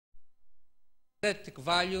aesthetic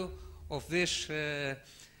value of this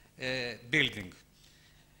building.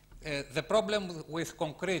 The problem with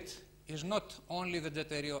concrete is not only the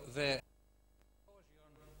erosion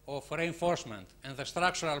of reinforcement and the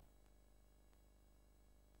structural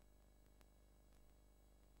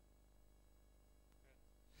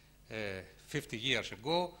 50 years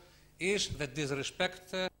ago, is the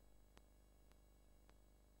disrespect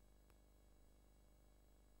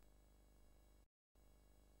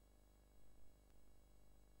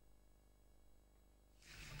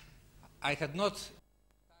I had not time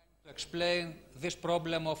to explain this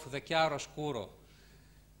problem of the chiaroscuro.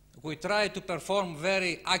 We try to perform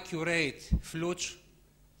very accurate flutes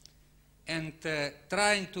and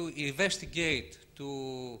trying to investigate,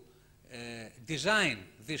 to design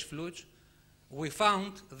these flutes, we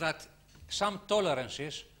found that some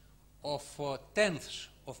tolerances of tenths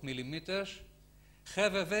of millimeters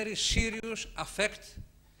have a very serious effect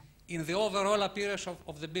in the overall appearance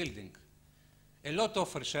of the building. A lot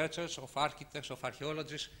of researchers, of architects, of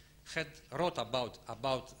archaeologists had wrote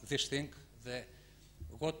about this thing.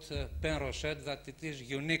 What Penrose said, that it is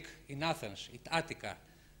unique in Athens, in Attica,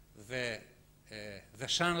 the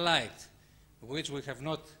sunlight, which we have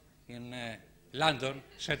not in London,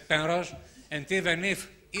 said Penrose, and even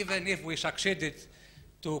if we succeeded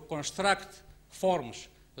to construct forms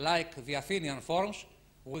like the Athenian forms,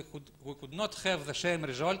 we could not have the same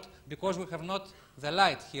result because we have not the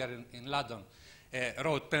light here in London,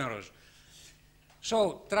 wrote Penrose.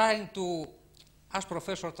 So trying to, as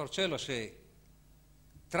Professor Torcello said,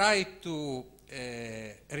 try to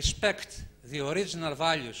respect the original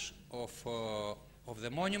values of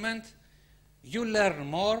the monument, you learn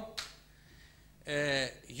more,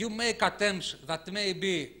 you make attempts that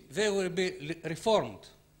maybe they will be reformed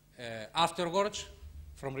afterwards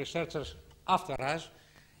from researchers after us,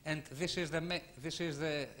 and this is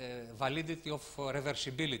the validity of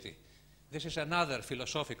reversibility. This is another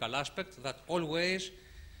philosophical aspect, that always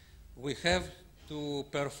we have to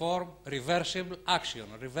perform reversible action,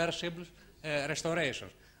 reversible restoration.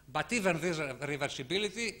 But even this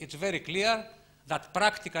reversibility, it's very clear that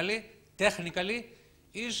practically, technically,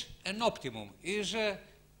 is an optimum, is a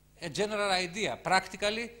general idea.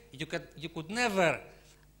 Practically, you could never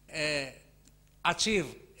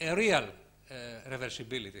achieve a real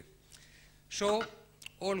reversibility. So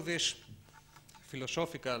all this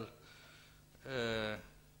philosophical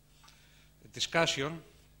discussion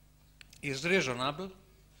is reasonable,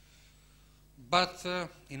 but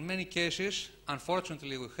in many cases,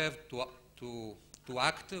 unfortunately, we have to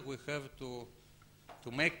act, we have to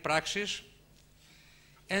make praxis,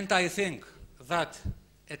 and I think that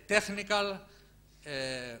a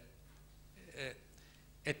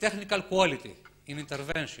technical quality in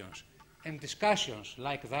interventions and discussions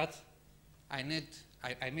like that, I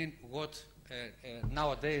mean what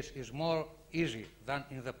nowadays is more easy than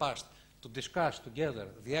in the past, to discuss together,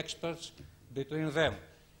 the experts between them,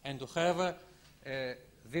 and to have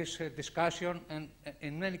this discussion and,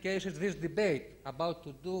 in many cases, this debate about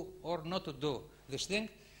to do or not to do this thing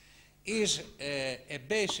is a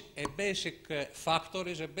basic factor,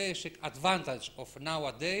 is a basic advantage of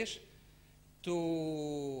nowadays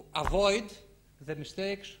to avoid the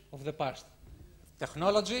mistakes of the past.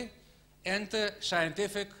 Technology and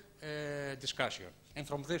scientific discussion. And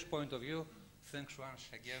from this point of view, thanks once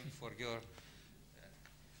again for your...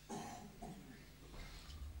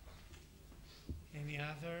 Any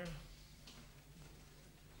other?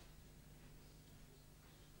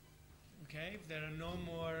 Okay, if there are no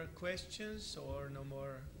more questions or no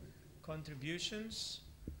more contributions,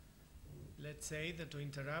 let's say that we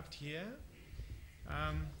interrupt here.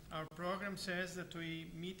 Our program says that we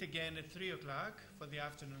meet again at 3 o'clock for the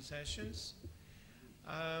afternoon sessions.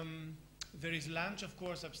 There is lunch, of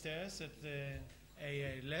course, upstairs at the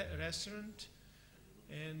AA restaurant,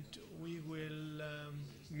 and we will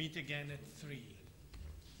meet again at 3.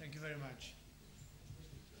 Thank you very much.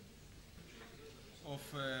 Of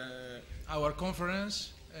our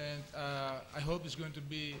conference, and I hope it's going to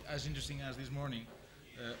be as interesting as this morning.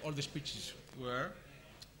 All the speeches were.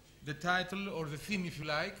 The title, or the theme, if you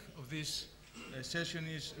like, of this session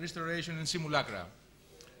is Restoration and Simulacra,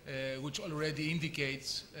 which already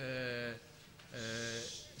indicates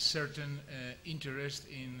certain interest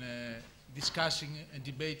in discussing and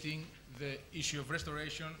debating the issue of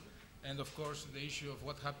restoration and, of course, the issue of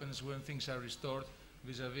what happens when things are restored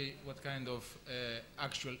vis-à-vis what kind of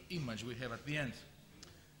actual image we have at the end.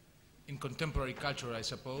 In contemporary culture, I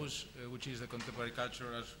suppose, which is the contemporary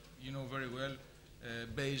culture, as you know very well,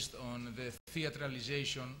 based on the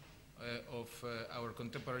theatralization of our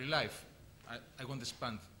contemporary life. I won't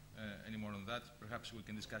expand any more on that. Perhaps we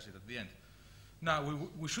can discuss it at the end. Now,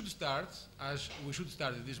 we should start, as we should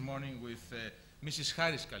start this morning with Mrs.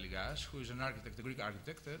 Haris Kaligas, who is an architect, a Greek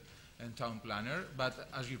architect and town planner. But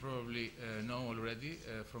as you probably know already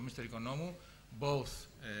from Mr. Ikonomou, both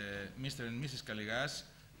Mr. and Mrs. Kaligas,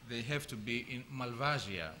 they have to be in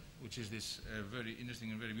Malvasia, which is this very interesting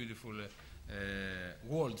and very beautiful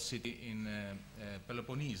walled city in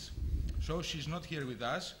Peloponnese. So she's not here with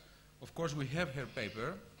us. Of course, we have her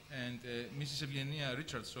paper, and Mrs. Evgenia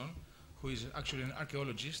Richardson, who is actually an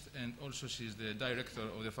archaeologist, and also she's the director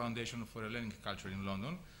of the Foundation for Hellenic Culture in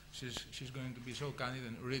London. She's going to be so candid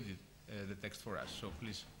and read the text for us. So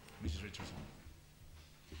please, Mrs. Richardson.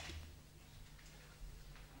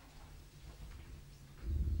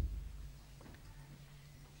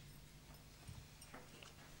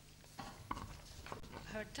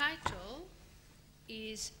 Her title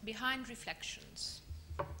is Behind Reflections.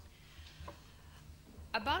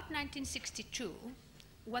 About 1962,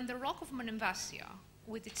 when the rock of Monemvasia,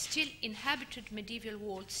 with its still inhabited medieval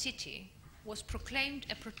walled city, was proclaimed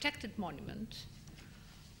a protected monument,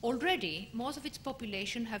 already most of its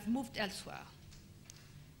population have moved elsewhere.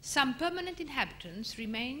 Some permanent inhabitants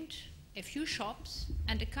remained, a few shops,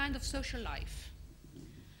 and a kind of social life.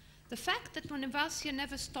 The fact that Monemvasia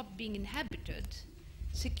never stopped being inhabited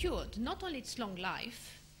secured not only its long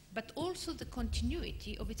life, but also the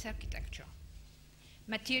continuity of its architecture.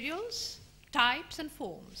 Materials, types, and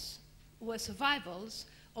forms were survivals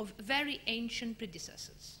of very ancient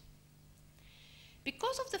predecessors.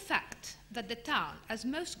 Because of the fact that the town, as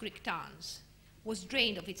most Greek towns, was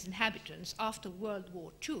drained of its inhabitants after World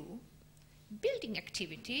War II, building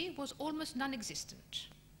activity was almost non-existent.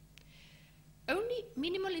 Only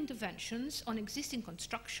minimal interventions on existing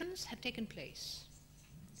constructions had taken place.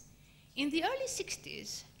 In the early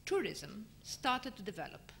 60s, tourism started to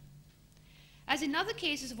develop. As in other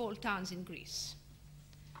cases of all towns in Greece,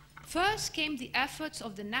 first came the efforts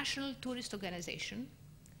of the National Tourist Organization.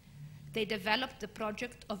 They developed the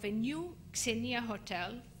project of a new Xenia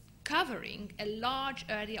hotel covering a large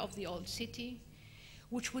area of the old city,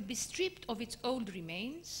 which would be stripped of its old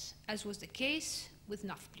remains, as was the case with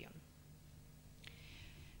Nafplion.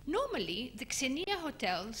 Normally, the Xenia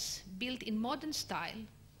hotels, built in modern style,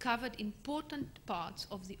 covered important parts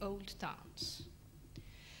of the old towns.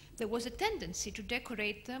 There was a tendency to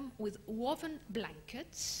decorate them with woven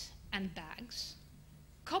blankets and bags,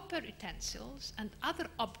 copper utensils, and other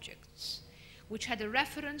objects which had a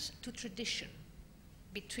reference to tradition,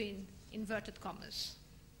 between inverted commas.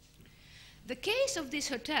 The case of these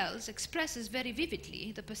hotels expresses very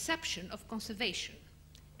vividly the perception of conservation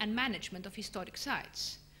and management of historic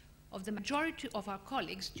sites of the majority of our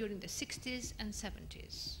colleagues during the 60s and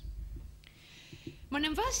 70s.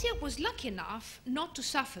 Monemvasia was lucky enough not to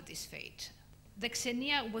suffer this fate. The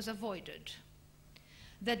Xenia was avoided.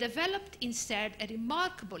 There developed instead a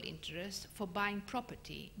remarkable interest for buying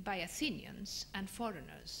property by Athenians and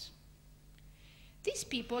foreigners. These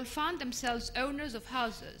people found themselves owners of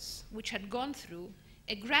houses which had gone through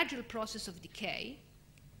a gradual process of decay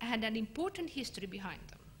and had an important history behind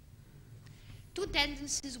them. Two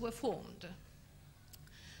tendencies were formed.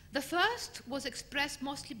 The first was expressed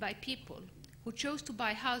mostly by people who chose to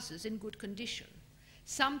buy houses in good condition,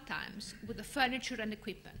 sometimes with the furniture and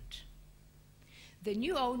equipment. The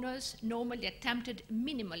new owners normally attempted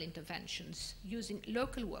minimal interventions using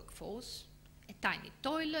local workforce, a tiny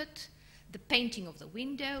toilet, the painting of the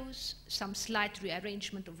windows, some slight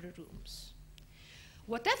rearrangement of the rooms.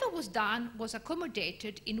 Whatever was done was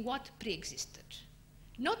accommodated in what pre-existed,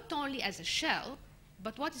 not only as a shell,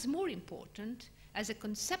 but what is more important, as a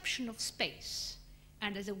conception of space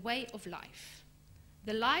and as a way of life,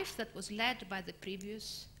 the life that was led by the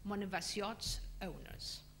previous Monemvasiots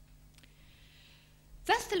owners.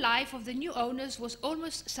 Thus, the life of the new owners was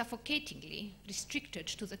almost suffocatingly restricted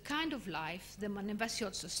to the kind of life the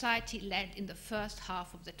Monemvasiot society led in the first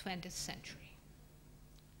half of the 20th century.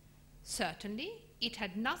 Certainly, it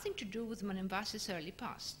had nothing to do with Monemvasia's early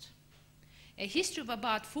past, a history of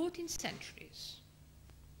about 14 centuries.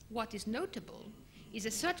 What is notable is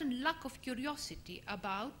a certain lack of curiosity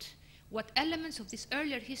about what elements of this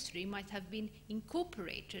earlier history might have been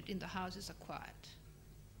incorporated in the houses acquired.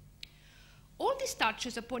 All this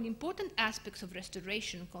touches upon important aspects of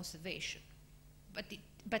restoration and conservation,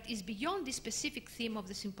 but is beyond the specific theme of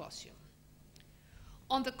the symposium.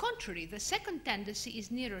 On the contrary, the second tendency is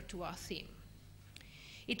nearer to our theme.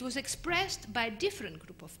 It was expressed by a different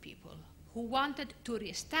group of people who wanted to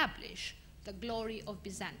re-establish the glory of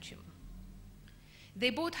Byzantium. They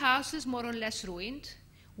bought houses more or less ruined,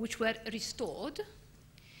 which were restored,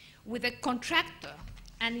 with a contractor,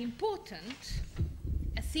 an important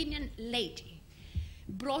Athenian lady,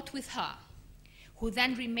 brought with her, who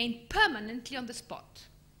then remained permanently on the spot.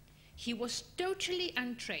 He was totally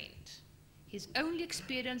untrained, his only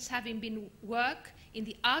experience having been work in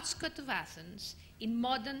the outskirts of Athens in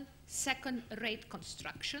modern second-rate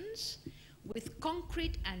constructions with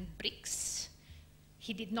concrete and bricks.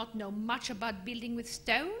 He did not know much about building with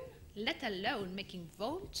stone, let alone making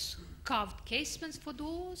vaults, carved casements for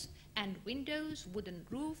doors and windows, wooden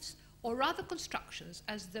roofs, or other constructions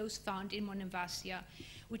as those found in Monemvasia,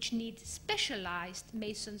 which need specialized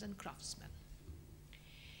masons and craftsmen.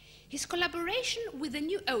 His collaboration with the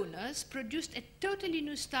new owners produced a totally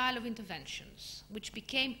new style of interventions, which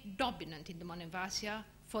became dominant in the Monemvasia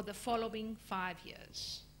for the following 5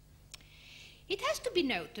 years. It has to be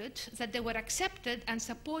noted that they were accepted and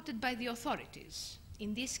supported by the authorities,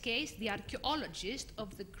 in this case, the archaeologist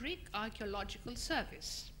of the Greek Archaeological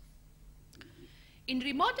Service. In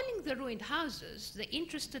remodeling the ruined houses, the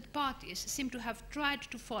interested parties seem to have tried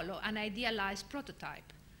to follow an idealized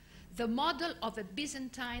prototype, the model of a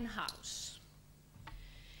Byzantine house.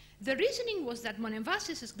 The reasoning was that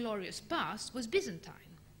Monemvasia's glorious past was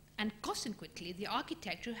Byzantine, and consequently the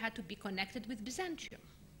architecture had to be connected with Byzantium.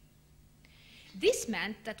 This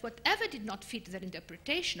meant that whatever did not fit their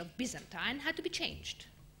interpretation of Byzantine had to be changed.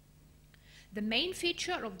 The main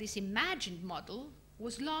feature of this imagined model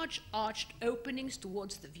was large arched openings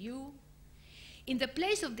towards the view, in the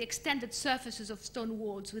place of the extended surfaces of stone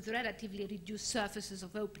walls with relatively reduced surfaces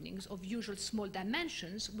of openings of usual small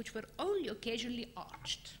dimensions, which were only occasionally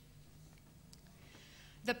arched.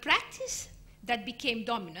 The practice that became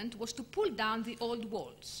dominant was to pull down the old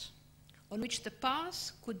walls, on which the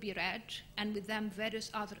paths could be read, and with them various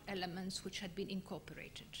other elements which had been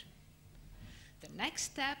incorporated. The next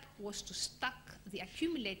step was to stack the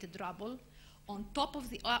accumulated rubble on top of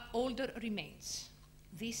the older remains.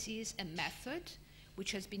 This is a method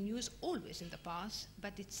which has been used always in the past,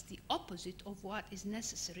 but it's the opposite of what is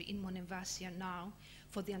necessary in Monemvasia now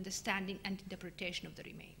for the understanding and interpretation of the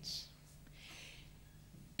remains.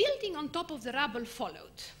 Building on top of the rubble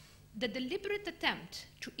followed. The deliberate attempt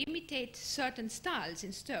to imitate certain styles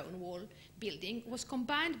in stone wall building was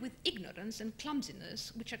combined with ignorance and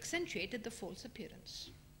clumsiness, which accentuated the false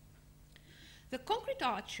appearance. The concrete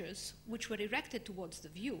arches which were erected towards the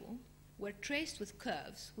view were traced with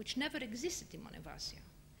curves which never existed in Monemvasia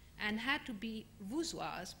and had to be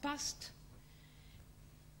voussoirs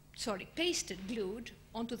pasted, glued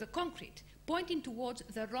onto the concrete, pointing towards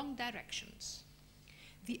the wrong directions.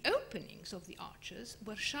 The openings of the arches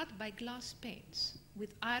were shut by glass panes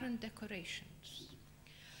with iron decorations,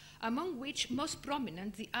 among which most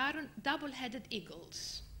prominent the iron double-headed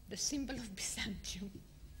eagles, the symbol of Byzantium.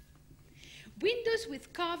 Windows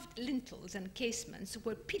with carved lintels and casements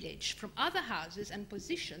were pillaged from other houses and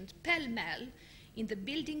positioned pell-mell in the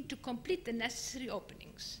building to complete the necessary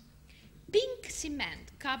openings. Pink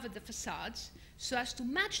cement covered the facades so as to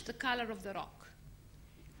match the color of the rock.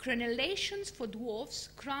 Crenellations for dwarfs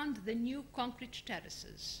crowned the new concrete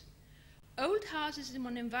terraces. Old houses in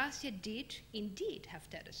Monemvasia did indeed have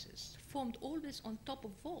terraces, formed always on top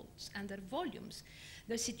of vaults and their volumes,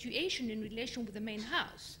 their situation in relation with the main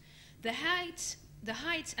house. The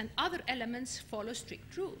heights and other elements follow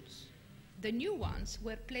strict rules. The new ones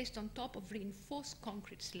were placed on top of reinforced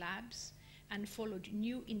concrete slabs and followed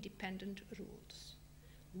new independent rules.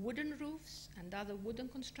 Wooden roofs and other wooden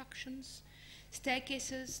constructions,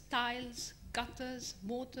 staircases, tiles, gutters,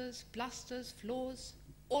 mortars, plasters, floors,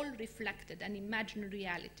 all reflected an imaginary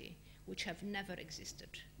reality which have never existed.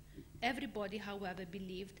 Everybody, however,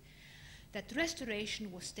 believed that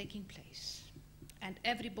restoration was taking place, and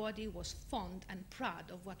everybody was fond and proud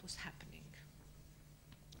of what was happening.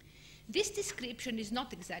 This description is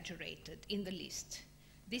not exaggerated in the least.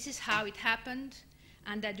 This is how it happened,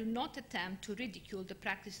 and I do not attempt to ridicule the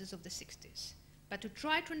practices of the 60s, but to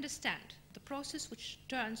try to understand the process which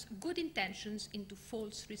turns good intentions into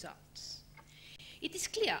false results. It is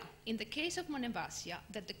clear in the case of Monemvasia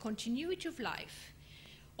that the continuity of life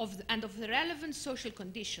and of the relevant social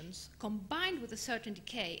conditions, combined with a certain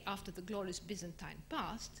decay after the glorious Byzantine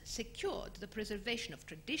past, secured the preservation of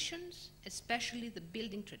traditions, especially the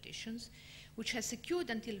building traditions, which has secured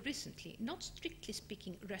until recently, not strictly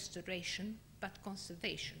speaking restoration, but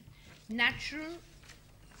conservation, natural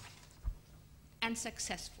and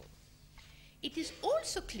successful. It is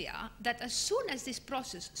also clear that as soon as this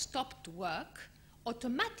process stopped to work,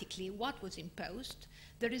 automatically what was imposed,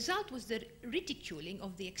 the result was the ridiculing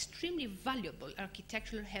of the extremely valuable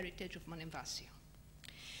architectural heritage of Monemvasia.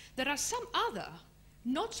 There are some other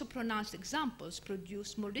not so pronounced examples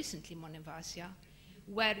produced more recently in Monemvasia,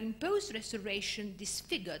 where imposed restoration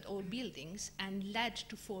disfigured all buildings and led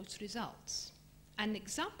to false results. An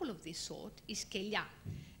example of this sort is Kelia,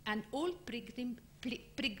 an old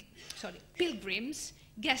pilgrims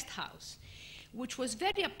guest house, which was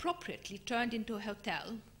very appropriately turned into a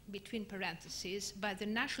hotel, between parentheses, by the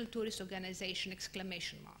National Tourist Organization !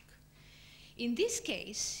 In this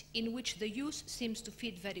case, in which the use seems to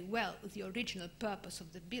fit very well with the original purpose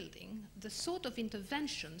of the building, the sort of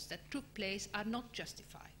interventions that took place are not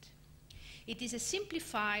justified. It is a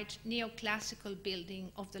simplified neoclassical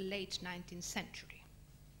building of the late 19th century.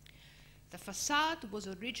 The facade was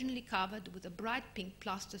originally covered with a bright pink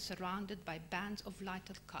plaster surrounded by bands of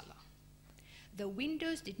lighter color. The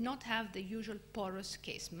windows did not have the usual porous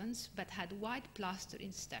casements, but had white plaster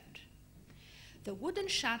instead. The wooden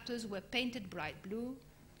shutters were painted bright blue.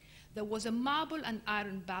 There was a marble and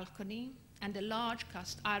iron balcony and a large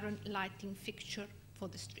cast iron lighting fixture for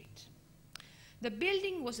the street. The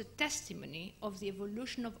building was a testimony of the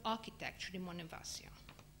evolution of architecture in Monemvasia.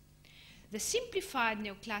 The simplified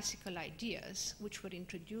neoclassical ideas which were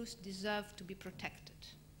introduced deserve to be protected.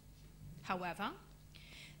 However,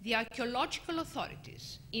 the archaeological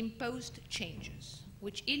authorities imposed changes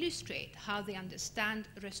which illustrate how they understand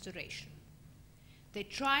restoration. They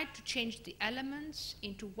tried to change the elements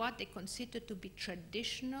into what they considered to be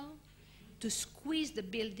traditional, to squeeze the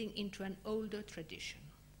building into an older tradition.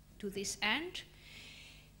 To this end,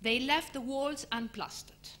 they left the walls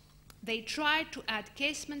unplastered. They tried to add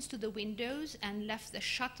casements to the windows and left the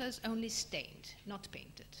shutters only stained, not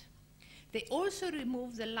painted. They also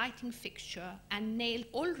removed the lighting fixture and nailed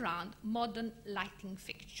all round modern lighting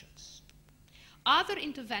fixtures. Other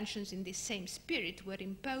interventions in this same spirit were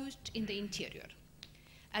imposed in the interior,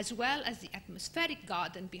 as well as the atmospheric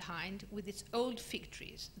garden behind with its old fig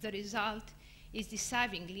trees. The result is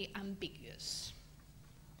decidedly ambiguous.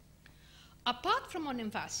 Apart from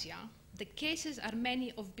Monemvasia, the cases are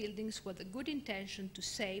many of buildings where the good intention to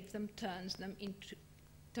save them turns them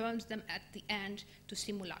at the end to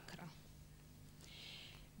simulacra.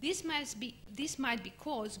 This might be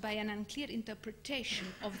caused by an unclear interpretation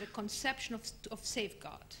of the conception of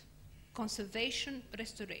safeguard, conservation,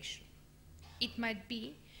 restoration. It might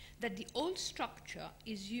be that the old structure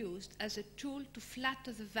is used as a tool to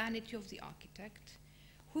flatter the vanity of the architect,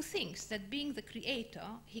 who thinks that being the creator,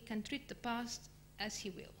 he can treat the past as he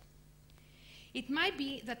will. It might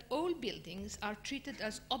be that old buildings are treated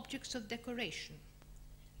as objects of decoration,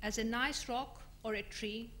 as a nice rock or a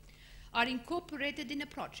tree are incorporated in a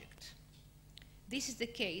project. This is the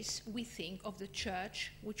case, we think, of the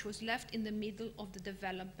church, which was left in the middle of the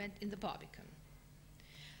development in the Barbican.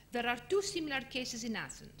 There are two similar cases in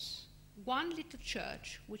Athens. One little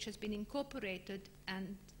church, which has been incorporated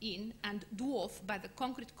and dwarfed by the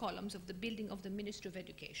concrete columns of the building of the Ministry of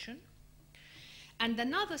Education, and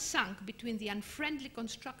another sunk between the unfriendly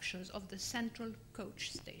constructions of the central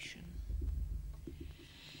coach station.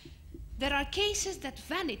 There are cases that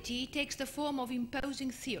vanity takes the form of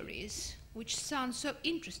imposing theories, which sound so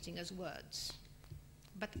interesting as words.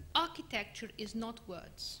 But architecture is not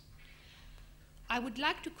words. I would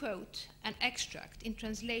like to quote an extract in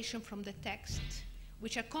translation from the text,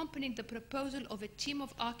 which accompanied the proposal of a team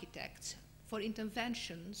of architects for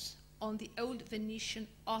interventions on the old Venetian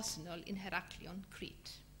arsenal in Heraklion,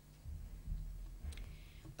 Crete.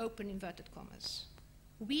 Open inverted commas.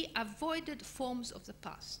 We avoided forms of the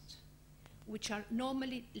past, which are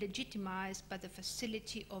normally legitimized by the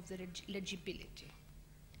facility of the legibility,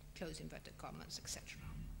 close inverted commas, etc.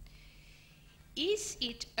 Is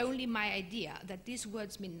it only my idea that these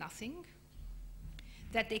words mean nothing?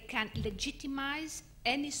 That they can legitimize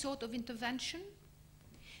any sort of intervention?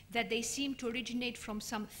 That they seem to originate from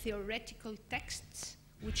some theoretical texts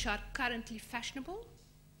which are currently fashionable?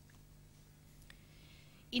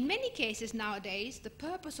 In many cases nowadays, the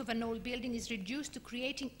purpose of an old building is reduced to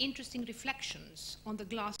creating interesting reflections on the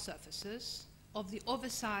glass surfaces of the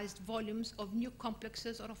oversized volumes of new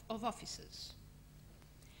complexes or of offices.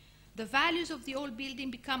 The values of the old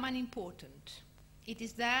building become unimportant. It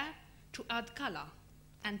is there to add color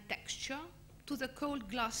and texture to the cold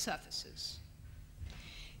glass surfaces.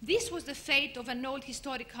 This was the fate of an old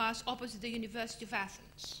historic house opposite the University of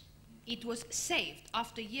Athens. It was saved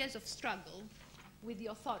after years of struggle with the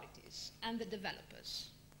authorities and the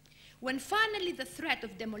developers. When finally the threat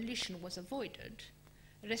of demolition was avoided,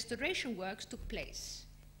 restoration works took place,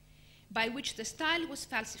 by which the style was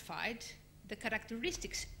falsified, the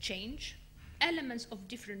characteristics changed, elements of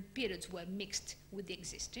different periods were mixed with the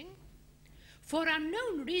existing. For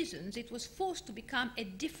unknown reasons, it was forced to become a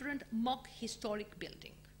different mock historic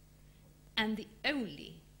building. And the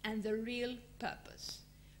only and the real purpose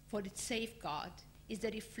for its safeguard is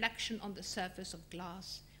the reflection on the surface of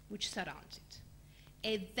glass which surrounds it.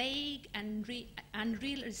 a vague and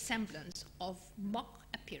unreal resemblance of mock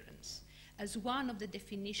appearance, as one of the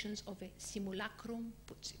definitions of a simulacrum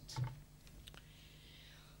puts it.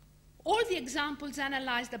 All the examples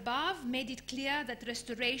analyzed above made it clear that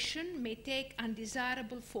restoration may take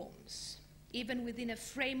undesirable forms, even within a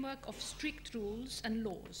framework of strict rules and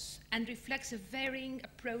laws, and reflects a varying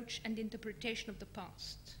approach and interpretation of the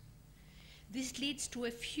past. This leads to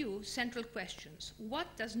a few central questions. What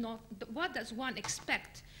does one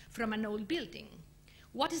expect from an old building?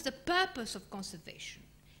 What is the purpose of conservation?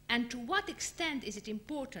 And to what extent is it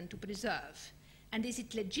important to preserve? And is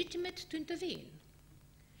it legitimate to intervene?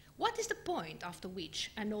 What is the point after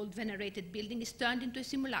which an old venerated building is turned into a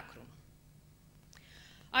simulacrum?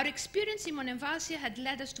 Our experience in Monemvasia had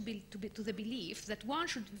led us to the belief that one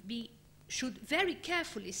should very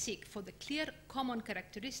carefully seek for the clear common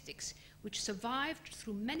characteristics which survived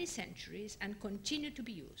through many centuries and continue to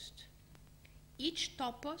be used. Each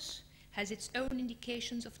topos has its own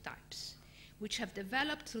indications of types, which have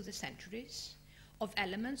developed through the centuries, of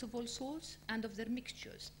elements of all sorts and of their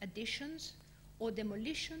mixtures, additions or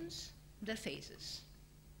demolitions, their phases.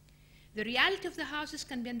 The reality of the houses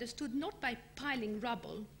can be understood not by piling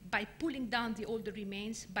rubble, by pulling down the older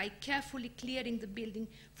remains, by carefully clearing the building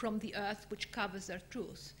from the earth which covers their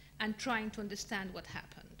truth, and trying to understand what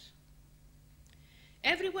happened.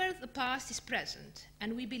 Everywhere the past is present,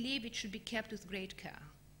 and we believe it should be kept with great care.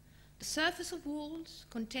 The surface of walls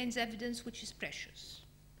contains evidence which is precious.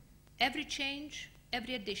 Every change,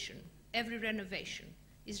 every addition, every renovation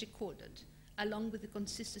is recorded, along with the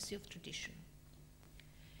consistency of tradition.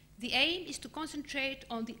 The aim is to concentrate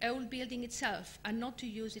on the old building itself and not to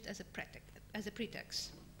use it as a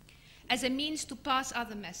pretext, as a means to pass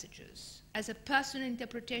other messages, as a personal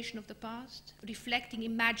interpretation of the past, reflecting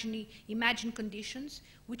imagined conditions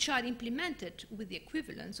which are implemented with the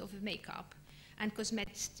equivalence of makeup and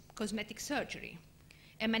cosmetic surgery,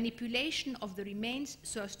 a manipulation of the remains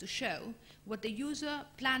so as to show what the user,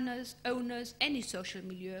 planners, owners, any social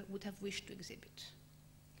milieu would have wished to exhibit.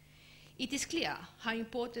 It is clear how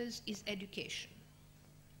important is education.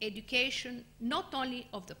 Education not only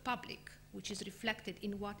of the public, which is reflected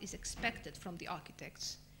in what is expected from the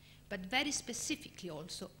architects, but very specifically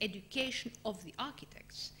also education of the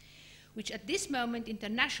architects, which at this moment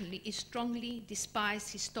internationally is strongly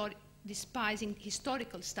despising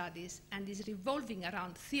historical studies and is revolving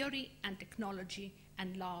around theory and technology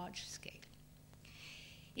and large scale.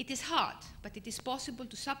 It is hard, but it is possible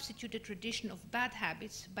to substitute a tradition of bad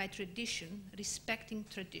habits by tradition respecting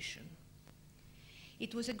tradition.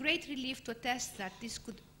 It was a great relief to attest that this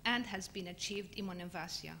could and has been achieved in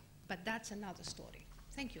Monemvasia, but that's another story.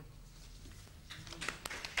 Thank you.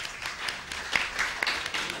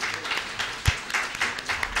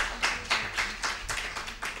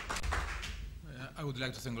 I would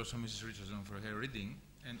like to thank also Mrs. Richardson for her reading.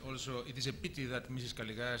 And also, it is a pity that Mrs.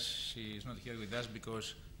 Kaligas, she is not here with us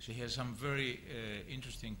because she has some very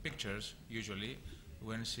interesting pictures, usually,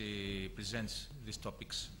 when she presents these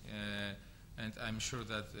topics. And I'm sure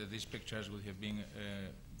that these pictures will have been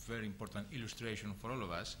a very important illustration for all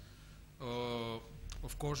of us.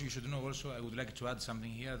 Of course, you should know also, I would like to add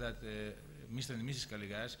something here, that Mr. and Mrs.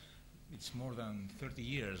 Kaligas, it's more than 30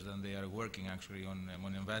 years that they are working actually on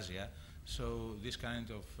Monemvasia. So this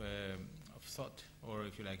kind of thought, or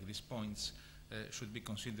if you like, these points, should be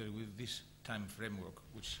considered with this time framework,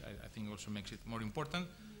 which I think also makes it more important.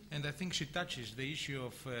 And I think she touches the issue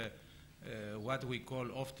of what we call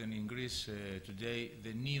often in Greece today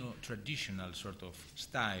the neo-traditional sort of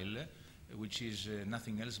style, which is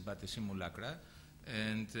nothing else but a simulacra.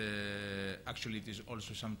 And actually it is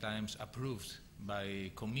also sometimes approved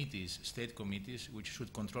by committees, state committees, which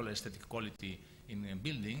should control aesthetic quality in a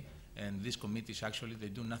building. And these committees actually, they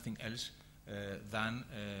do nothing else than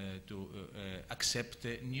to accept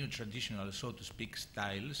new traditional, so to speak,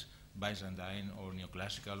 styles, Byzantine or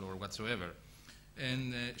neoclassical or whatsoever.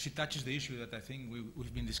 And she touches the issue that I think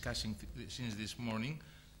we've been discussing since this morning.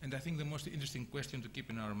 And I think the most interesting question to keep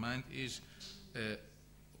in our mind is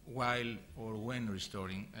while or when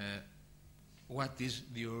restoring, what is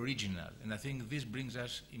the original? And I think this brings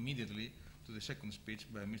us immediately to the second speech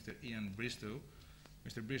by Mr. Ian Bristow.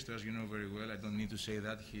 Mr. Bristow, as you know very well, I don't need to say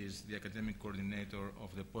that, he is the academic coordinator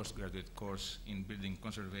of the postgraduate course in building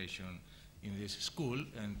conservation in this school,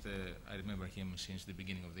 and I remember him since the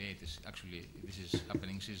beginning of the 80s. Actually, this is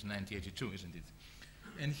happening since 1982, isn't it?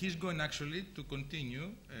 And he's going actually to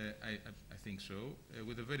continue, I think so,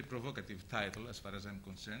 with a very provocative title, as far as I'm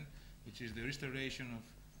concerned, which is the restoration of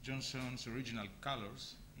Johnson's original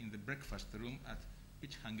colors in the breakfast room at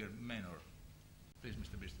Pitchhanger Manor. Please,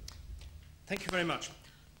 Mr. Bristow. Thank you very much.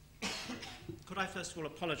 Could I first of all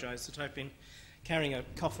apologise that I've been carrying a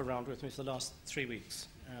cough around with me for the last 3 weeks,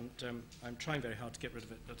 and I'm trying very hard to get rid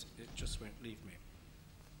of it, but it just won't leave me.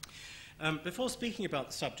 Before speaking about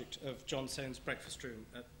the subject of John Soane's breakfast room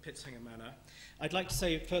at Pitshanger Manor, I'd like to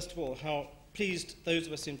say, first of all, how pleased those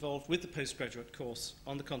of us involved with the postgraduate course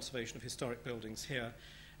on the conservation of historic buildings here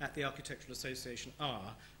at the Architectural Association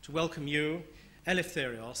are to welcome you,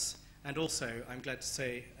 Eleftherios, and also, I'm glad to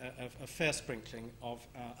say, a fair sprinkling of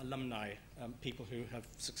alumni, people who have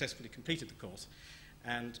successfully completed the course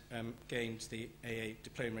and gained the AA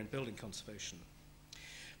Diploma in Building Conservation.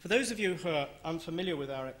 For those of you who are unfamiliar with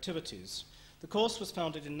our activities, the course was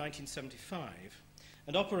founded in 1975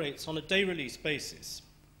 and operates on a day-release basis,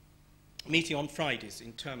 meeting on Fridays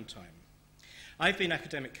in term time. I've been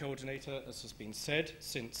academic coordinator, as has been said,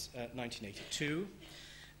 since 1982.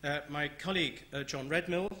 My colleague, John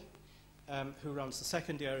Redmill, who runs the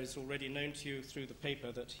second year, is already known to you through the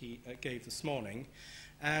paper that he gave this morning.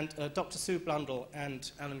 And Dr. Sue Blundell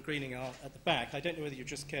and Alan Greening are at the back. I don't know whether you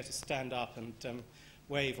just care to stand up and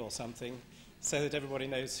wave or something so that everybody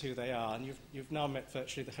knows who they are. And you've now met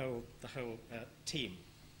virtually the whole team.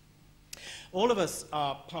 All of us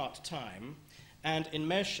are part-time, and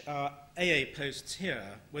enmesh our AA posts here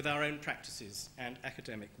with our own practices and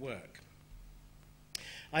academic work.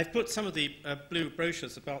 I've put some of the blue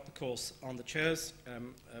brochures about the course on the chairs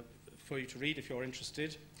for you to read if you're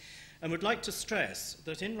interested, and would like to stress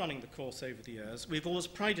that in running the course over the years, we've always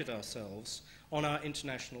prided ourselves on our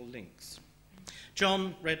international links.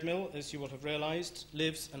 John Redmill, as you will have realised,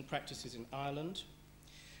 lives and practices in Ireland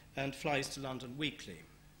and flies to London weekly.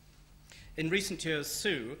 In recent years,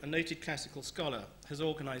 Sue, a noted classical scholar, has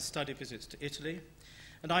organised study visits to Italy,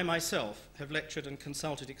 and I myself have lectured and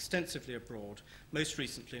consulted extensively abroad, most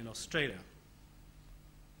recently in Australia.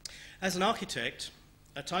 As an architect,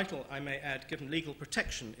 a title I may add given legal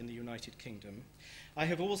protection in the United Kingdom, I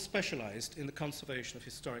have always specialised in the conservation of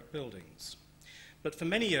historic buildings, but for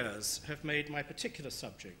many years have made my particular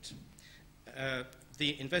subject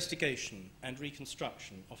the investigation and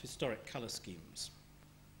reconstruction of historic colour schemes.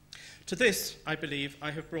 To this, I believe,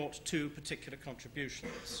 I have brought two particular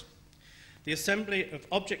contributions: the assembly of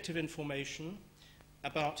objective information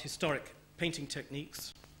about historic painting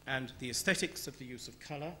techniques and the aesthetics of the use of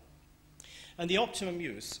colour, and the optimum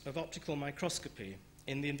use of optical microscopy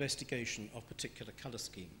in the investigation of particular colour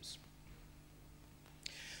schemes.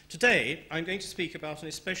 Today, I'm going to speak about an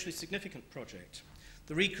especially significant project,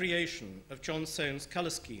 the recreation of John Soane's colour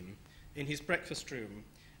scheme in his breakfast room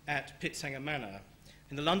at Pitshanger Manor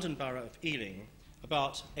in the London borough of Ealing,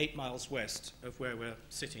 about 8 miles west of where we're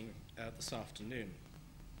sitting this afternoon.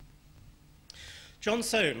 John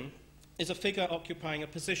Soane is a figure occupying a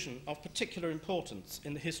position of particular importance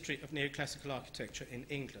in the history of neoclassical architecture in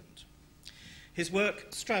England. His work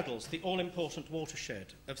straddles the all-important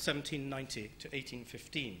watershed of 1790 to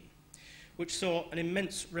 1815, which saw an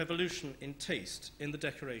immense revolution in taste in the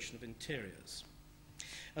decoration of interiors.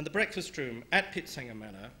 And the breakfast room at Pitshanger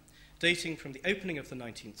Manor, dating from the opening of the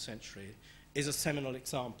 19th century, is a seminal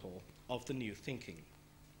example of the new thinking.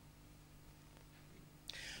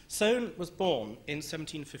 Soane was born in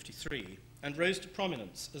 1753 and rose to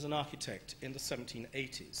prominence as an architect in the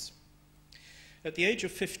 1780s. At the age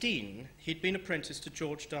of 15, he'd been apprenticed to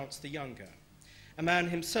George Dance the Younger, a man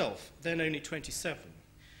himself, then only 27,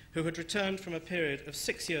 who had returned from a period of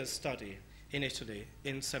 6 years' study in Italy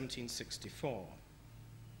in 1764.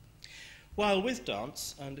 While with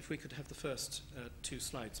Dance, and if we could have the first 2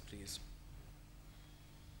 slides, please.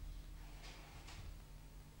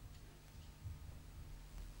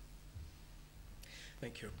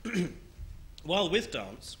 Thank you. While with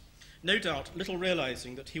Dance, no doubt little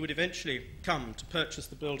realising that he would eventually come to purchase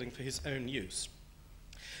the building for his own use,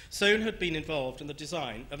 Soane had been involved in the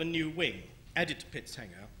design of a new wing added to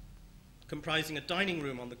Pitshanger, comprising a dining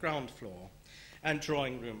room on the ground floor and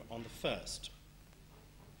drawing room on the first.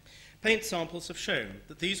 Paint samples have shown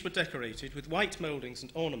that these were decorated with white mouldings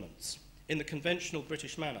and ornaments in the conventional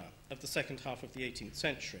British manner of the second half of the 18th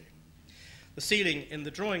century. The ceiling in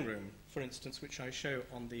the drawing room, for instance, which I show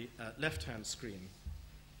on the left-hand screen,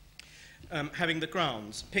 having the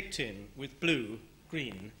grounds picked in with blue,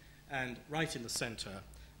 green, and right in the centre,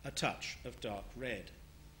 a touch of dark red.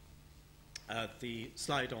 The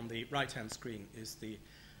slide on the right-hand screen is the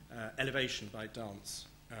elevation by Dance,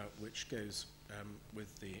 which goes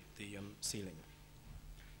with the ceiling.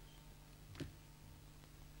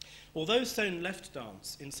 Although Soane left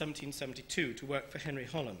Dance in 1772 to work for Henry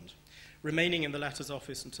Holland, remaining in the latter's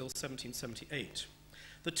office until 1778,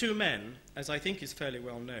 the two men, as I think is fairly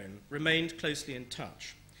well known, remained closely in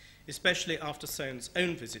touch, especially after Soane's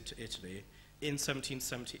own visit to Italy in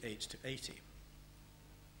 1778 to 80.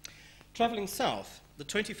 Travelling south, the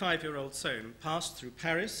 25-year-old Sohn passed through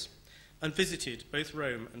Paris and visited both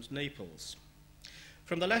Rome and Naples.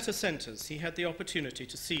 From the latter centres, he had the opportunity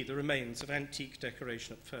to see the remains of antique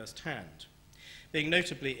decoration at first hand, being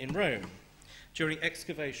notably in Rome during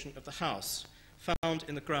excavation of the house found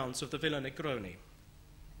in the grounds of the Villa Negroni,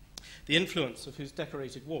 the influence of whose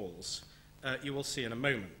decorated walls you will see in a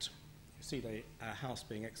moment. You see the house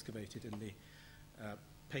being excavated in the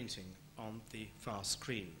painting on the far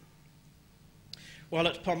screen. While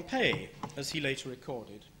at Pompeii, as he later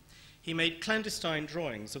recorded, he made clandestine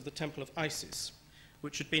drawings of the Temple of Isis,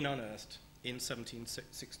 which had been unearthed in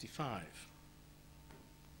 1765.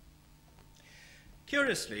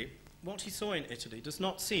 Curiously, what he saw in Italy does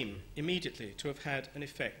not seem immediately to have had an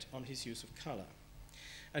effect on his use of colour,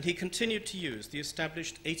 and he continued to use the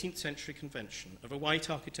established 18th century convention of a white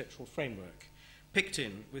architectural framework picked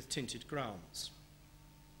in with tinted grounds.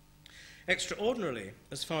 Extraordinarily,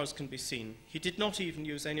 as far as can be seen, he did not even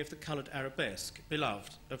use any of the coloured arabesque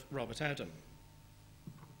beloved of Robert Adam.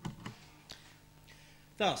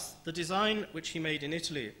 Thus, the design which he made in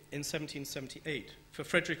Italy in 1778 for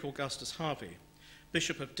Frederick Augustus Harvey,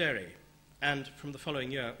 Bishop of Derry, and from the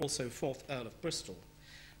following year also 4th Earl of Bristol,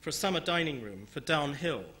 for a summer dining room for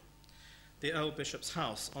Downhill, the Earl Bishop's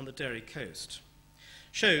house on the Derry coast,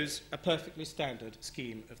 shows a perfectly standard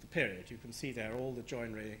scheme of the period. You can see there all the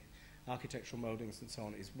joinery, architectural mouldings and so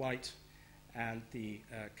on is white, and the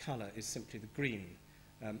colour is simply the green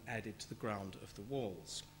added to the ground of the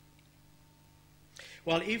walls.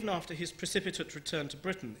 While even after his precipitate return to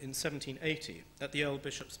Britain in 1780 at the Earl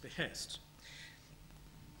Bishop's behest,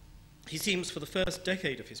 he seems for the first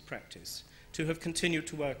decade of his practice to have continued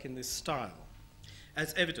to work in this style,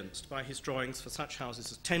 as evidenced by his drawings for such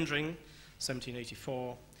houses as Tendring,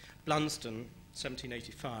 1784, Blunsdon,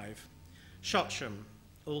 1785, Shotsham,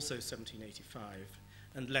 also 1785,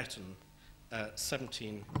 and Letton,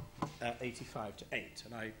 1785 to 8.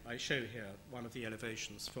 And I show here one of the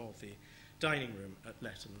elevations for the dining room at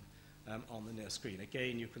Letton on the near screen.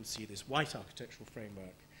 Again, you can see this white architectural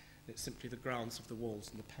framework. It's simply the grounds of the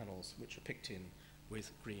walls and the panels which are picked in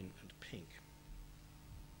with green and pink.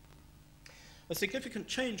 A significant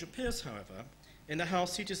change appears, however, in the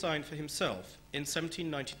house he designed for himself in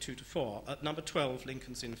 1792-4 at number 12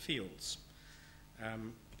 Lincoln's Inn Fields,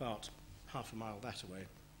 about half a mile that way,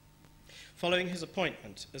 following his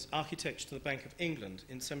appointment as architect to the Bank of England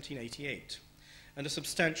in 1788 and a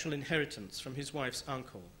substantial inheritance from his wife's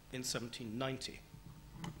uncle in 1790.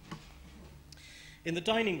 In the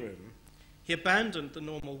dining room, he abandoned the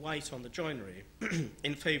normal white on the joinery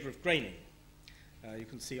in favour of graining. You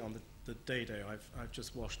can see on the dado, I've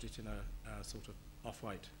just washed it in a sort of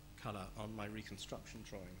off-white colour on my reconstruction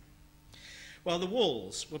drawing. While the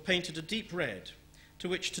walls were painted a deep red, to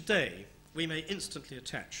which today we may instantly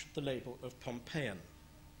attach the label of Pompeian.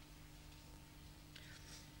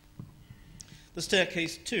 The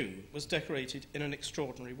staircase, too, was decorated in an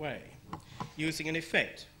extraordinary way, using an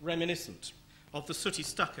effect reminiscent of the sooty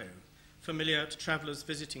stucco familiar to travellers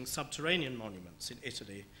visiting subterranean monuments in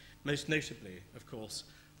Italy, most notably, of course,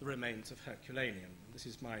 the remains of Herculaneum. This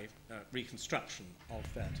is my reconstruction of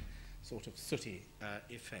that sort of sooty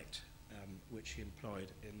effect which he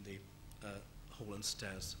employed in the hall and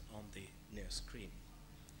stairs on the near screen.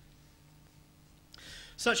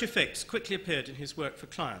 Such effects quickly appeared in his work for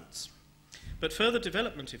clients, but further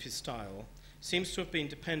development of his style seems to have been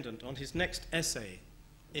dependent on his next essay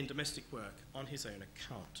in domestic work on his own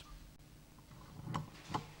account.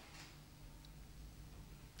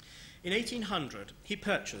 In 1800, he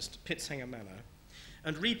purchased Pitshanger Manor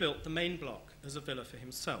and rebuilt the main block as a villa for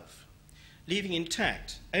himself, leaving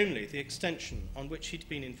intact only the extension on which he'd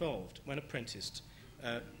been involved when apprenticed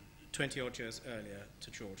 20-odd years earlier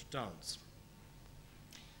to George Dance.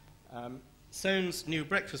 Sohn's new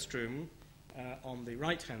breakfast room on the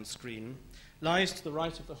right-hand screen lies to the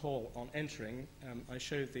right of the hall on entering. I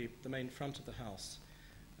show the main front of the house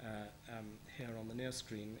here on the near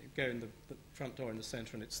screen. You go in the front door in the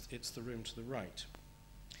centre and it's the room to the right.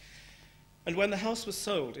 And when the house was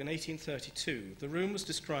sold in 1832, the room was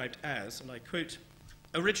described as, and I quote,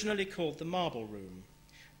 originally called the marble room,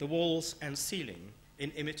 the walls and ceiling in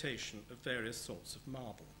imitation of various sorts of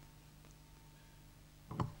marble.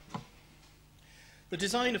 The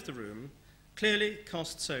design of the room clearly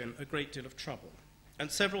cost Sohn a great deal of trouble, and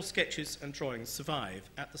several sketches and drawings survive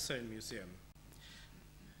at the Sohn Museum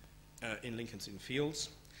in Lincoln's Inn Fields,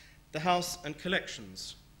 the house and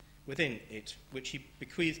collections within it, which he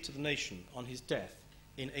bequeathed to the nation on his death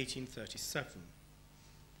in 1837.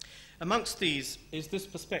 Amongst these is this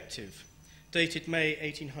perspective, dated May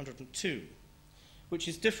 1802, which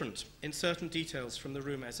is different in certain details from the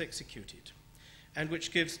room as executed, and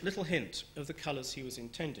which gives little hint of the colours he was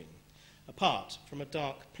intending, apart from a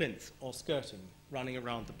dark plinth or skirting running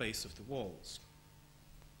around the base of the walls.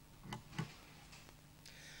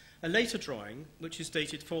 A later drawing, which is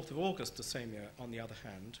dated 4th of August the same year, on the other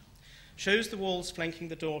hand, shows the walls flanking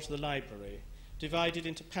the door to the library divided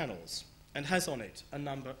into panels and has on it a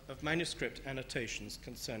number of manuscript annotations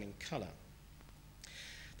concerning colour.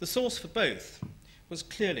 The source for both was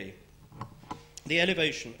clearly the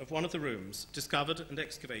elevation of one of the rooms discovered and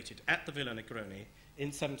excavated at the Villa Negroni in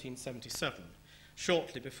 1777,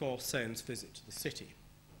 shortly before Soane's visit to the city.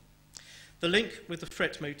 The link with the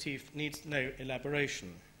fret motif needs no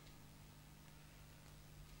elaboration.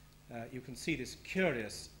 You can see this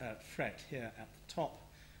curious fret here at the top,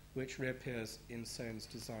 which reappears in Soane's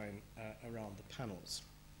design around the panels.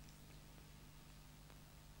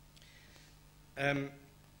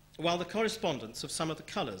 While the correspondence of some of the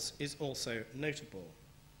colours is also notable.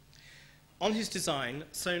 On his design,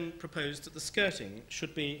 Soane proposed that the skirting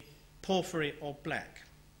should be porphyry or black.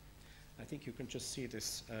 I think you can just see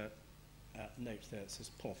this note there, it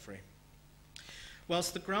says porphyry.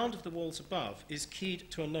 Whilst the ground of the walls above is keyed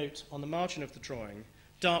to a note on the margin of the drawing,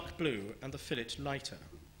 dark blue and the fillet lighter.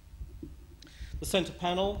 The centre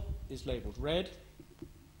panel is labelled red,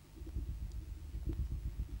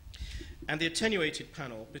 and the attenuated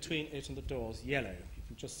panel between it and the doors yellow. You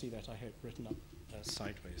can just see that, I hope, written up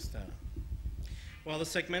sideways there. While the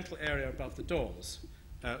segmental area above the doors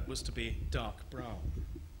was to be dark brown.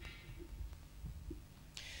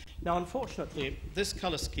 Now, unfortunately, this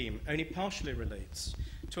colour scheme only partially relates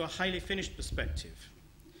to a highly finished perspective,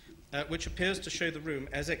 which appears to show the room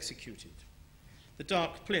as executed. The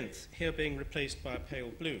dark plinth here being replaced by a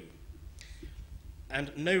pale blue,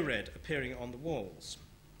 and no red appearing on the walls.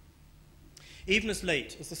 Even as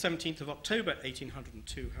late as the 17th of October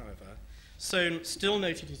 1802, however, Soane still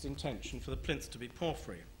noted his intention for the plinth to be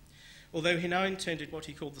porphyry, although he now intended what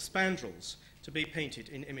he called the spandrels to be painted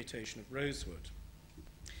in imitation of rosewood.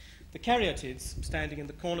 The caryatids standing in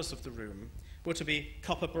the corners of the room were to be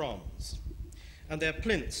copper bronze, and their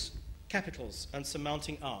plinths, capitals, and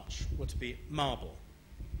surmounting arch were to be marble.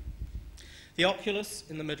 The oculus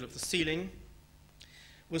in the middle of the ceiling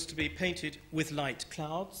was to be painted with light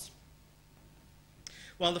clouds,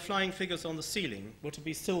 while the flying figures on the ceiling were to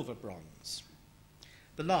be silver bronze.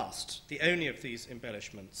 The last, the only of these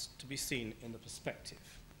embellishments, to be seen in the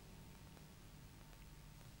perspective.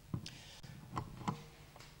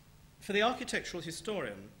 For the architectural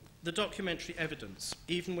historian, the documentary evidence,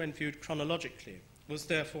 even when viewed chronologically, was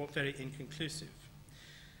therefore very inconclusive.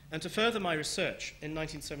 And to further my research, in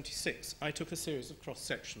 1976, I took a series of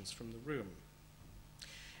cross-sections from the room.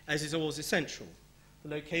 As is always essential, the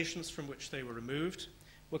locations from which they were removed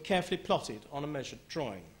were carefully plotted on a measured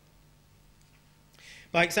drawing.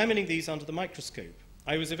 By examining these under the microscope,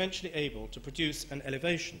 I was eventually able to produce an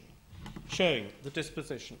elevation showing the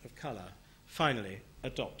disposition of colour finally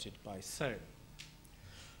adopted by Soane.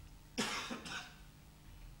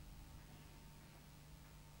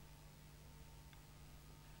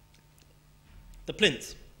 The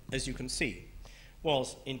plinth, as you can see,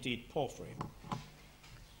 was indeed porphyry.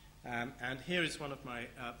 And here is one of my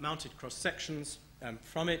mounted cross-sections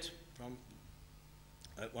from it, from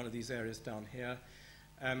one of these areas down here,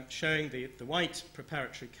 showing the white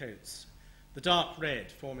preparatory coats, the dark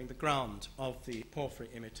red forming the ground of the porphyry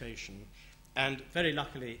imitation, and very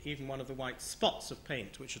luckily even one of the white spots of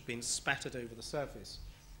paint which had been spattered over the surface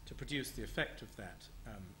to produce the effect of that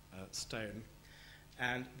stone,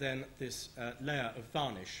 and then this layer of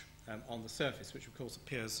varnish on the surface, which of course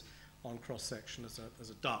appears on cross-section as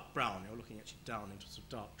a dark brown. You're looking actually down into a sort of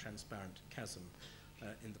dark transparent chasm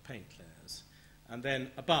in the paint layers. And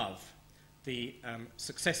then above, the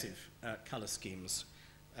successive colour schemes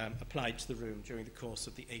applied to the room during the course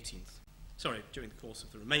of the during the course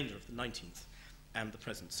of the remainder of the 19th and the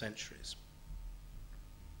present centuries.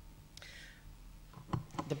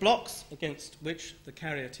 The blocks against which the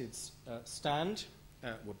caryatids stand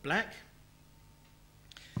were black.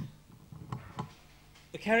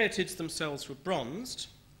 The caryatids themselves were bronzed.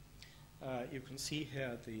 You can see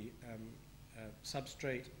here the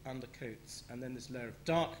substrate, undercoats, and then this layer of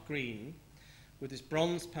dark green with this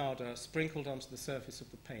bronze powder sprinkled onto the surface of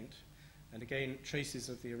the paint, and again traces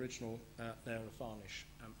of the original layer of varnish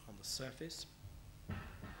on the surface.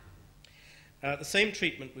 The same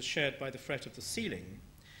treatment was shared by the fret of the ceiling,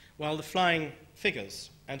 while the flying figures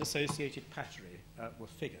and associated pattery were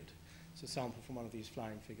figured. So a sample from one of these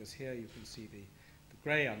flying figures here, you can see the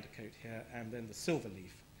grey undercoat here, and then the silver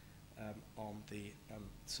leaf on the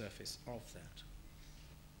surface of that.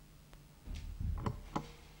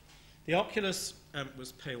 The oculus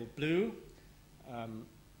was pale blue,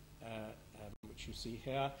 which you see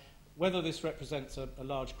here. Whether this represents a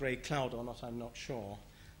large grey cloud or not, I'm not sure,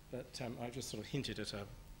 but I've just sort of hinted at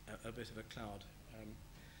a bit of a cloud.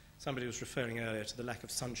 Somebody was referring earlier to the lack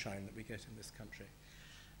of sunshine that we get in this country.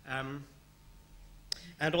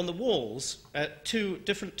 And on the walls, 2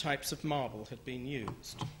 different types of marble had been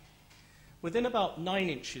used. Within about 9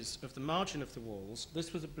 inches of the margin of the walls,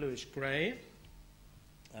 this was a bluish grey.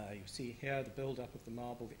 You see here the build-up of the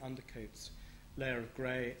marble, the undercoats, layer of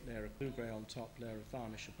grey, layer of blue-grey on top, layer of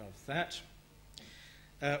varnish above that.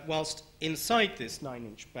 Whilst inside this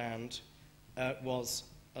 9-inch band was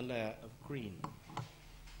a layer of green.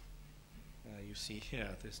 You see here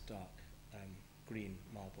this dark green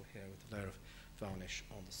marble here with a layer of varnish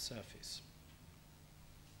on the surface.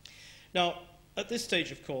 Now, at this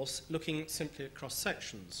stage, of course, looking simply at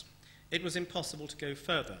cross-sections, it was impossible to go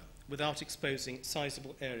further without exposing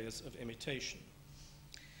sizable areas of imitation.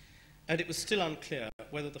 And it was still unclear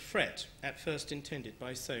whether the fret, at first intended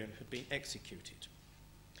by Soane, had been executed.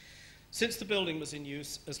 Since the building was in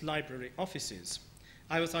use as library offices,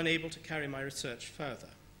 I was unable to carry my research further.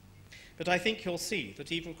 But I think you'll see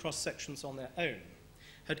that even cross-sections on their own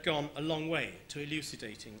had gone a long way to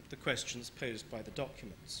elucidating the questions posed by the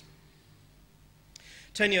documents.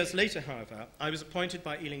 10 years later, however, I was appointed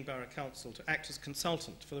by Ealing Borough Council to act as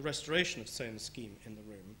consultant for the restoration of Soane's scheme in the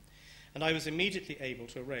room, and I was immediately able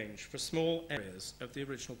to arrange for small areas of the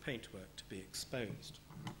original paintwork to be exposed.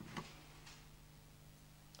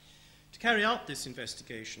 To carry out this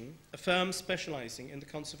investigation, a firm specializing in the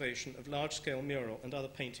conservation of large-scale mural and other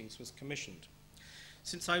paintings was commissioned,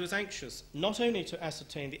 since I was anxious not only to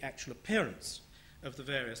ascertain the actual appearance of the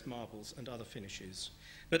various marbles and other finishes,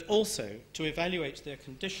 but also to evaluate their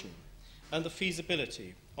condition and the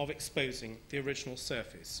feasibility of exposing the original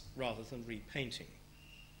surface rather than repainting.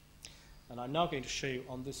 And I'm now going to show you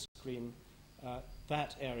on this screen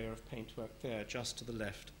that area of paintwork there, just to the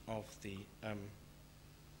left of the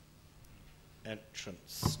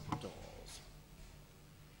entrance doors.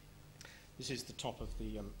 This is the top of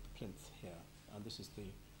the plinth here, and this is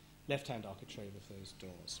the left-hand architrave of those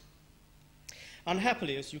doors.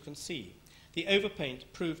 Unhappily, as you can see, the overpaint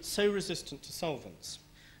proved so resistant to solvents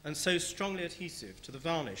and so strongly adhesive to the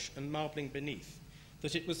varnish and marbling beneath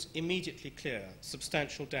that it was immediately clear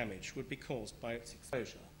substantial damage would be caused by its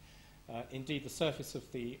exposure. Indeed, the surface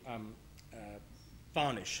of the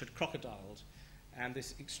varnish had crocodiled, and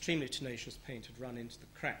this extremely tenacious paint had run into the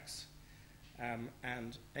cracks,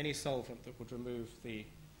 and any solvent that would remove the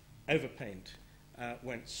overpaint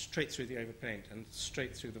went straight through the overpaint and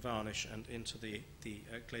straight through the varnish and into the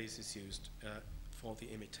glazes used for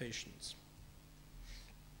the imitations.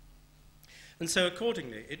 And so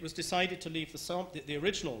accordingly, it was decided to leave the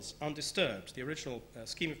originals undisturbed, the original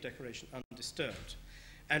scheme of decoration undisturbed,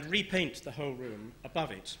 and repaint the whole room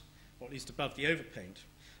above it, or at least above the overpaint,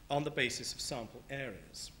 on the basis of sample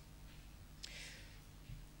areas.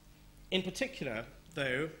 In particular,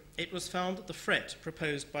 though, it was found that the fret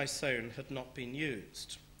proposed by Soane had not been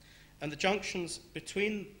used, and the junctions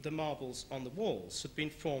between the marbles on the walls had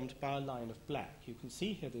been formed by a line of black. You can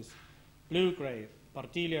see here this blue-grey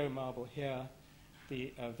Bardillo marble here,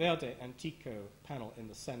 the Verde Antico panel in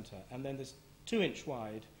the center, and then this 2-inch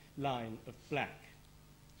wide line of black.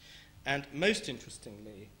 And most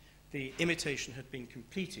interestingly, the imitation had been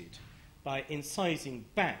completed by incising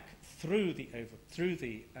back through the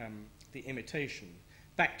imitation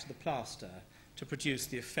back to the plaster to produce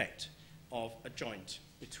the effect of a joint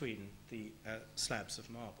between the slabs of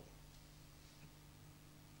marble.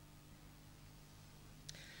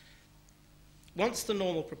 Once the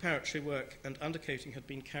normal preparatory work and undercoating had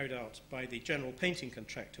been carried out by the general painting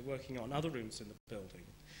contractor working on other rooms in the building,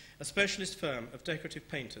 a specialist firm of decorative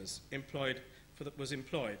painters was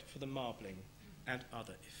employed for the marbling and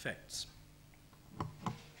other effects.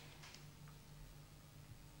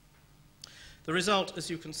 The result, as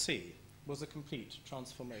you can see, was a complete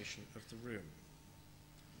transformation of the room.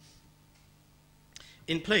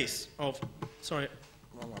 In place of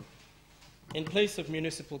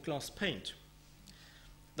municipal gloss paint,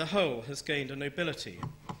 the whole has gained a nobility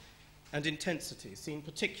and intensity seen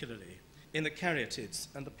particularly in the caryatids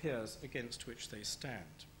and the piers against which they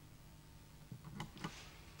stand.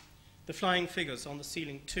 The flying figures on the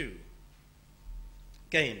ceiling too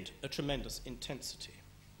gained a tremendous intensity.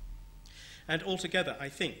 And altogether, I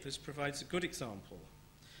think this provides a good example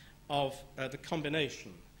of the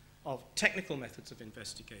combination of technical methods of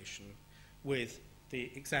investigation with the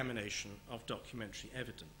examination of documentary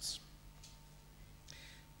evidence.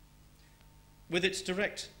 With its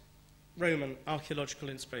direct Roman archaeological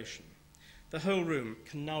inspiration, the whole room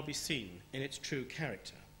can now be seen in its true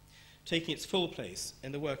character, taking its full place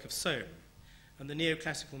in the work of Soane and the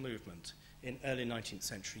neoclassical movement in early 19th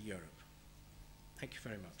century Europe. Thank you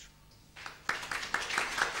very much.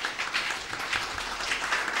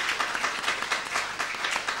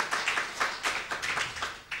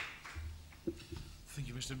 Thank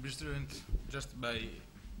you, Mr. Brister, and just by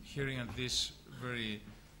hearing at this very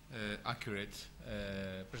accurate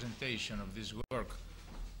presentation of this work,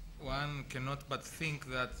 one cannot but think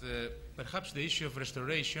that perhaps the issue of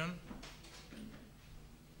restoration,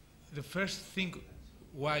 the first thing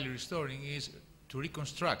while restoring is to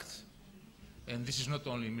reconstruct. And this is not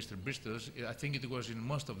only Mr. Brister's, I think it was in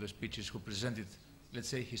most of the speeches who presented, let's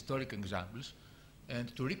say, historic examples.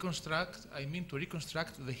 And to reconstruct, I mean to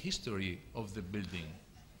reconstruct the history of the building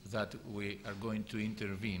that we are going to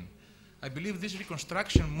intervene. I believe this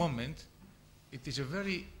reconstruction moment, it is a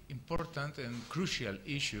very important and crucial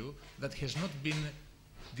issue that has not been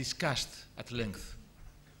discussed at length.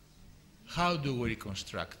 How do we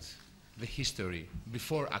reconstruct the history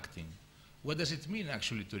before acting? What does it mean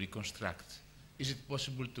actually to reconstruct? Is it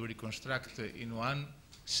possible to reconstruct in one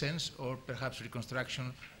sense, or perhaps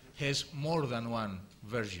reconstruction has more than one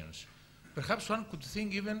versions? Perhaps one could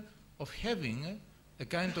think even of having a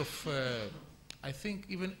kind of, I think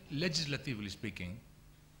even legislatively speaking,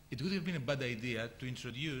 it would have been a bad idea to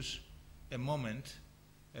introduce a moment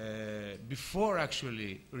before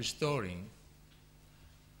actually restoring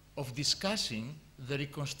of discussing the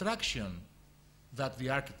reconstruction that the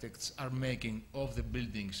architects are making of the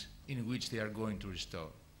buildings in which they are going to restore.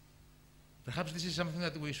 Perhaps this is something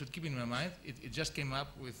that we should keep in mind. It just came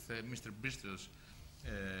up with Mr. Brister's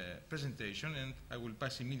presentation, and I will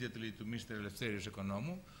pass immediately to Mr. Eleftherios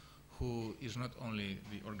Ikonomou, who is not only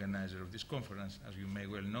the organizer of this conference, as you may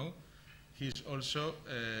well know, he is also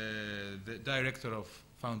the director of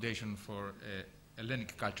Foundation for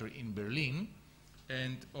Hellenic Culture in Berlin,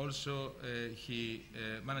 and also he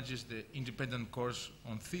manages the independent course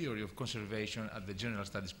on theory of conservation at the General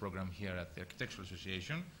Studies program here at the Architectural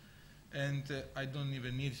Association. And I don't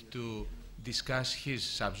even need to discuss his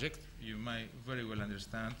subject. You might very well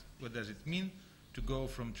understand what does it mean to go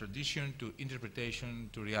from tradition to interpretation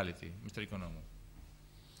to reality. Mr. Ikonomou.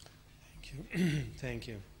 Thank you. Thank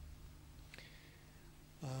you.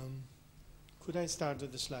 Could I start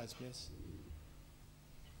with the slides, please?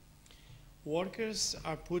 Workers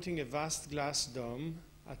are putting a vast glass dome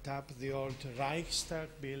atop the old Reichstag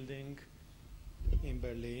building in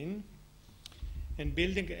Berlin and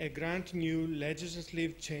building a grand new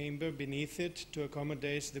legislative chamber beneath it to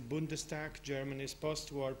accommodate the Bundestag, Germany's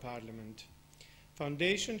post-war parliament.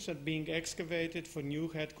 Foundations are being excavated for new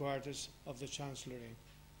headquarters of the Chancellery.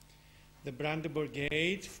 The Brandenburg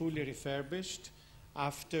Gate, fully refurbished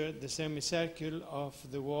after the semicircle of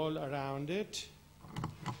the wall around it,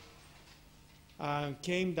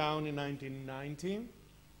 came down in 1990,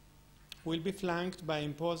 will be flanked by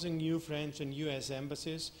imposing new French and US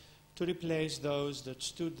embassies to replace those that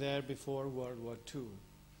stood there before World War II.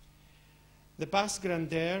 The past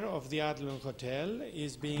grandeur of the Adlon Hotel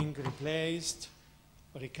is being replaced,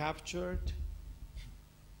 recaptured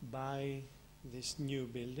by this new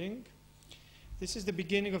building. This is the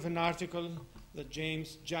beginning of an article that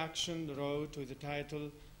James Jackson wrote with the title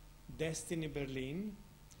Destiny Berlin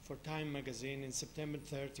for Time magazine in September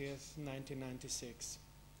 30th, 1996.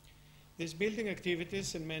 These building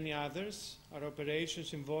activities and many others are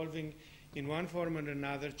operations involving, in one form or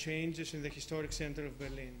another, changes in the historic center of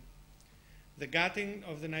Berlin. The gutting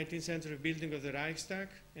of the 19th century building of the Reichstag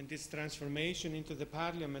and its transformation into the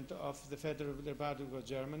parliament of the Federal Republic of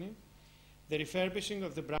Germany, the refurbishing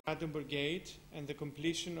of the Brandenburg Gate and the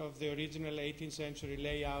completion of the original 18th century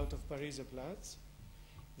layout of Pariserplatz,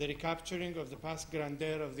 the recapturing of the past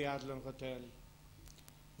grandeur of the Adlon Hotel.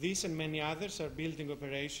 These and many others are building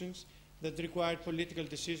operations that require political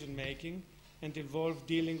decision-making and involve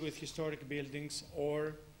dealing with historic buildings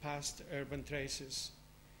or past urban traces.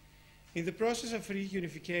 In the process of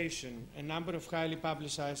reunification, a number of highly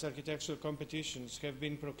publicized architectural competitions have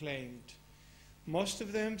been proclaimed. Most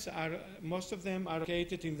of them are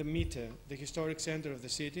located in the Mitte, the historic center of the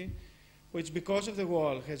city, which because of the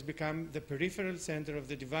wall has become the peripheral center of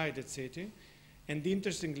the divided city, and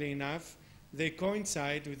interestingly enough, they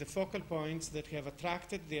coincide with the focal points that have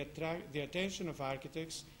attracted the attention of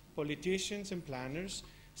architects, politicians, and planners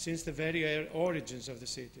since the very origins of the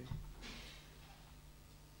city.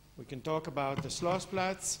 We can talk about the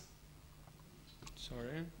Schlossplatz.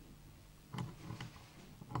 Sorry.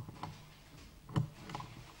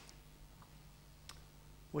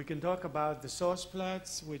 We can talk about the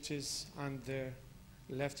Schlossplatz, which is on the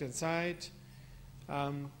left-hand side.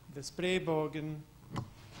 the Spreebogen,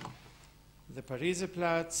 the Pariser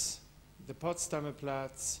Platz, the Potsdamer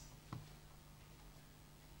Platz,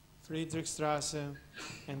 Friedrichstraße,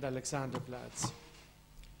 and Alexanderplatz.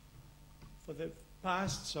 For the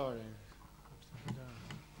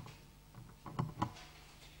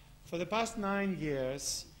past 9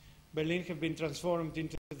 years, Berlin has been transformed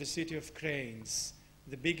into the city of cranes,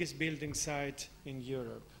 the biggest building site in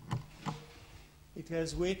Europe. It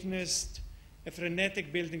has witnessed a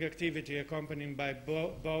frenetic building activity accompanied by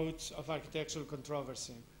bouts of architectural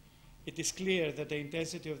controversy. It is clear that the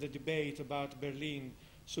intensity of the debate about Berlin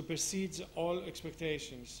supersedes all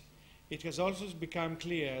expectations. It has also become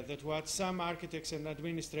clear that what some architects and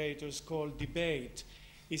administrators call debate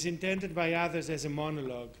is intended by others as a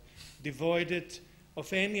monologue, devoid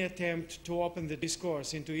of any attempt to open the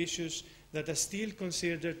discourse into issues that are still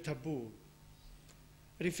considered taboo.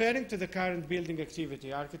 Referring to the current building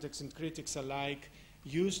activity, architects and critics alike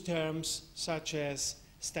use terms such as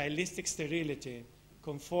stylistic sterility,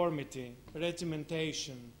 conformity,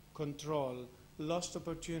 regimentation, control, lost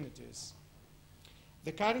opportunities.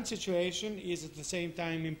 The current situation is at the same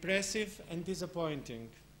time impressive and disappointing.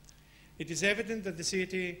 It is evident that the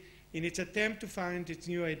city, in its attempt to find its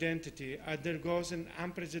new identity, undergoes an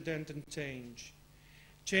unprecedented change.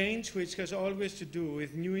 Change which has always to do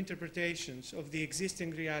with new interpretations of the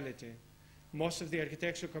existing reality. Most of the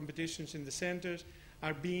architectural competitions in the centers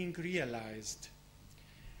are being realized.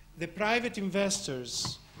 The private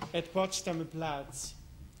investors at Potsdamer Platz,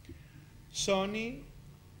 Sony,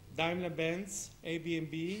 Daimler-Benz,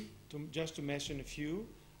 ABB, just to mention a few,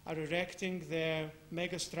 are erecting their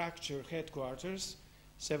megastructure headquarters.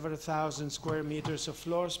 Several thousand square meters of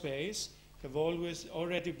floor space have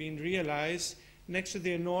already been realized next to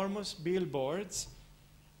the enormous billboards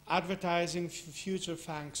advertising future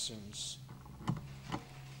functions.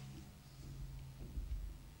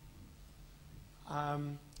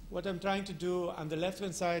 What I'm trying to do, on the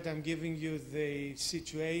left-hand side, I'm giving you the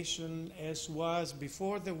situation as was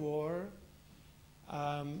before the war,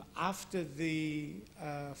 after the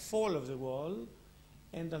fall of the wall,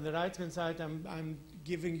 and on the right-hand side, I'm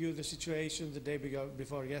giving you the situation the day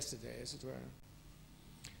before yesterday, as it were.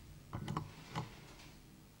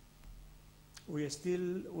 We are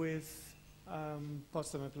still with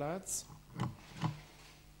Potsdamer Platz.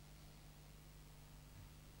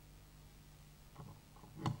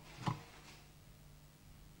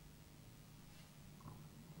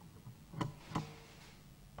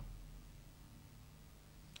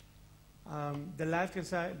 The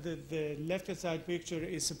left-hand side picture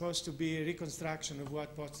is supposed to be a reconstruction of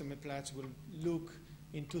what Potsdamer Platz will look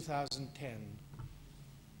in 2010.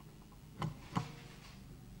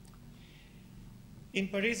 In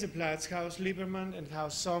Pariser Platz, Haus Liebermann and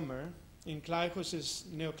Haus Sommer, in Kleichhaus's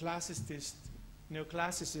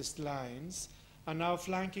neoclassicist lines, are now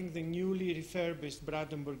flanking the newly refurbished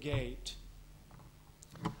Brandenburg Gate.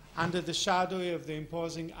 Under the shadow of the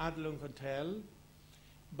imposing Adlon Hotel,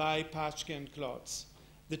 by Patschke and Klotz.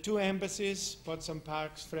 The two embassies, Potsdam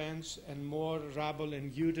Park's French and more Rabel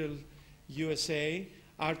and Udall, USA,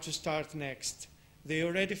 are to start next. They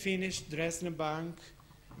already finished Dresdner Bank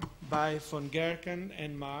by von Gerken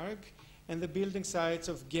and Marg, and the building sites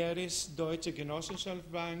of Geris Deutsche Genossenschaft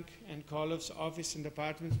Bank and Koloff's office and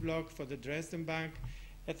apartments block for the Dresden Bank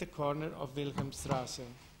at the corner of Wilhelmstrasse.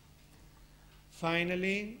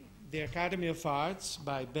 Finally, the Academy of Arts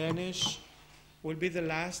by Benisch will be the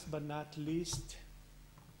last but not least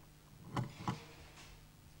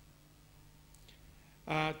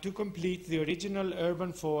to complete the original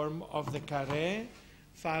urban form of the carré,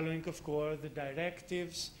 following, of course, the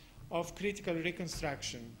directives of critical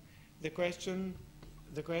reconstruction. The question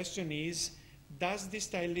is, does this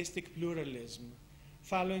stylistic pluralism,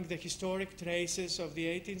 following the historic traces of the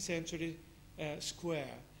 18th century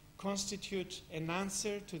square, constitute an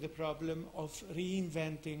answer to the problem of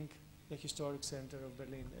reinventing the historic center of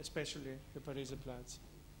Berlin, especially the Pariser Platz?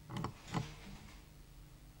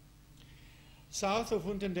 South of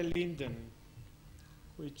Unter den Linden,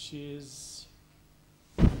 which is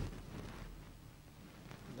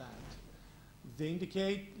that,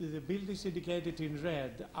 the buildings indicated in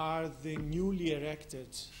red are the newly erected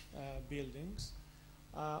buildings.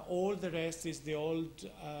 All the rest is the old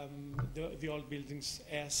buildings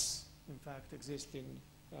as, in fact, exist in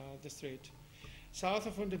the street. South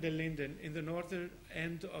of Unter den Linden, in the northern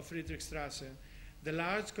end of Friedrichstraße, the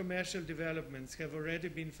large commercial developments have already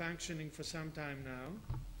been functioning for some time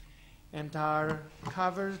now and are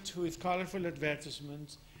covered with colorful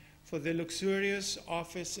advertisements for the luxurious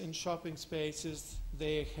office and shopping spaces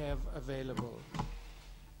they have available.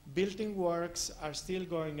 building works are still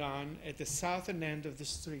going on at the southern end of the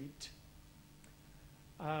street.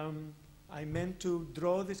 I meant to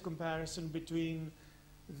draw this comparison between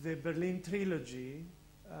the Berlin trilogy,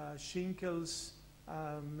 Schinkel's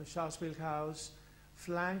Schauspielhaus,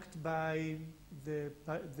 flanked by the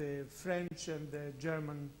French and the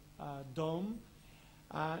German Dome,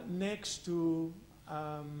 next to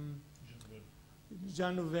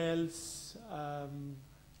Jean Nouvel's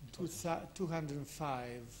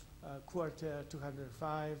 205, Quarter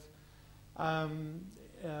 205,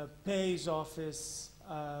 Pay's office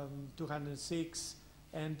 206,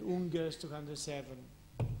 and Unger's 207.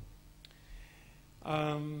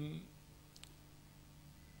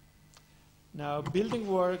 Now, building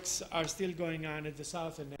works are still going on at the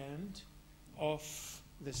southern end of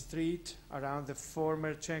the street around the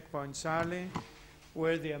former checkpoint Charlie,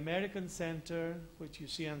 where the American Center, which you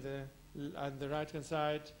see on the right-hand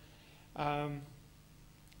side,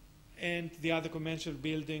 and the other conventional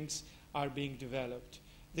buildings are being developed.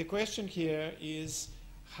 The question here is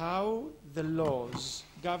how the laws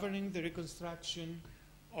governing the reconstruction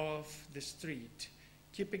of the street,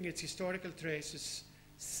 keeping its historical traces,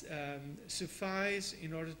 suffice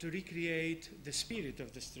in order to recreate the spirit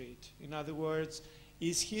of the street. In other words,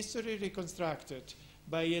 is history reconstructed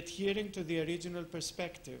by adhering to the original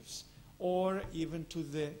perspectives or even to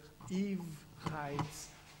the eve heights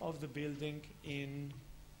of the building in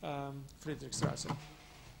Friedrichstrasse?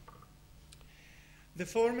 The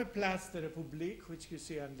former Place de République, which you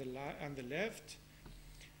see on the left,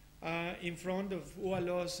 in front of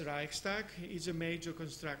Ualo's Reichstag, is a major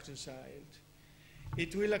construction site.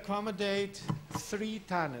 It will accommodate 3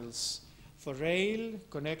 tunnels for rail,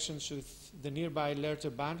 connections with the nearby Lehrter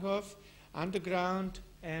Bahnhof, underground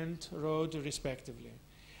and road respectively.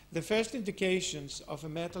 The first indications of a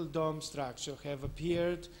metal dome structure have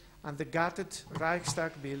appeared on the gutted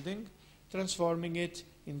Reichstag building, transforming it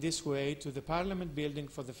in this way to the Parliament building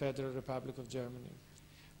for the Federal Republic of Germany.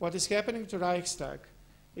 What is happening to Reichstag,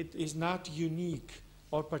 it is not unique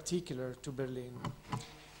or particular to Berlin.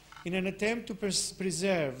 In an attempt to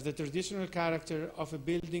preserve the traditional character of a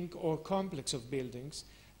building or complex of buildings,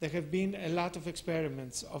 there have been a lot of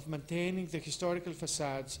experiments of maintaining the historical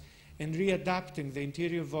facades and readapting the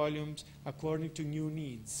interior volumes according to new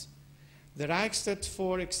needs. The Reichstag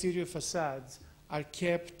 4 exterior facades are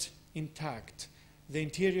kept intact. The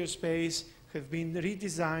interior space have been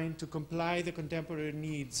redesigned to comply the contemporary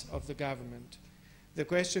needs of the government. The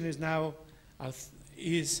question is now,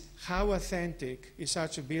 how authentic is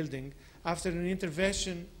such a building after an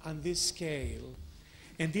intervention on this scale?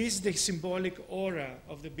 And is the symbolic aura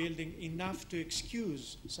of the building enough to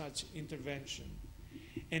excuse such intervention?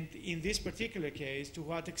 And in this particular case, to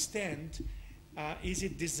what extent is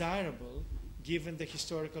it desirable given the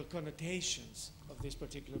historical connotations of this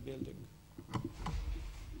particular building?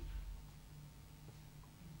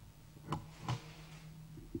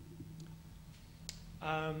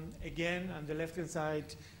 Again, on the left-hand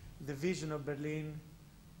side, the vision of Berlin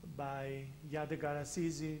by Yadegar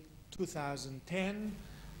Azizi, 2010.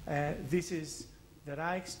 This is the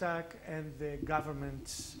Reichstag and the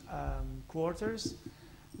government quarters.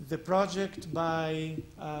 The project by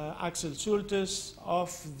Axel Schultes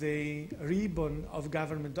of the ribbon of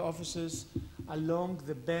government offices along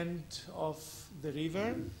the bend of the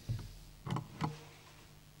river,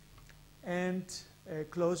 and a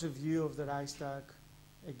closer view of the Reichstag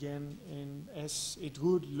again as it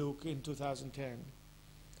would look in 2010.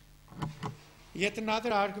 Yet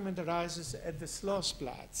another argument arises at the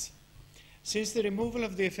Schlossplatz. Since the removal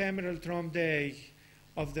of the ephemeral Trompe d'Oeil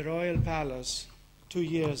of the Royal Palace 2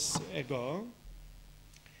 years ago,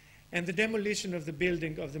 and the demolition of the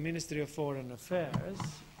building of the Ministry of Foreign Affairs,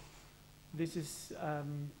 this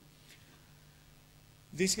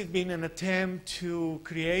has been an attempt to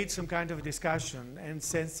create some kind of discussion and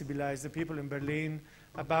sensibilize the people in Berlin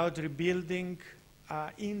about rebuilding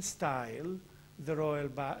in style the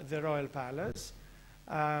Royal Palace,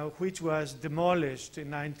 which was demolished in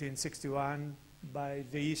 1961 by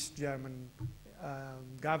the East German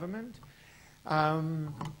government.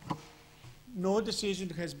 No decision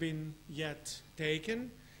has been yet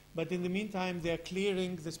taken, but in the meantime they are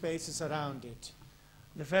clearing the spaces around it.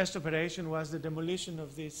 The first operation was the demolition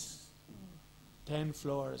of this 10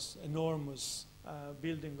 floors, enormous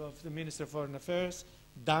building of the Ministry of Foreign Affairs,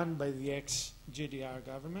 done by the ex-GDR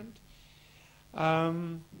government.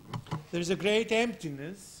 There is a great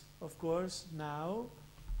emptiness, of course, now.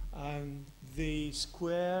 The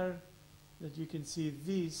square that you can see,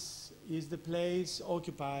 this is the place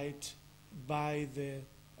occupied by the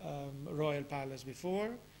Royal Palace before,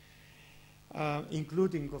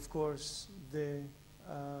 including, of course, the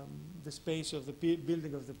the space of the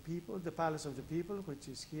building of the people, the Palace of the People, which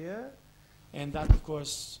is here. And that, of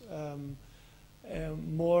course,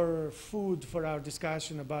 more food for our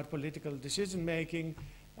discussion about political decision-making.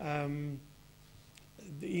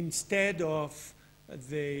 Instead of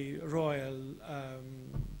the royal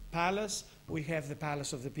palace, we have the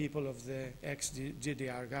Palace of the People of the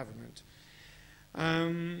ex-GDR government.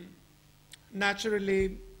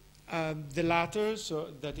 Naturally, the latter, so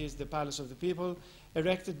that is the Palace of the People,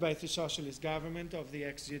 erected by the socialist government of the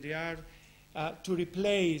ex-GDR to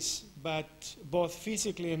replace, but both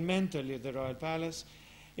physically and mentally, the royal palace,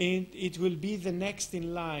 and it will be the next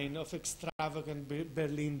in line of extravagant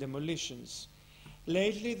Berlin demolitions.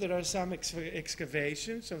 Lately, there are some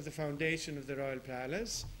excavations of the foundation of the royal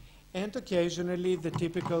palace, and occasionally the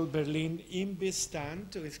typical Berlin imbiss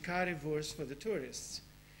stand with currywurst for the tourists.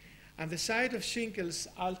 On the site of Schinkel's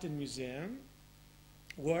Alten Museum,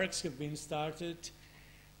 works have been started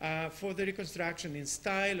for the reconstruction in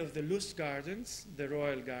style of the Lust Gardens, the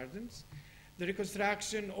royal gardens, the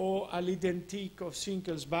reconstruction or à l'identique of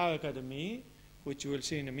Schinkel's Bauakademie, which you will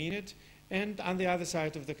see in a minute, and on the other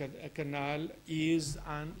side of the canal is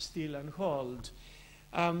still on hold.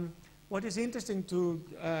 What is interesting to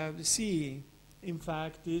see, in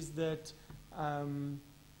fact, is that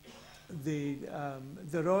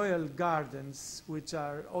the royal gardens, which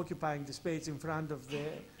are occupying the space in front of the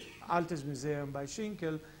Altes Museum by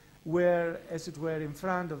Schinkel, were, as it were, in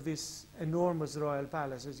front of this enormous royal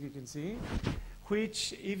palace, as you can see,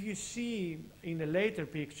 which, if you see in a later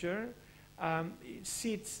picture,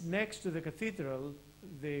 sits next to the cathedral,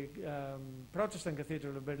 the Protestant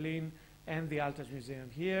Cathedral of Berlin, and the Altes Museum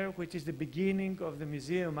here, which is the beginning of the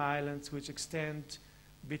museum islands which extend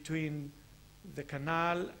between the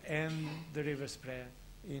canal and the River Spree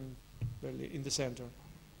in Berlin, in the center.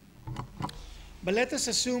 But let us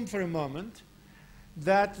assume for a moment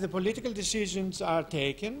that the political decisions are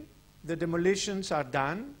taken, the demolitions are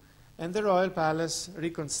done, and the royal palace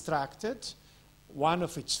reconstructed, one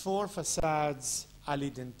of its 4 facades à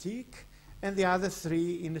l'identique, and the other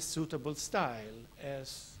 3 in a suitable style,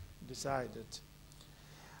 as decided.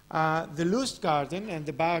 The Lust Garden and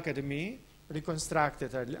the Bauakademie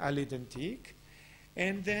reconstructed à l'identique,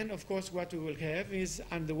 and then, of course, what we will have is,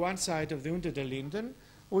 on the one side of the Unter den Linden,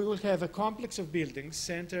 we will have a complex of buildings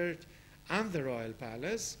centered on the royal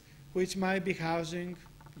palace, which might be housing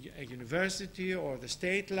a university or the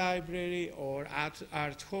state library or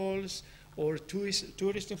art halls or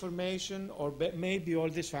tourist information, or maybe all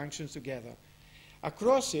these functions together.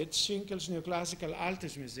 Across it, Schinkel's neoclassical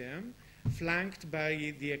Altes Museum, flanked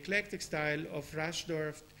by the eclectic style of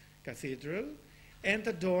Raschdorf Cathedral and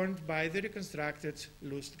adorned by the reconstructed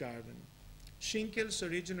Lust Garden. Schinkel's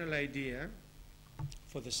original idea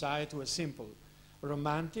for the site was simple,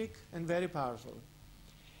 romantic, and very powerful.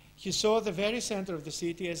 He saw the very center of the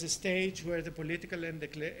city as a stage where the political and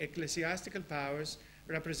ecclesiastical powers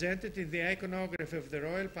represented in the iconography of the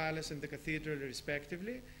royal palace and the cathedral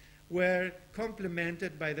respectively were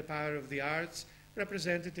complemented by the power of the arts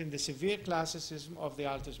represented in the severe classicism of the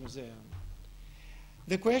Altes Museum.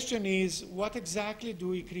 The question is, what exactly do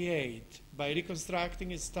we create by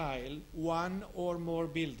reconstructing in style one or more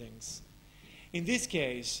buildings? In this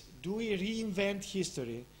case, do we reinvent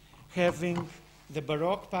history, having the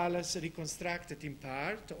Baroque palace reconstructed in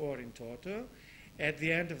part or in toto at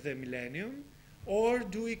the end of the millennium, or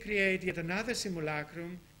do we create yet another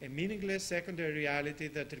simulacrum, a meaningless secondary reality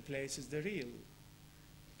that replaces the real?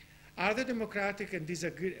 Are the democratic and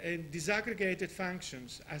disaggregated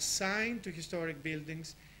functions assigned to historic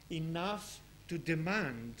buildings enough to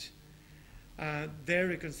demand their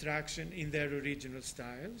reconstruction in their original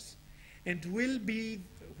styles? And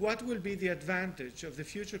what will be the advantage of the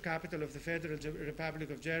future capital of the Federal Republic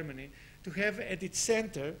of Germany to have at its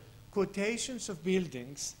center quotations of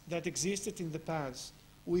buildings that existed in the past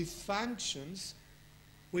with functions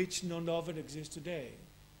which no longer exist today?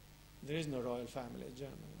 There is no royal family in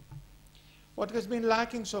Germany. What has been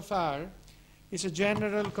lacking so far is a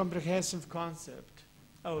general comprehensive concept.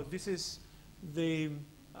 Oh, this is the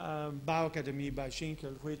Bauakademie by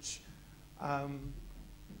Schinkel, which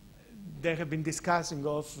they have been discussing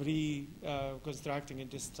of reconstructing in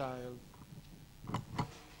this style.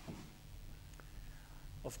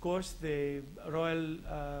 Of course, the royal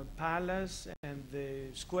palace and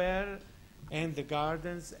the square and the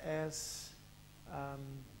gardens as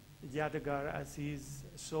Yadegar Aziz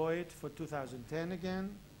saw it for 2010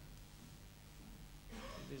 again.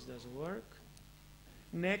 This doesn't work.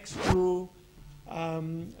 Next to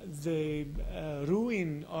the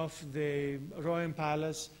ruin of the royal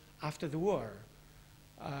palace after the war.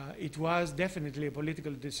 it was definitely a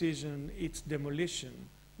political decision, its demolition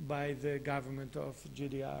by the government of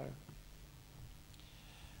GDR.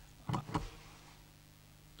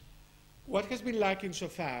 What has been lacking so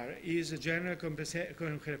far is a general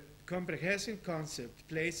comprehensive concept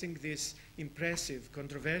placing these impressive,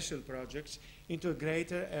 controversial projects into a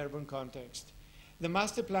greater urban context. The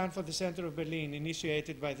master plan for the center of Berlin,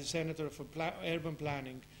 initiated by the Senator for Urban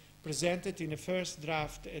Planning, presented in a first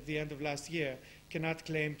draft at the end of last year, cannot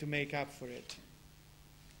claim to make up for it.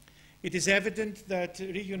 It is evident that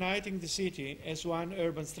reuniting the city as one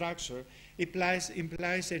urban structure implies a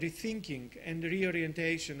rethinking and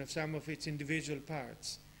reorientation of some of its individual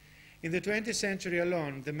parts. In the 20th century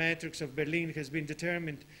alone, the matrix of Berlin has been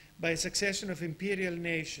determined by a succession of imperial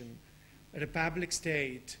nation, republic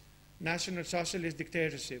state, national socialist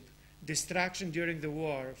dictatorship, destruction during the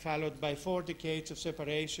war, followed by 4 decades of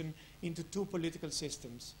separation into 2 political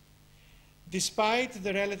systems. Despite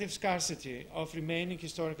the relative scarcity of remaining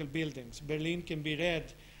historical buildings, Berlin can be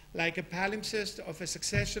read like a palimpsest of a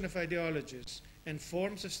succession of ideologies and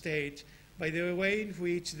forms of state by the way in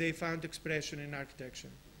which they found expression in architecture.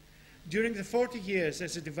 During the 40 years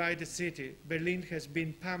as a divided city, Berlin has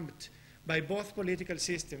been pumped by both political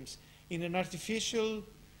systems in an artificial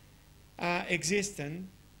existence,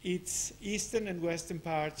 its eastern and western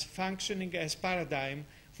parts functioning as paradigm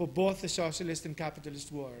for both the socialist and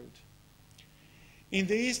capitalist world. In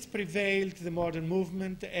the East prevailed the modern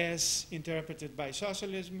movement as interpreted by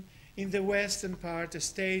socialism. In the Western part, a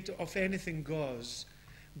state of anything goes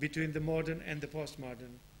between the modern and the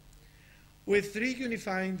postmodern. With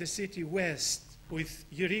reunifying the city west, with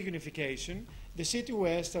reunification, the city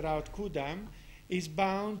west around Kudamm is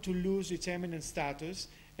bound to lose its eminent status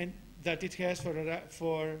and that it has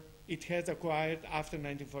acquired after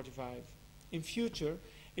 1945. In future,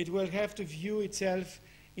 it will have to view itself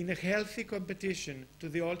in a healthy competition to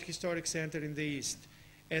the old historic center in the East,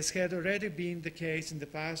 as had already been the case in the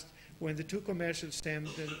past when the 2 commercial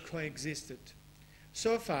centers coexisted.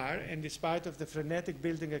 So far, and in spite of the frenetic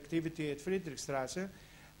building activity at Friedrichstrasse,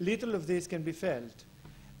 little of this can be felt.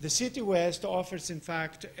 The city west offers, in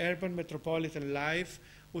fact, urban metropolitan life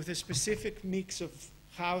with a specific mix of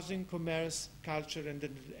housing, commerce, culture, and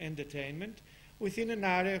entertainment within an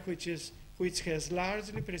area which has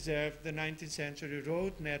largely preserved the 19th century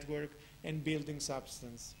road network and building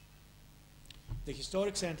substance. The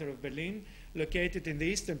historic center of Berlin, located in the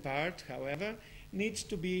eastern part, however, needs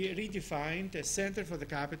to be redefined as center for the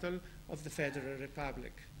capital of the Federal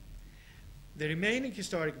Republic. The remaining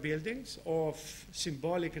historic buildings of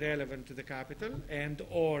symbolic relevance to the capital and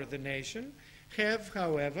or the nation have,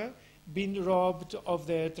 however, been robbed of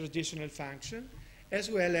their traditional function as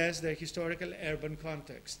well as their historical urban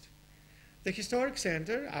context. The historic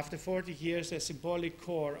center, after 40 years as symbolic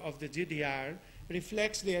core of the GDR,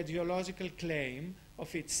 reflects the ideological claim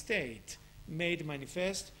of its state, made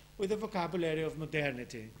manifest with a vocabulary of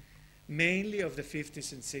modernity, mainly of the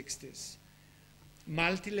 50s and 60s.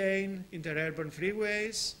 Multi-lane interurban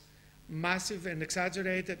freeways, massive and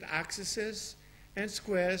exaggerated accesses, and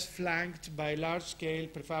squares flanked by large-scale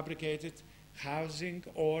prefabricated housing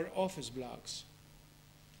or office blocks.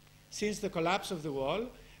 Since the collapse of the wall,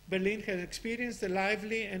 Berlin has experienced a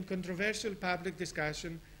lively and controversial public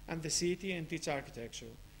discussion on the city and its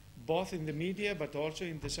architecture, both in the media but also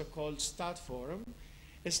in the so-called Stadtforum,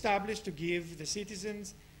 established to give the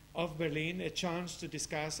citizens of Berlin a chance to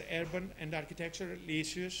discuss urban and architectural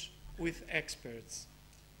issues with experts.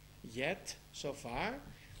 Yet, so far,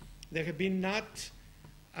 there have been not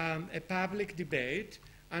a public debate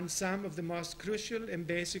on some of the most crucial and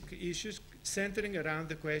basic issues centering around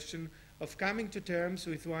the question of coming to terms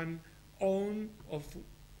with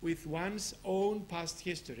one's own past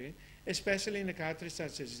history, especially in a country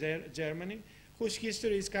such as Germany, whose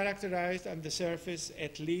history is characterized on the surface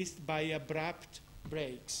at least by abrupt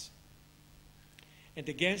breaks. And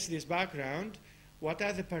against this background, what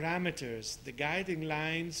are the parameters, the guiding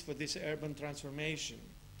lines for this urban transformation?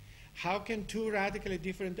 How can 2 radically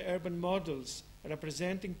different urban models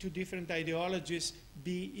representing 2 different ideologies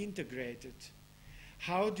be integrated?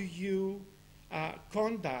 How do you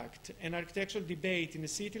conduct an architectural debate in a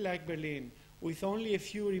city like Berlin with only a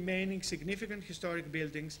few remaining significant historic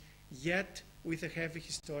buildings, yet with a heavy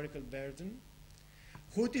historical burden?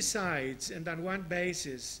 Who decides and on what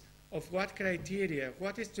basis, of what criteria,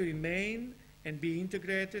 what is to remain and be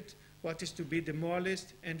integrated, what is to be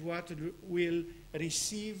demolished, and what will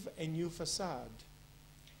receive a new facade?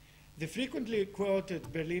 The frequently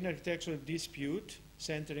quoted Berlin architectural dispute,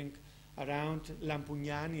 centering around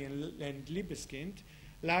Lampugnani and Libeskind,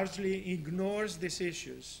 largely ignores these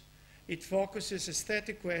issues. It focuses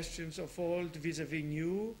aesthetic questions of old vis-à-vis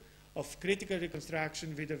new, of critical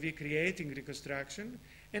reconstruction vis-à-vis creating reconstruction,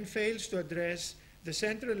 and fails to address the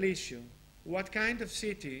central issue: what kind of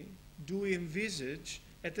city do we envisage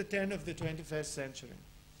at the turn of the 21st century?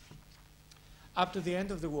 Up to the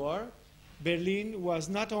end of the war, Berlin was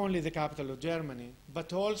not only the capital of Germany,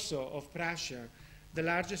 but also of Prussia, the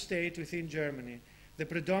largest state within Germany, the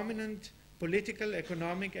predominant political,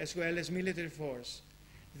 economic, as well as military force.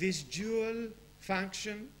 This dual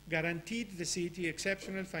function guaranteed the city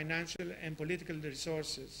exceptional financial and political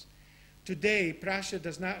resources. Today, Prussia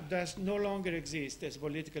does no longer exist as a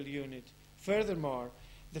political unit. Furthermore,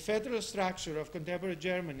 the federal structure of contemporary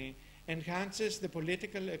Germany enhances the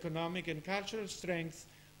political, economic, and cultural strength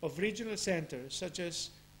of regional centers such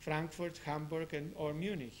as Frankfurt, Hamburg, or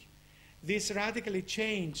Munich. This radically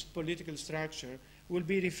changed political structure will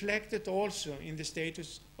be reflected also in the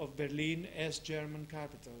status of Berlin as German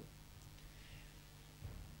capital.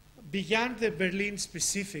 Beyond the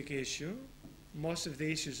Berlin-specific issue, most of the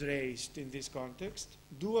issues raised in this context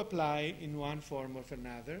do apply in one form or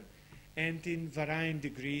another and in varying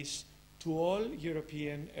degrees to all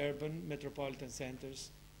European urban metropolitan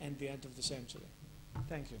centers at the end of the century.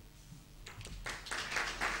 Thank you.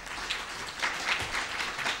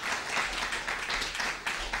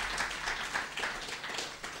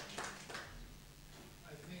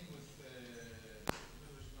 I think with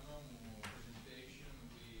Dr. Ikonomou presentation,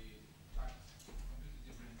 we touched a completely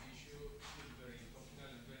different issue, still very topical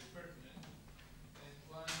and very pertinent. And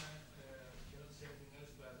one cannot say anything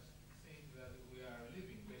else but think that we are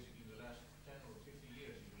living basically the last 10 or 15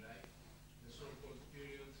 years, if you like, the so-called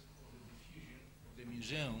period of the diffusion of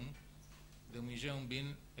the museum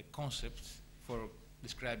being a concept for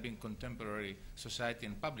describing contemporary society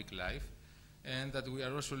and public life, and that we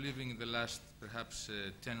are also living in the last perhaps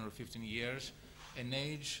 10 or 15 years an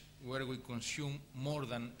age where we consume more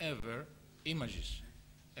than ever images.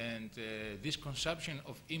 And this consumption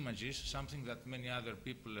of images, something that many other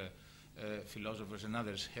people, philosophers and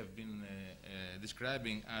others have been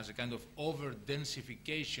describing as a kind of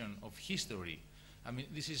over-densification of history. I mean,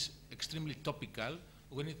 this is extremely topical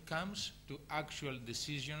when it comes to actual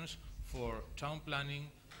decisions for town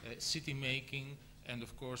planning, city making, and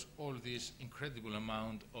of course all this incredible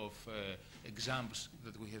amount of examples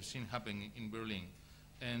that we have seen happening in Berlin.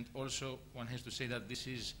 And also one has to say that this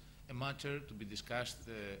is a matter to be discussed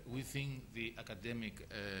within the academic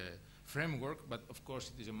framework, but of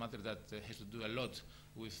course it is a matter that has to do a lot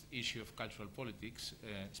with issue of cultural politics,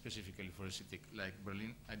 specifically for a city like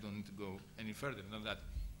Berlin. I don't need to go any further than that.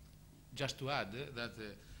 Just to add that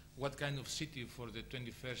what kind of city for the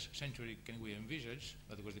 21st century can we envisage?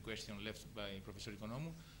 That was the question left by Professor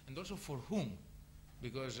Ikonomou, and also for whom?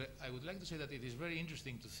 Because I would like to say that it is very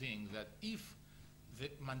interesting to think that if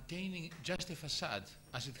maintaining just a facade,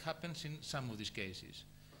 as it happens in some of these cases,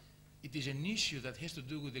 it is an issue that has to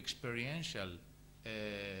do with experiential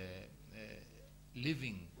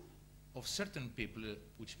living of certain people,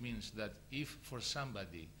 which means that if for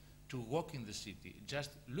somebody to walk in the city,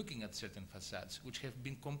 just looking at certain facades, which have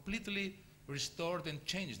been completely restored and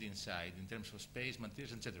changed inside in terms of space,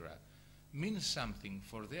 materials, etc., means something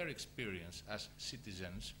for their experience as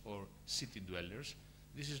citizens or city dwellers,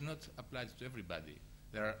 this is not applied to everybody.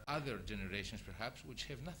 There are other generations, perhaps, which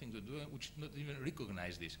have nothing to do and which not even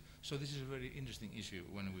recognize this. So this is a very interesting issue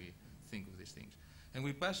when we think of these things. And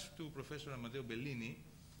we pass to Professor Amadeo Bellini,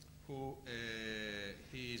 who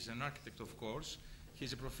he is an architect, of course.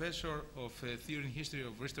 He's a professor of theory and history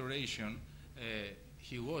of restoration.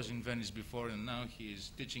 He was in Venice before, and now he is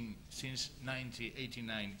teaching since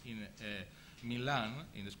 1989 in Milan,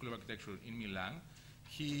 in the School of Architecture in Milan.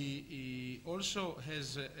 He also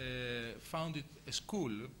has founded a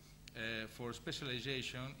school for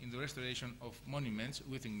specialization in the restoration of monuments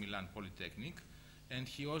within Milan Polytechnic, and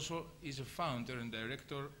he also is a founder and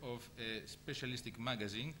director of a specialistic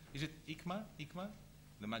magazine. Is it ICMA? ICMA?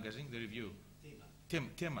 The magazine, the review?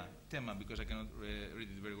 Tema, because I cannot read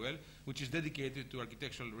it very well, which is dedicated to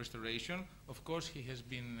architectural restoration. Of course, he has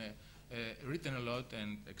been written a lot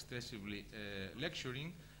and extensively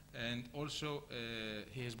lecturing, and also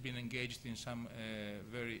he has been engaged in some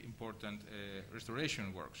very important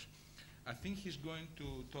restoration works. I think he's going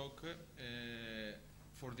to talk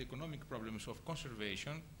for the economic problems of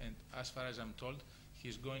conservation, and as far as I'm told,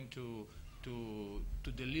 he's going to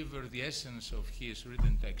deliver the essence of his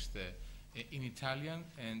written text in Italian,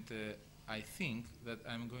 and I think that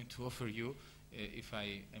I'm going to offer you, if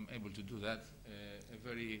I am able to do that, a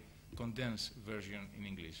very condensed version in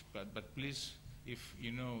English. But please, if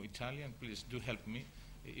you know Italian, please do help me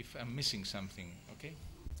if I'm missing something, okay?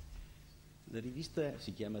 La rivista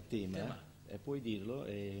si chiama Tema. Puoi dirlo,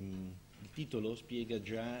 il titolo spiega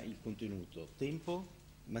già il contenuto: tempo,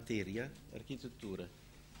 materia, architettura.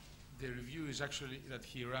 The review is actually that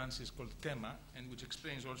he runs is called Tema, and which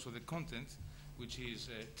explains also the content, which is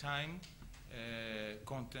time,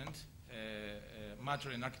 content,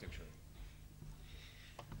 matter and architecture.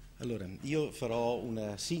 Allora, io farò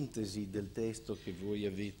una sintesi del testo che voi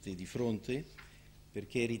avete di fronte,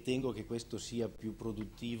 perché ritengo che questo sia più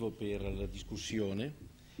produttivo per la discussione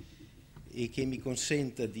e che mi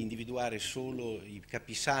consenta di individuare solo i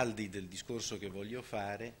capisaldi del discorso che voglio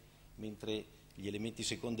fare, mentre gli elementi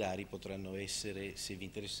secondari potranno essere, se vi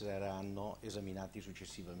interesseranno, esaminati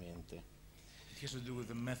successivamente. It has to do with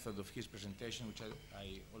the method of his presentation, which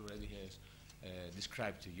I already has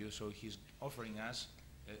described to you. So he's offering us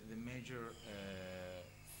the major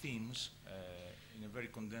themes in a very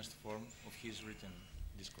condensed form of his written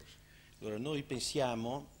discourse. Allora, noi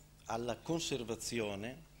pensiamo alla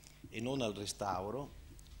conservazione e non al restauro,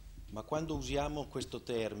 ma quando usiamo questo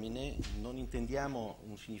termine non intendiamo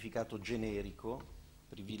un significato generico,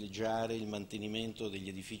 privilegiare il mantenimento degli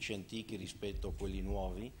edifici antichi rispetto a quelli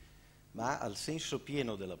nuovi, ma al senso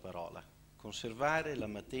pieno della parola: conservare la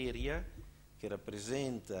materia che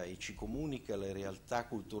rappresenta e ci comunica le realtà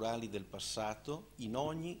culturali del passato in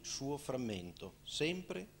ogni suo frammento,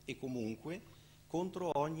 sempre e comunque,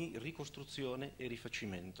 contro ogni ricostruzione e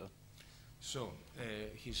rifacimento. So,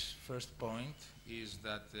 his first point is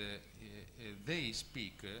that they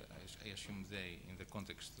speak, I assume they, in the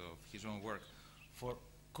context of his own work, for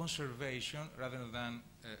conservation rather than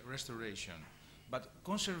restoration. But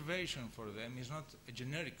conservation for them is not a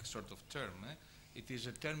generic sort of term. It is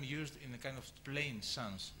a term used in a kind of plain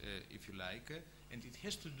sense, if you like, and it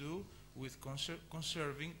has to do with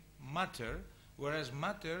conserving matter, whereas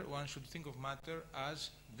matter, one should think of matter as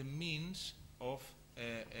the means of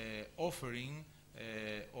offering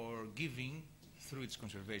or giving, through its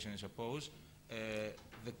conservation, I suppose,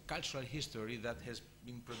 the cultural history that has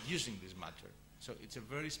been producing this matter. So it's a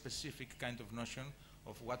very specific kind of notion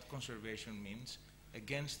of what conservation means,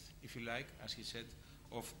 against, if you like, as he said,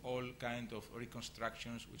 of all kind of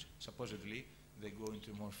reconstructions which supposedly they go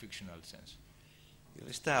into a more fictional sense. Il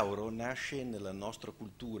restauro nasce nella nostra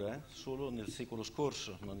cultura solo nel secolo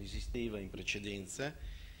scorso, non esisteva in precedenza,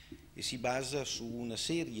 e si basa su una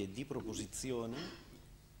serie di proposizioni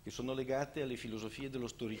che sono legate alle filosofie dello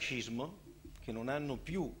storicismo, che non hanno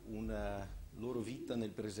più una loro vita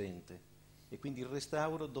nel presente, e quindi il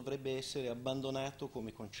restauro dovrebbe essere abbandonato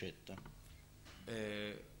come concetto.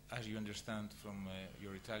 As you understand from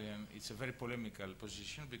your Italian, it's a very polemical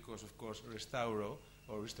position because, of course, restauro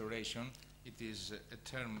or restoration, it is a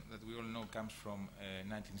term that we all know comes from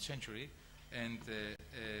 19th century, and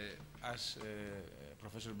as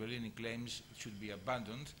Professor Bellini claims, it should be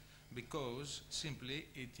abandoned because simply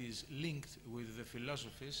it is linked with the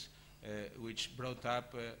philosophies which brought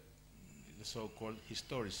up the so-called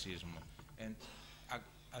historicism, and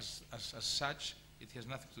as such, it has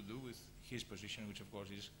nothing to do with his position, which of course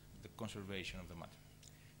is the conservation of the matter.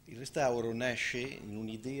 Il restauro nasce in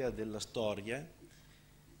un'idea della storia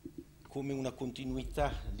come una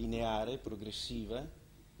continuità lineare, progressiva,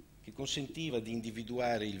 che consentiva di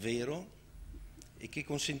individuare il vero e che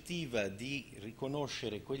consentiva di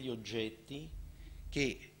riconoscere quegli oggetti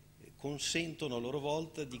che consentono a loro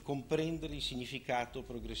volta di comprendere il significato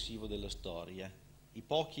progressivo della storia, i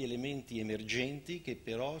pochi elementi emergenti che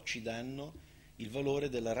però ci danno il valore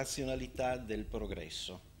della razionalità del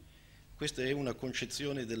progresso. Questa è una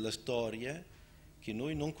concezione della storia che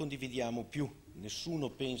noi non condividiamo più.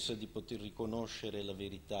 Nessuno pensa di poter riconoscere la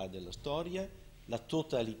verità della storia, la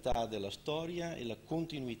totalità della storia e la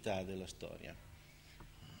continuità della storia.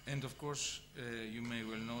 And of course, you may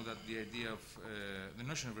well know that the idea of the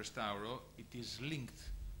notion of restauro, it is linked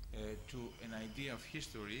to an idea of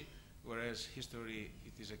history, whereas history,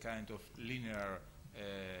 it is a kind of linear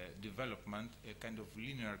development, a kind of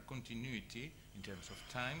linear continuity in terms of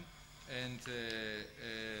time. And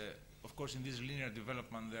of course, in this linear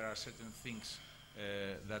development, there are certain things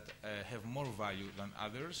that have more value than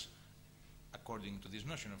others, according to this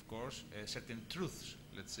notion, of course, certain truths,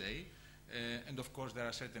 let's say, and of course there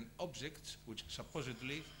are certain objects which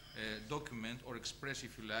supposedly document or express,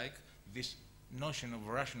 if you like, this notion of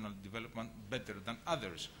rational development better than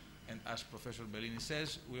others. And as Professor Bellini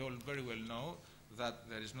says, we all very well know that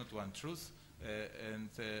there is not one truth, and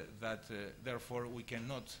that therefore we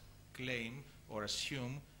cannot claim or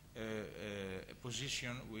assume a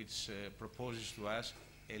position which proposes to us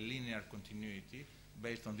a linear continuity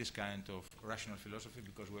based on this kind of rational philosophy,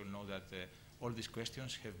 because we all know that all these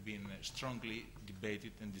questions have been strongly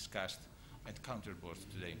debated and discussed and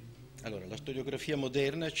counterposed today. Allora, la storiografia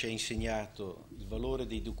moderna ci ha insegnato il valore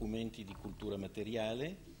dei documenti di cultura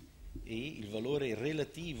materiale e il valore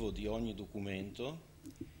relativo di ogni documento,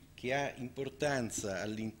 che ha importanza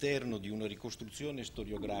all'interno di una ricostruzione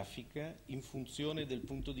storiografica in funzione del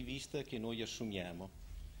punto di vista che noi assumiamo.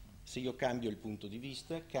 Se io cambio il punto di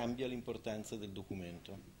vista, cambia l'importanza del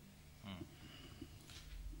documento.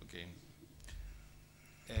 Okay.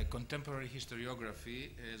 Contemporary historiography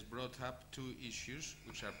has brought up two issues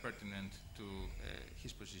which are pertinent to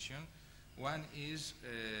his position. One is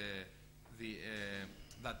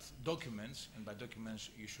that documents, and by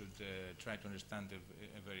documents you should try to understand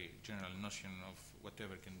a very general notion of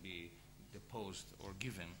whatever can be deposed or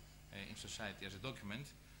given in society as a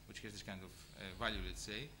document, which has this kind of value, let's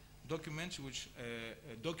say. Documents which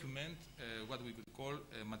document what we could call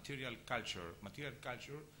material culture. Material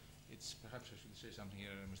culture, it's perhaps I should say something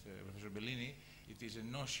here, Professor Bellini. It is a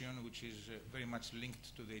notion which is very much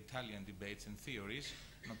linked to the Italian debates and theories,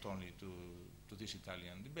 not only to this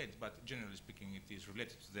Italian debate, but generally speaking it is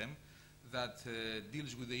related to them, that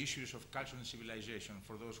deals with the issues of culture and civilization,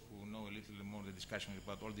 for those who know a little more the discussion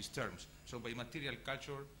about all these terms. So by material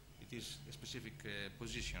culture, it is a specific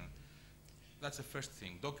position. That's the first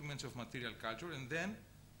thing, documents of material culture, and then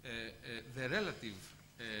the relative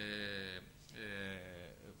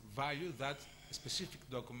value that a specific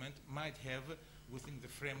document might have within the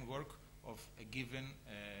framework of a given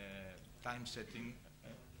time setting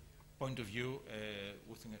point of view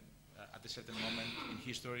within at a certain moment in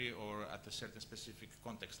history or at a certain specific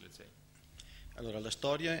context, let's say. Allora, la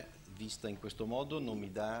storia, vista in questo modo, non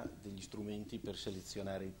mi dà degli strumenti per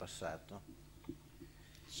selezionare il passato.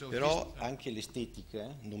 Però anche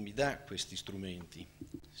l'estetica non mi dà questi strumenti,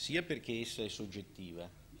 sia perché essa è soggettiva,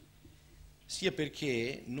 sia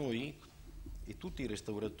perché noi e tutti i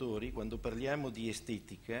restauratori, quando parliamo di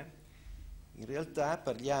estetica, in realtà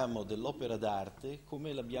parliamo dell'opera d'arte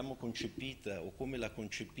come l'abbiamo concepita o come l'ha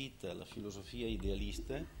concepita la filosofia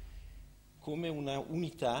idealista, come una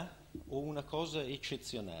unità o una cosa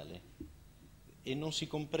eccezionale, e non si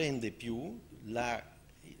comprende più la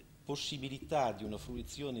possibilità di una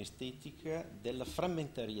fruizione estetica della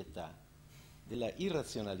frammentarietà, della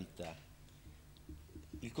irrazionalità.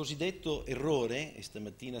 Il cosiddetto errore, e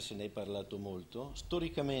stamattina se ne è parlato molto,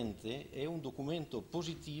 storicamente è un documento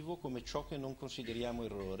positivo come ciò che non consideriamo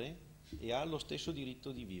errore e ha lo stesso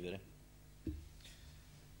diritto di vivere.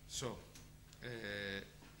 So,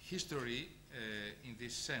 history in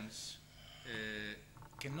this sense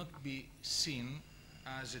cannot be seen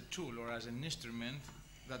as a tool or as an instrument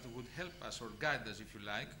that would help us or guide us, if you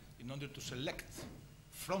like, in order to select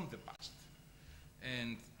from the past.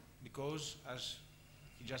 And because, as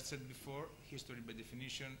he just said before, history by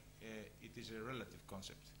definition, it is a relative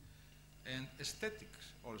concept. And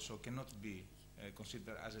aesthetics also cannot be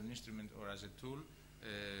considered as an instrument or as a tool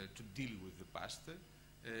to deal with the past,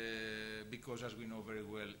 because, as we know very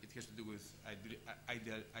well, it has to do with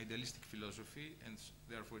idealistic philosophy, and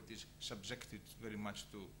therefore it is subjected very much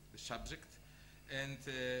to the subject. And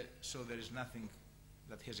so there is nothing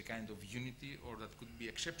that has a kind of unity or that could be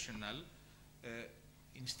exceptional.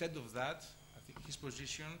 Instead of that, I think his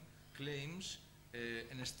position claims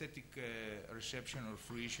an aesthetic reception or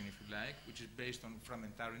fruition, if you like, which is based on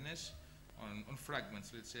fragmentariness, on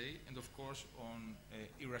fragments, let's say, and of course on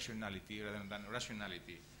irrationality rather than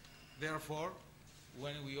rationality. Therefore,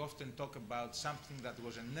 when we often talk about something that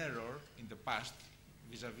was an error in the past,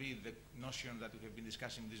 vis-à-vis the notion that we have been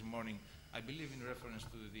discussing this morning, I believe in reference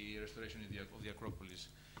to the restoration of the Acropolis,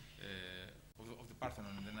 of the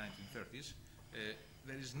Parthenon in the 1930s,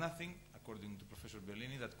 there is nothing, according to Professor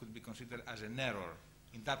Bellini, that could be considered as an error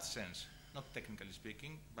in that sense, not technically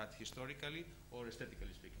speaking, but historically or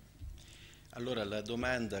aesthetically speaking. Allora, la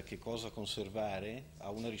domanda che cosa conservare ha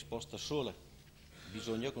una risposta sola: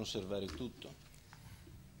 bisogna conservare tutto.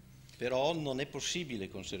 Però non è possibile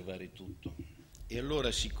conservare tutto. E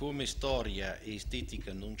allora, siccome storia e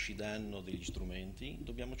estetica non ci danno degli strumenti,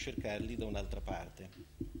 dobbiamo cercarli da un'altra parte.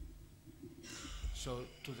 So,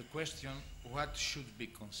 to the question, what should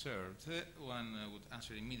be conserved, one would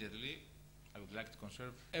answer immediately, I would like to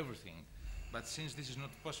conserve everything. But since this is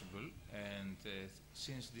not possible, and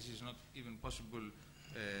since this is not even possible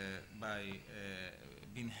by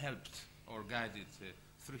being helped or guided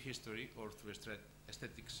through history or through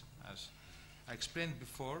aesthetics, as I explained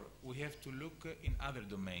before, we have to look in other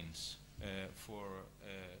domains for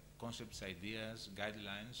concepts, ideas,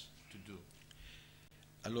 guidelines to do.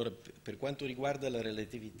 Allora, per quanto riguarda la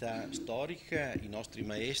relatività storica, i nostri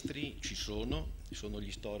maestri ci sono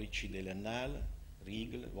gli storici dell'Annales,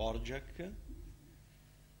 Riegl, Dvořák,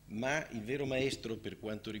 ma il vero maestro per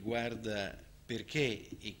quanto riguarda perché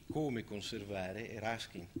e come conservare è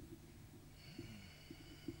Ruskin.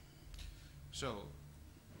 So,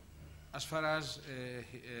 as far as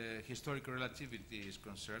historical relativity is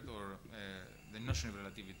concerned, or the notion of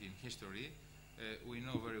relativity in history, we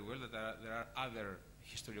know very well that there are other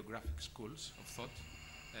historiographic schools of thought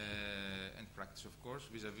and practice, of course,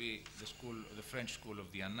 vis-à-vis the French school of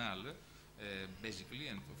the Annales, basically,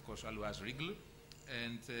 and of course Alois Rigle.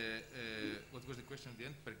 And what was the question at the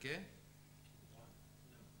end? Perché?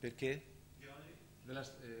 Perché?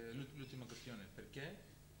 L'ultima questione, perché?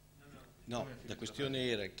 No, la questione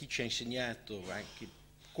era chi ci ha insegnato anche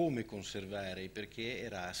come conservare e perché è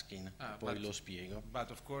Ruskin, poi lo spiego. But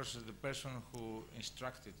of course the person who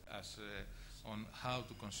instructed us on how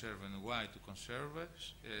to conserve and why to conserve,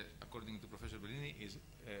 according to Professor Bellini, is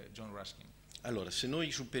John Ruskin. Allora, se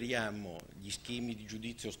noi superiamo gli schemi di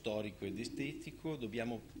giudizio storico ed estetico,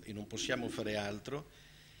 dobbiamo e non possiamo fare altro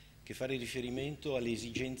che fare riferimento alle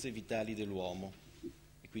esigenze vitali dell'uomo,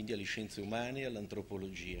 e quindi alle scienze umane e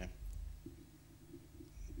all'antropologia.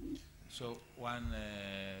 So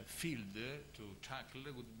one field to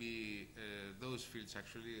tackle would be those fields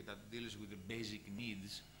actually that deals with the basic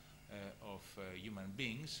needs of human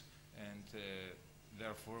beings, and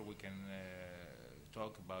therefore we can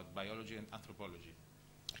talk about biology and anthropology.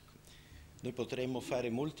 Noi potremmo fare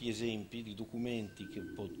molti esempi di documenti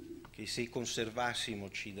che se conservassimo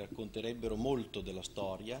ci racconterebbero molto della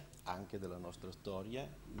storia, anche della nostra storia,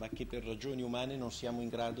 ma che per ragioni umane non siamo in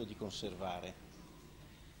grado di conservare,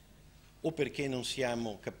 o perché non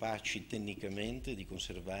siamo capaci tecnicamente di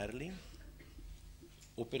conservarli,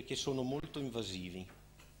 o perché sono molto invasivi,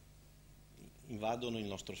 invadono il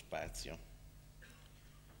nostro spazio.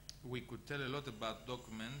 We could tell a lot about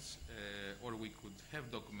documents, or we could have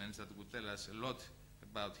documents that would tell us a lot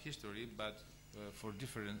about history, but for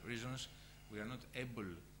different reasons we are not able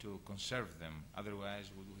to conserve them.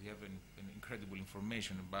 Otherwise we would have an incredible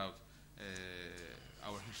information about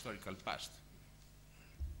our historical past.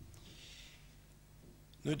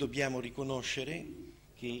 Noi dobbiamo riconoscere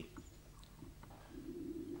che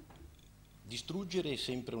distruggere è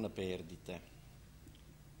sempre una perdita,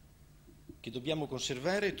 che dobbiamo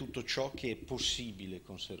conservare tutto ciò che è possibile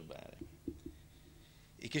conservare,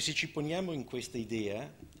 e che se ci poniamo in questa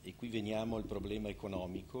idea, e qui veniamo al problema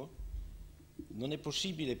economico, non è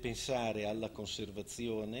possibile pensare alla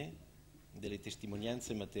conservazione delle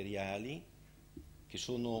testimonianze materiali che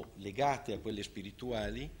sono legate a quelle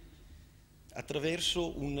spirituali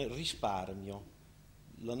attraverso un risparmio.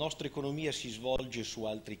 La nostra economia si svolge su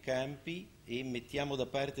altri campi e mettiamo da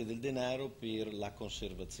parte del denaro per la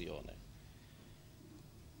conservazione.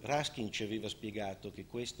 Ruskin ci aveva spiegato che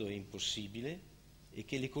questo è impossibile e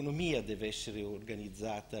che l'economia deve essere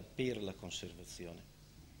organizzata per la conservazione.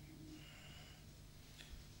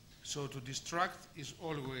 So to destruct is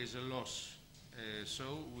always a loss,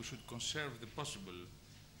 so we should conserve the possible.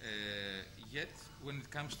 Yet when it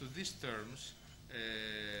comes to these terms,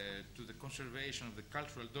 to the conservation of the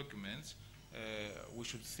cultural documents, we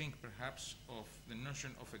should think perhaps of the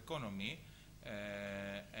notion of economy,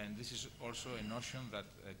 and this is also a notion that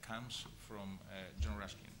comes from John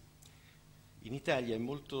Ruskin. In Italia è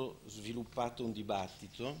molto sviluppato un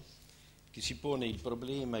dibattito che si pone il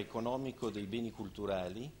problema economico dei beni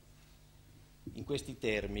culturali in questi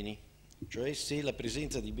termini, cioè se la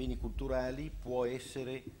presenza di beni culturali può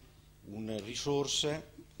essere una risorsa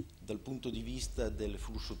dal punto di vista del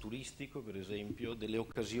flusso turistico, per esempio, delle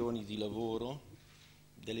occasioni di lavoro,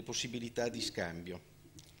 delle possibilità di scambio.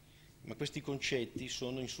 Ma questi concetti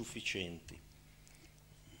sono insufficienti.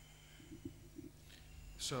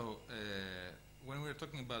 So when we're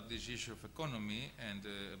talking about this issue of economy and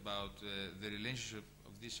about the relationship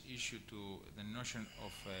of this issue to the notion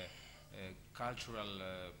of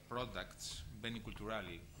cultural products, beni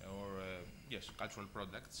culturali, or yes, cultural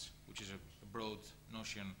products, which is a broad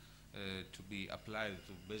notion to be applied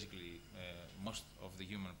to basically most of the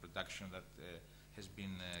human production that has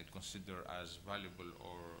been considered as valuable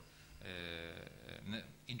or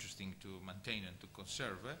interesting to maintain and to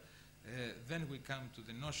conserve. Then we come to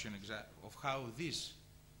the notion of how this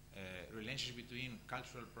relationship between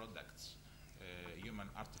cultural products, human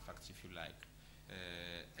artifacts if you like,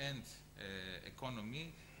 and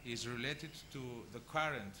economy is related to the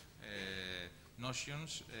current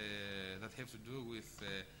notions that have to do with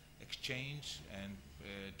exchange and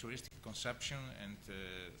touristic consumption and,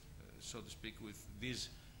 so to speak, with these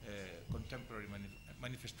contemporary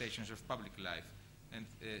manifestations of public life. And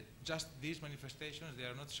just these manifestations, they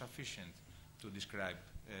are not sufficient to describe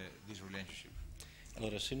this relationship.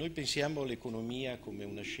 Allora, se noi pensiamo all'economia come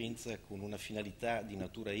una scienza con una finalità di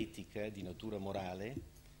natura etica, di natura morale,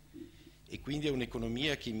 e quindi è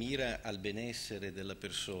un'economia che mira al benessere della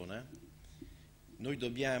persona, noi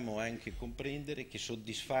dobbiamo anche comprendere che,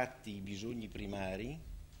 soddisfatti i bisogni primari,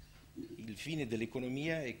 il fine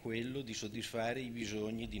dell'economia è quello di soddisfare i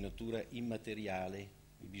bisogni di natura immateriale,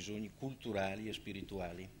 i bisogni culturali e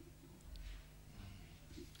spirituali.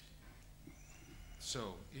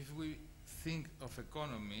 So, if we think of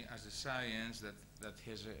economy as a science that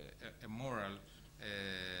has a moral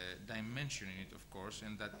dimension in it, of course,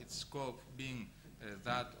 and that its scope being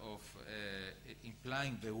that of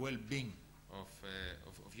implying the well-being of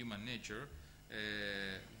human nature,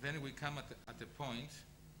 then we come at a point.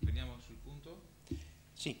 Veniamo sul punto?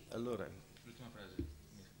 Sì, allora. L'ultima frase,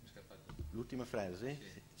 mi è scappata. L'ultima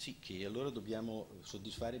frase? Sì, che allora dobbiamo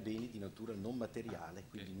soddisfare beni di natura non materiale,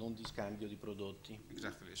 quindi non di scambio di prodotti.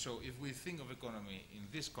 Exactly. So if we think of economy in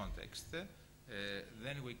this context,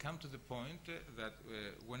 then we come to the point that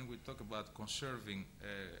when we talk about conserving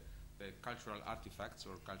the cultural artifacts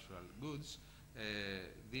or cultural goods,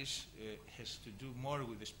 this has to do more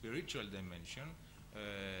with the spiritual dimension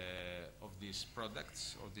of these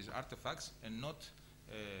products or these artifacts, and not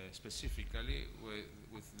specifically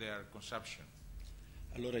with their consumption.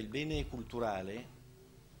 Allora, il bene culturale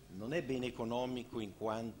non è bene economico in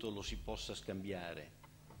quanto lo si possa scambiare,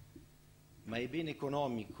 ma è bene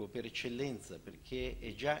economico per eccellenza, perché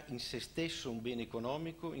è già in se stesso un bene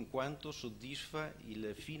economico in quanto soddisfa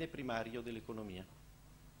il fine primario dell'economia.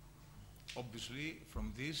 Obviously,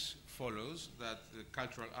 from this follows that the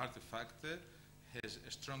cultural artifact has a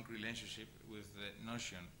strong relationship with the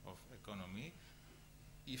notion of economy,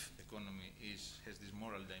 if economy has this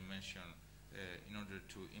moral dimension in order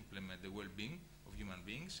to implement the well-being of human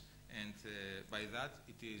beings, and by that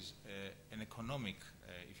it is an economic,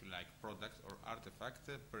 if you like, product or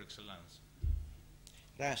artifact per excellence.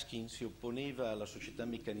 Ruskin si opponeva alla società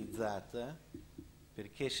meccanizzata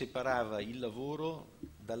perché separava il lavoro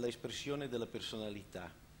dalla espressione della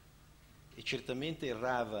personalità, e certamente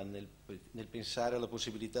errava nel pensare alla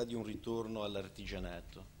possibilità di un ritorno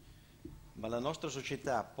all'artigianato. Ma la nostra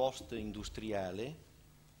società post-industriale,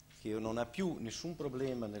 che non ha più nessun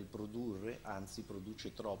problema nel produrre, anzi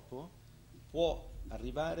produce troppo, può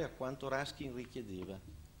arrivare a quanto Ruskin richiedeva,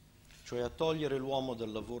 cioè a togliere l'uomo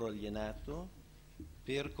dal lavoro alienato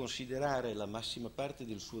per considerare la massima parte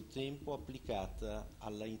del suo tempo applicata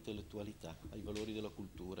alla intellettualità, ai valori della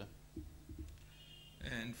cultura.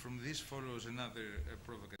 And from this follows another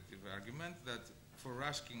provocative argument that for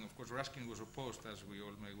Ruskin, of course, Ruskin was opposed, as we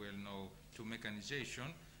all may well know, to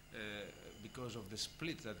mechanization because of the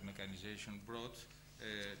split that mechanization brought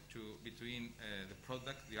between the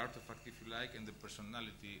product, the artifact, if you like, and the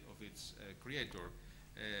personality of its creator,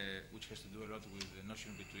 which has to do a lot with the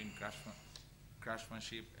notion between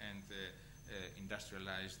craftsmanship and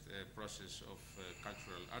industrialized process of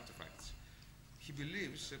cultural artifacts. He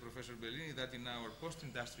believes, Professor Bellini, that in our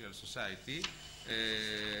post-industrial society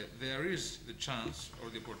there is the chance or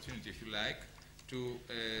the opportunity, if you like, to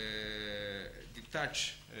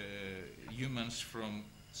detach humans from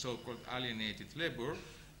so-called alienated labor,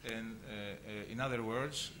 and in other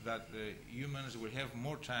words, that humans will have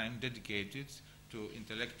more time dedicated to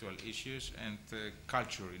intellectual issues and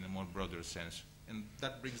culture in a more broader sense. And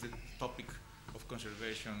that brings the topic of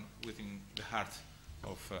conservation within the heart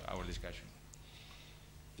of our discussion.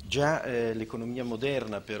 Già l'economia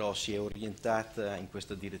moderna però si è orientata in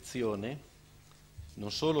questa direzione,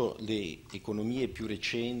 non solo le economie più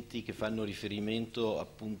recenti che fanno riferimento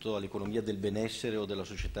appunto all'economia del benessere o della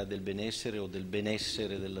società del benessere o del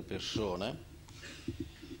benessere della persona,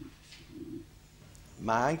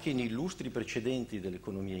 ma anche in illustri precedenti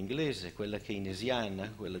dell'economia inglese, quella keynesiana,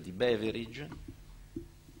 quella di Beveridge,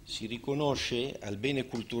 si riconosce al bene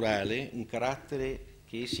culturale un carattere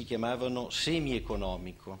che essi chiamavano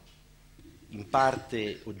semi-economico, in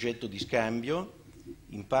parte oggetto di scambio,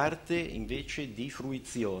 in parte invece di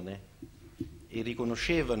fruizione, e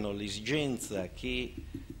riconoscevano l'esigenza che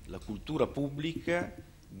la cultura pubblica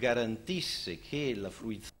garantisse che la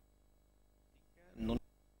fruizione non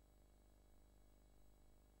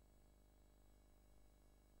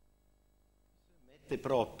mette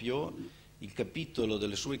proprio il capitolo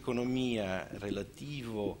della sua economia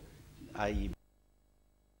relativo ai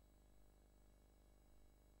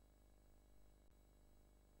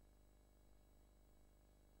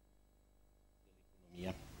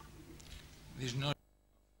This notion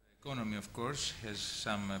of economy, of course, has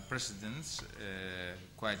some precedents,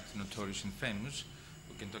 quite notorious and famous.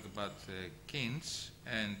 We can talk about Keynes,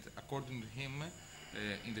 and according to him,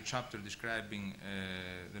 in the chapter describing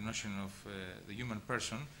the notion of the human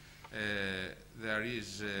person, there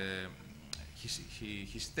is,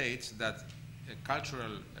 he states that a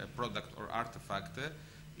cultural product or artifact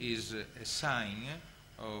is a sign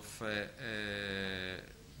of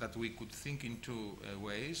that we could think in two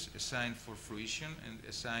ways: a sign for fruition and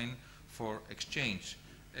a sign for exchange.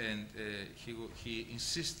 And he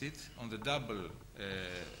insisted on the double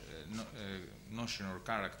notion or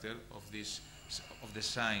character of this, of the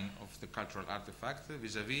sign of the cultural artifact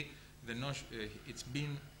vis-à-vis the notion. It's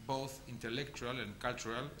been both intellectual and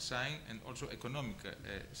cultural sign and also economic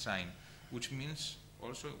sign, which means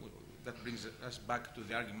also that brings us back to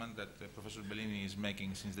the argument that Professor Bellini is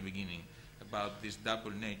making since the beginning about this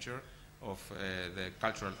double nature of the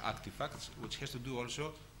cultural artifacts, which has to do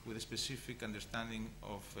also with a specific understanding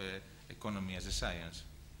of economy as a science.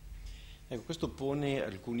 Ecco, questo pone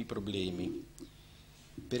alcuni problemi,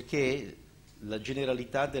 perché la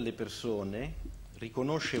generalità delle persone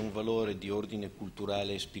riconosce un valore di ordine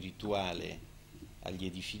culturale e spirituale agli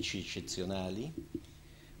edifici eccezionali,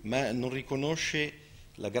 ma non riconosce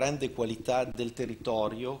la grande qualità del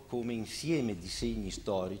territorio come insieme di segni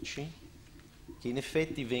storici che in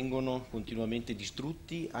effetti vengono continuamente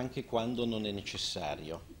distrutti anche quando non è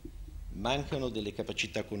necessario. Mancano delle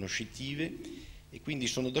capacità conoscitive e quindi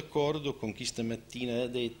sono d'accordo con chi stamattina ha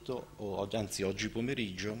detto, o anzi oggi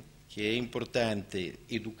pomeriggio, che è importante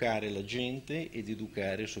educare la gente ed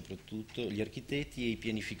educare soprattutto gli architetti e i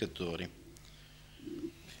pianificatori.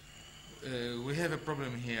 We have a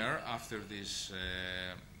problem here after these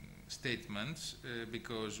statements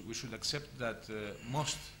because we should accept that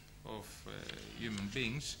most of human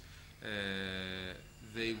beings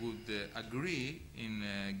they would agree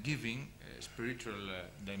in giving a spiritual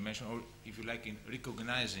dimension, or if you like, in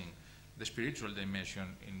recognizing the spiritual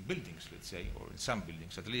dimension in buildings, let's say, or in some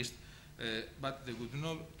buildings at least, but they would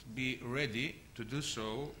not be ready to do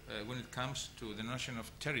so when it comes to the notion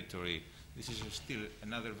of territory. This is still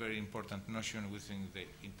another very important notion within the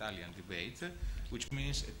Italian debate, which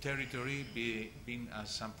means a territory being as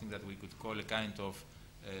something that we could call a kind of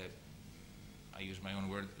I use my own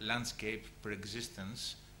word, landscape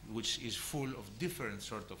pre-existence, which is full of different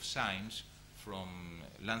sort of signs from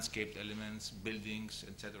landscaped elements, buildings,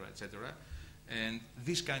 etc., etc. And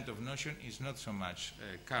this kind of notion is not so much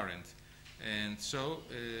current. And so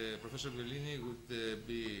Professor Bellini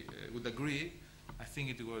would agree. I think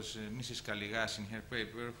it was Mrs. Kaligas in her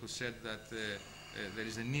paper who said that there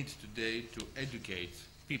is a need today to educate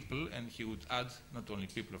people, and he would add not only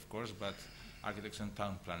people, of course, but architects and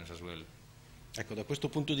town planners as well. Ecco, da questo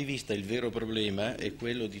punto di vista il vero problema è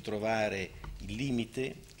quello di trovare il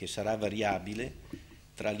limite, che sarà variabile,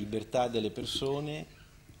 tra libertà delle persone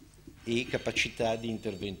e capacità di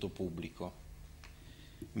intervento pubblico.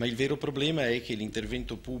 Ma il vero problema è che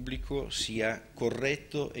l'intervento pubblico sia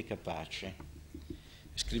corretto e capace.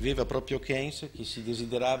 Scriveva proprio Keynes che si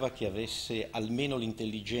desiderava che avesse almeno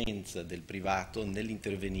l'intelligenza del privato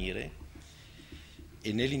nell'intervenire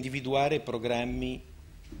e nell'individuare programmi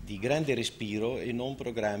di grande respiro e non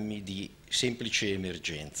programmi di semplice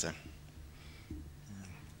emergenza.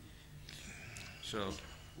 So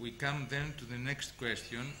we come then to the next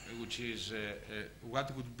question, which is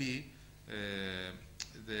what would be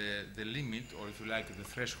the limit, or if you like, the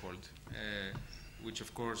threshold, which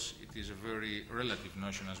of course it is a very relative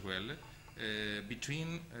notion as well,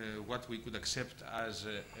 between what we could accept as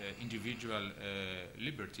individual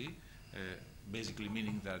liberty, basically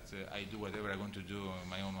meaning that I do whatever I want to do in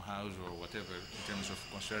my own house or whatever in terms of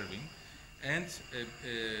conserving, and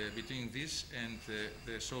between this and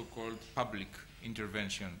the so-called public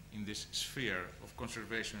intervention in this sphere of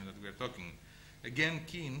conservation that we are talking. Again,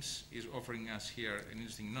 Keynes is offering us here an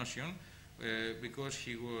interesting notion because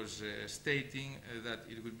he was stating that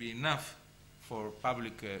it would be enough for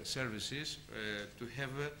public services to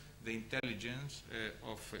have the intelligence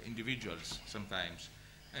of individuals sometimes.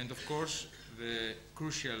 And of course, the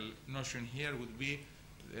crucial notion here would be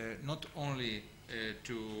not only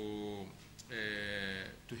to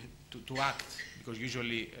act, because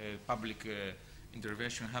usually public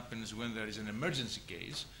intervention happens when there is an emergency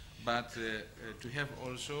case, but to have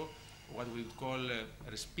also what we would call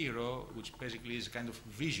respiro, which basically is a kind of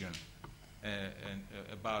vision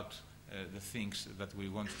about the things that we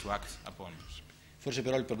want to act upon. Forse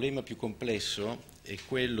però il problema più complesso è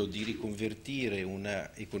quello di riconvertire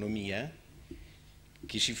una economia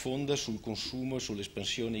che si fonda sul consumo e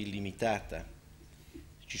sull'espansione illimitata.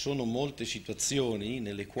 Ci sono molte situazioni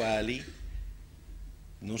nelle quali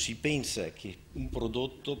non si pensa che un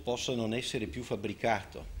prodotto possa non essere più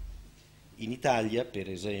fabbricato. In Italia, per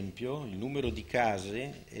esempio, il numero di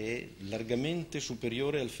case è largamente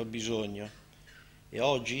superiore al fabbisogno e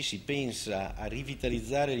oggi si pensa a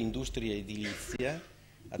rivitalizzare l'industria edilizia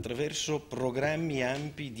attraverso programmi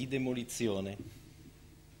ampi di demolizione,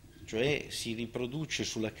 cioè si riproduce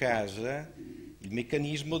sulla casa il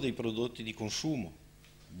meccanismo dei prodotti di consumo,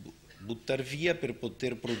 buttar via per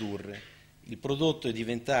poter produrre. Il prodotto è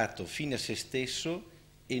diventato fine a se stesso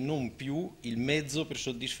e non più il mezzo per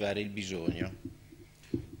soddisfare il bisogno.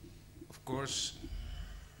 Of course,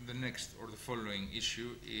 the next or the following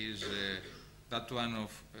issue is that one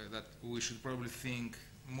of that we should probably think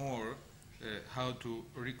more how to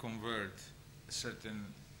reconvert a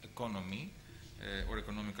certain economy or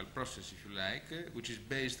economical process, if you like, which is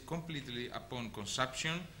based completely upon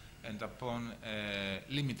consumption and upon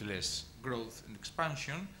limitless growth and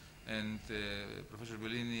expansion. And Professor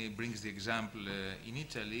Bellini brings the example in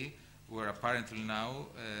Italy, where apparently now,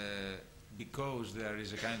 because there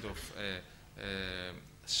is a kind of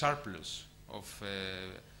surplus of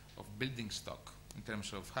building stock in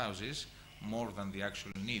terms of houses, more than the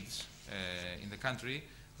actual needs in the country,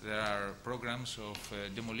 there are programs of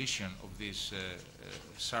demolition of this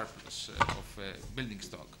surplus of building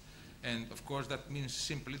stock. And of course that means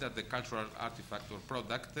simply that the cultural artifact or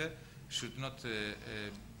product should not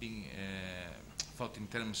be thought in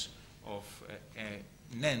terms of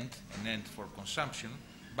an end for consumption,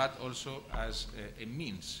 but also as a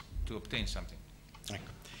means to obtain something.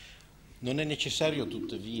 Ecco. Non è necessario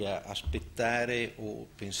tuttavia aspettare o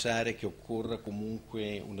pensare che occorra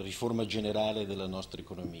comunque una riforma generale della nostra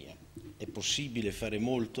economia. È possibile fare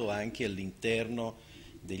molto anche all'interno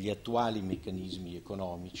degli attuali meccanismi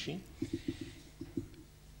economici,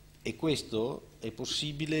 e questo è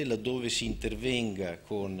possibile laddove si intervenga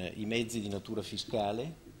con i mezzi di natura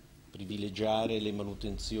fiscale, privilegiare le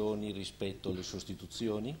manutenzioni rispetto alle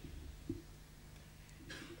sostituzioni,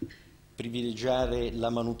 privilegiare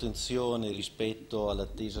la manutenzione rispetto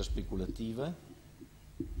all'attesa speculativa,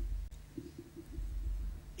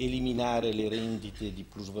 eliminare le rendite di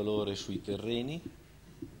plusvalore sui terreni,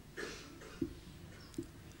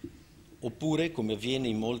 oppure, come avviene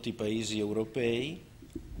in molti paesi europei,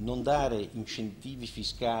 non dare incentivi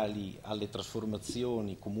fiscali alle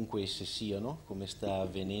trasformazioni, comunque esse siano, come sta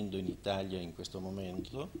avvenendo in Italia in questo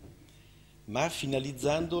momento, ma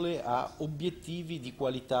finalizzandole a obiettivi di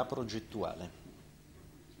qualità progettuale.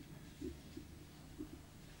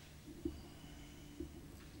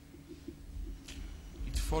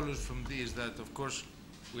 It follows from this that, of course,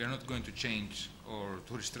 we are not going to change or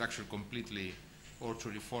to restructure completely or to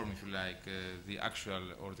reform, if you like, the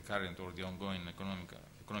actual or the current or the ongoing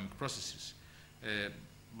economic processes.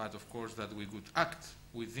 But of course that we could act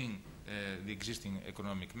within the existing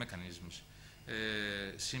economic mechanisms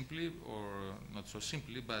simply, or not so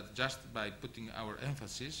simply, but just by putting our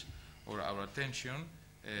emphasis or our attention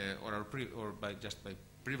or by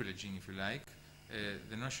privileging, if you like,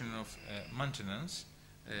 the notion of maintenance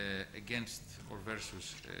against or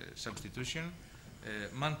versus substitution,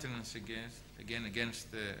 maintenance against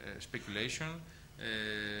speculation,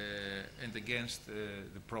 and against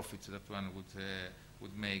the profits that one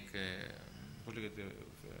would make,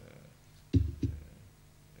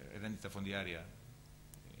 rendita fondiaria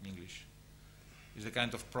in English. Is the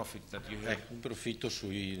kind of profit that you have. Un profitto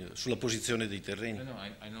sulla posizione dei terreni. No,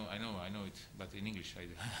 I know it, but in English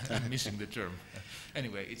I'm missing the term.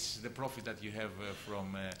 Anyway, it's the profit that you have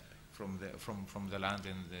from the land,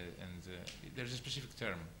 and there's a specific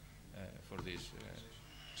term for this.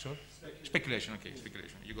 So? Speculation, okay,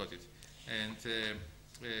 speculation, you got it. And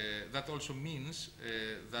that also means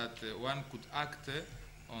that one could act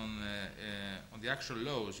on the actual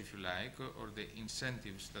laws, if you like, or the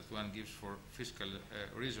incentives that one gives for fiscal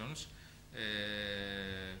reasons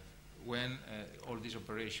when all these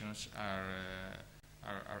operations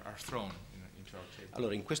are thrown into our table.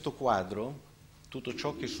 Allora, in questo quadro, tutto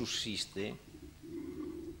ciò che sussiste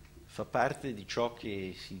fa parte di ciò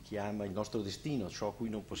che si chiama il nostro destino, ciò a cui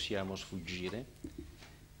non possiamo sfuggire,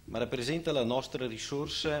 ma rappresenta la nostra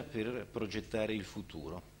risorsa per progettare il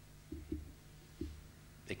futuro.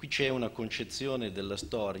 E qui c'è una concezione della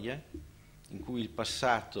storia in cui il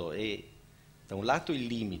passato è da un lato il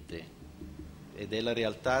limite ed è la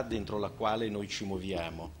realtà dentro la quale noi ci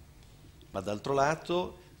muoviamo, ma d'altro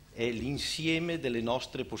lato è l'insieme delle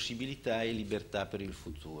nostre possibilità e libertà per il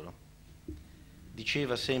futuro.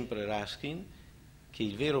 Diceva sempre Ruskin che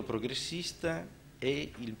il vero progressista è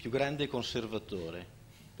il più grande conservatore,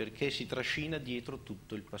 perché si trascina dietro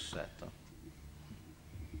tutto il passato.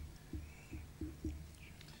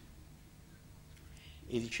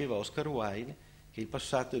 E diceva Oscar Wilde che il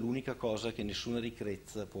passato è l'unica cosa che nessuna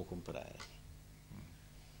ricchezza può comprare.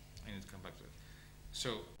 I need to come back to that.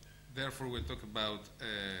 So, therefore, we'll talk about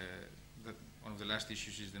one of the last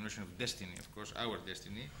issues is the notion of destiny, of course, our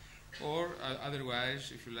destiny. or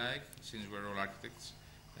otherwise, if you like, since we're all architects,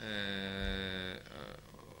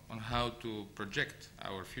 on how to project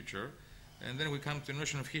our future. And then we come to the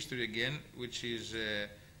notion of history again, which is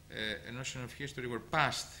a notion of history where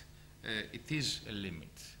past, it is a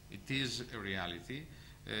limit, it is a reality,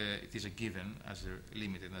 it is a given as a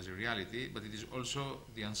limit and as a reality, but it is also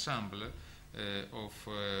the ensemble of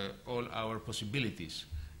all our possibilities.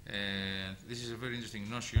 And this is a very interesting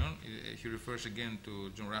notion. He refers again to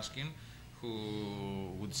John Ruskin,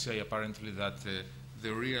 who would say apparently that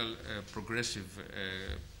the real progressive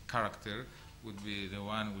character would be the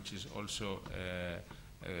one which is also,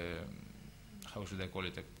 how should I call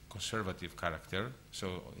it, a conservative character,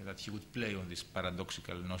 so that he would play on this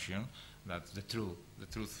paradoxical notion that the true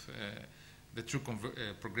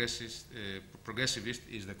progressivist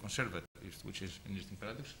is the conservativist, which is an interesting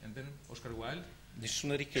paradox. And then Oscar Wilde.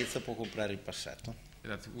 Nessuna ricchezza può comprare il passato.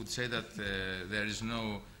 That would say that there is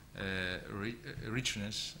no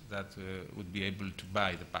richness that would be able to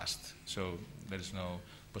buy the past. So there is no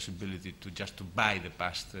possibility to just to buy the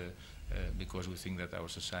past because we think that our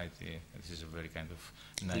society, this is a very kind of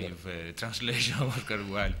naive translation of Oscar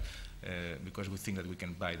Wilde, because we think that we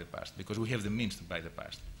can buy the past, because we have the means to buy the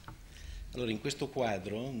past. Allora, in questo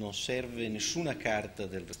quadro non serve nessuna carta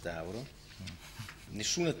del restauro,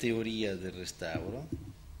 nessuna teoria del restauro,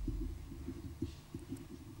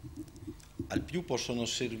 al più possono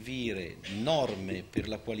servire norme per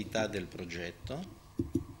la qualità del progetto,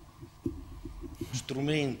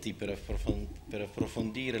 strumenti per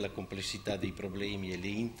approfondire la complessità dei problemi e le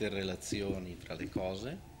interrelazioni tra le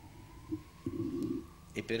cose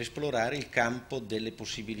e per esplorare il campo delle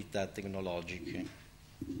possibilità tecnologiche.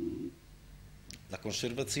 La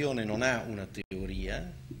conservazione non ha una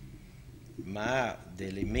teoria, ma ha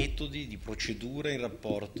dei metodi di procedura in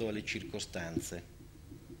rapporto alle circostanze.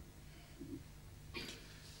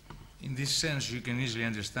 In this sense, you can easily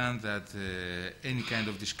understand that any kind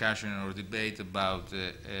of discussion or debate about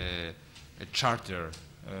a charter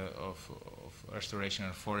of restoration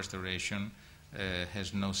or for restoration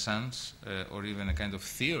has no sense, or even a kind of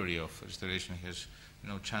theory of restoration has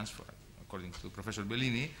no chance for it. According to Professor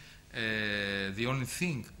Bellini, the only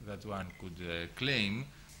thing that one could claim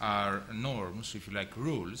are norms, if you like,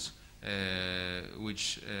 rules,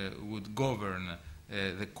 which would govern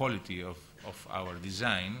the quality of our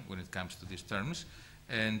design when it comes to these terms,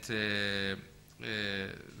 and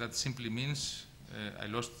that simply means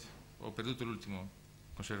ho perduto l'ultimo,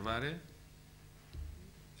 conservare.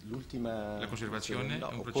 La conservazione no,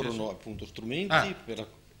 è un occorrono processo. Appunto strumenti per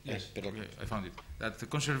Yes, okay, I found it. That the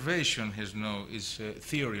conservation is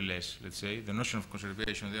theoryless, let's say. The notion of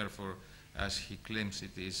conservation, therefore, as he claims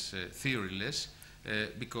it, is theoryless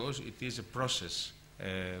because it is a process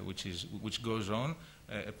which goes on,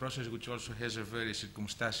 a process which also has a very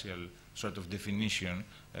circumstantial sort of definition,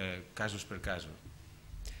 casus per caso.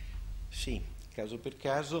 Sì, caso per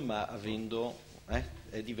caso, ma avendo,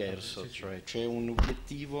 è diverso, cioè c'è un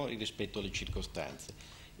obiettivo rispetto alle circostanze.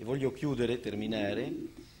 E voglio terminare,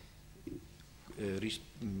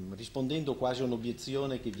 rispondendo quasi a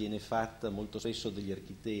un'obiezione che viene fatta molto spesso dagli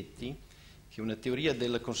architetti, che una teoria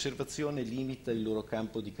della conservazione limita il loro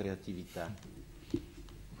campo di creatività.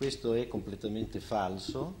 Questo è completamente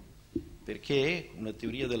falso, perché una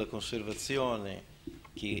teoria della conservazione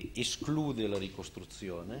che esclude la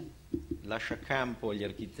ricostruzione lascia campo agli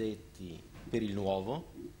architetti per il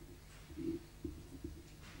nuovo,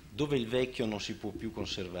 dove il vecchio non si può più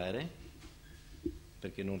conservare,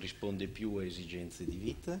 perché non risponde più a esigenze di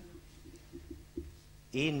vita,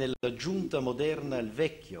 e nell'aggiunta moderna al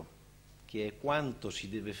vecchio, che è quanto si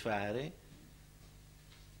deve fare,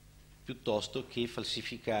 piuttosto che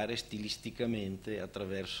falsificare stilisticamente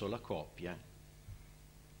attraverso la copia,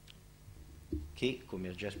 che, come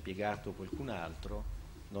ha già spiegato qualcun altro,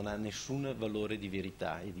 non ha nessun valore di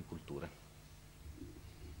verità e di cultura.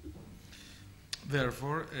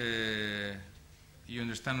 Therefore, you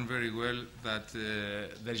understand very well that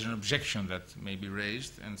there is an objection that may be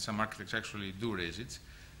raised, and some architects actually do raise it,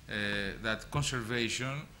 that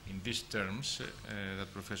conservation, in these terms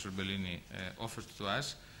that Professor Bellini offers to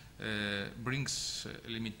us, brings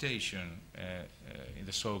limitation in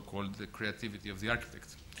the so-called creativity of the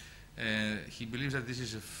architect. He believes that this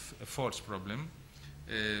is a false problem,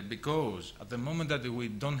 because at the moment that we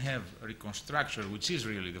don't have reconstruction, which is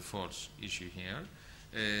really the false issue here,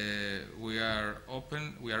 we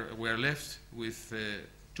are left with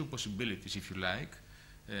two possibilities, if you like,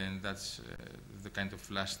 and that's the kind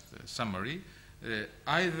of last summary.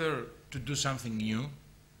 Either to do something new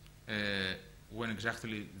when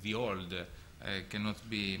exactly the old cannot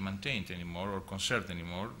be maintained anymore or conserved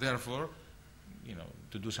anymore. Therefore, you know,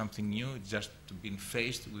 to do something new. It's just to be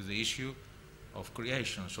faced with the issue of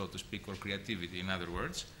creation, so to speak, or creativity, in other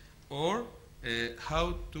words, or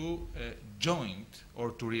how to join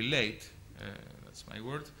or to relate, that's my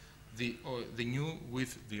word, the new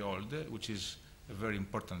with the old, which is a very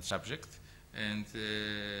important subject, and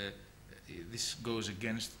this goes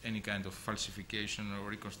against any kind of falsification or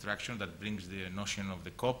reconstruction that brings the notion of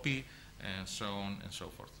the copy, and so on and so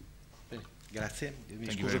forth. Bene, grazie, mi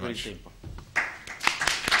Thank you scuso very per il much. tempo.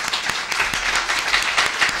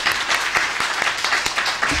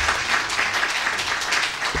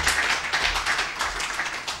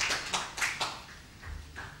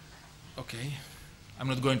 Okay, I'm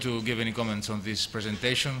not going to give any comments on this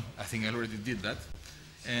presentation. I think I already did that.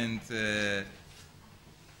 And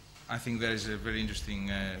I think there is a very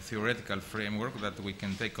interesting theoretical framework that we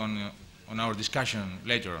can take on our discussion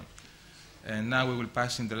later on. And now we will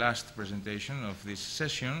pass in the last presentation of this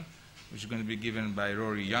session, which is going to be given by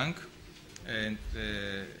Rory Young. And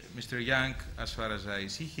Mr. Young, as far as I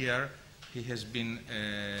see here, he has been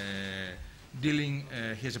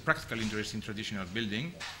he has a practical interest in traditional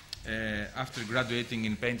building. After graduating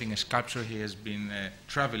in painting and sculpture, he has been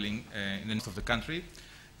traveling in the north of the country,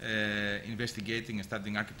 investigating and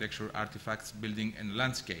studying architecture, artifacts, building, and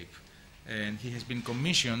landscape. And he has been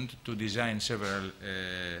commissioned to design several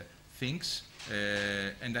things,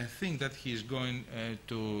 and I think that he is going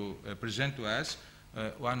to present to us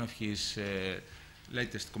one of his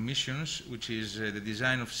latest commissions, which is the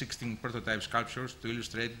design of 16 prototype sculptures to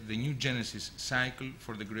illustrate the new Genesis cycle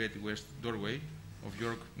for the Great West Doorway of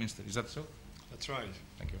York Minster. Is that so? That's right.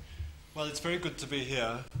 Thank you. Well, it's very good to be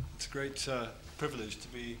here. It's a great privilege to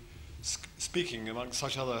be speaking among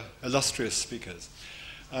such other illustrious speakers.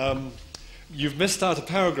 You've missed out a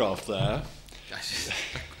paragraph there,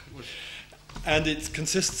 and it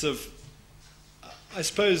consists of, I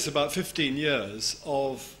suppose, about 15 years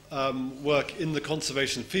of work in the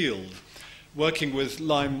conservation field, working with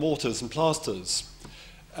lime mortars and plasters.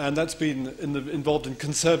 And that's been involved in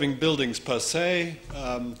conserving buildings per se,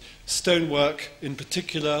 stonework in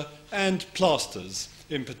particular, and plasters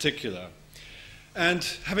in particular. And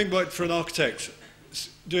having worked for an architect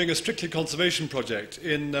doing a strictly conservation project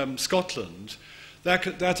in Scotland,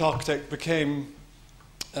 that architect became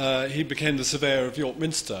the surveyor of York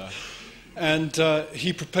Minster, and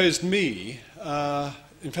he proposed me,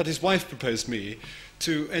 in fact his wife proposed me,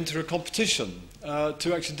 to enter a competition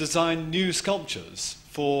to actually design new sculptures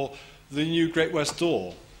for the new Great West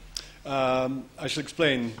Door. I shall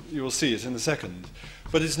explain, you will see it in a second.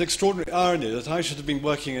 But it's an extraordinary irony that I should have been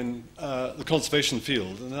working in the conservation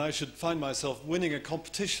field and I should find myself winning a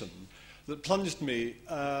competition that plunged me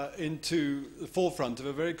into the forefront of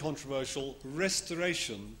a very controversial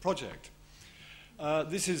restoration project.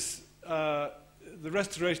 This is the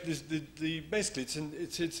restoration. Basically,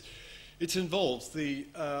 it involves the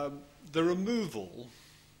removal.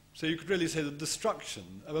 So you could really say the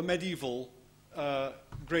destruction of a medieval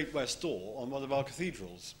Great West Door on one of our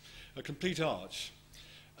cathedrals, a complete arch.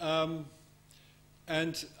 And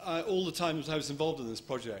all the time that I was involved in this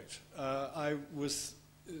project, I was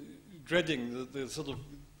dreading the sort of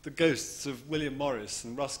the ghosts of William Morris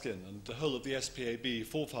and Ruskin and the whole of the SPAB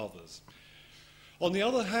forefathers. On the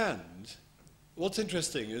other hand, what's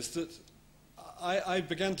interesting is that I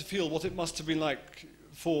began to feel what it must have been like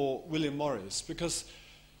for William Morris, because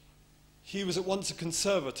he was at once a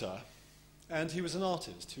conservator and he was an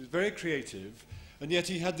artist. He was very creative, and yet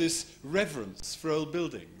he had this reverence for old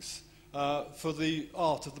buildings, for the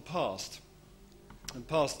art of the past and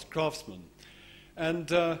past craftsmen.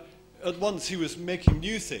 And at once he was making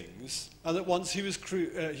new things, and at once he was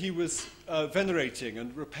venerating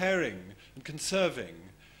and repairing and conserving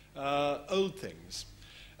old things.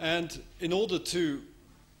 And in order to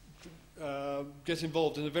get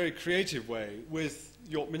involved in a very creative way with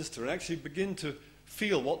York Minster and actually begin to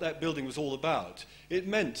feel what that building was all about, it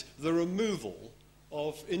meant the removal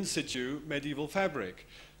of in situ medieval fabric.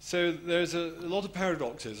 So there's a lot of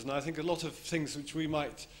paradoxes, and I think a lot of things which we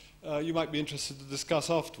might, you might be interested to discuss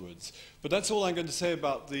afterwards. But that's all I'm going to say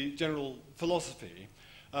about the general philosophy.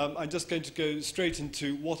 I'm just going to go straight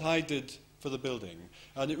into what I did for the building.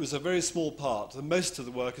 And it was a very small part. Most of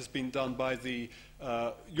the work has been done by the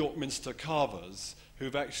York Minster carvers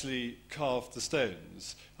who've actually carved the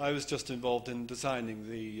stones. I was just involved in designing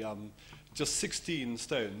the just 16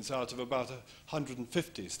 stones out of about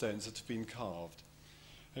 150 stones that have been carved.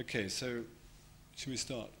 Okay, so should we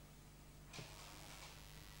start?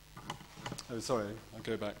 Oh, sorry, I'll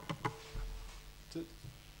go back. I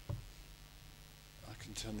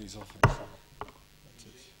can turn these off, actually. That's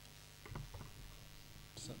it.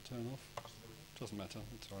 Does that turn off? Doesn't matter,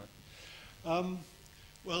 it's all right. Well,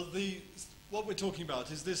 what we're talking about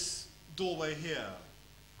is this doorway here.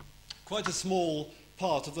 Quite a small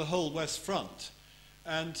part of the whole west front.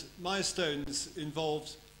 And my stones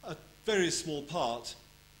involved a very small part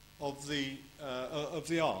of the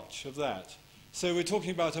arch of that. So we're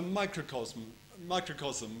talking about a microcosm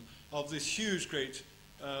of this huge, great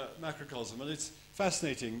macrocosm. And it's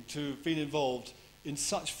fascinating to have been involved in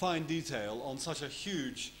such fine detail on such a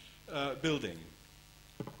huge building.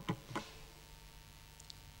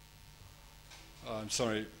 I'm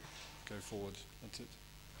sorry, go forward, that's it.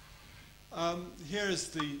 Here is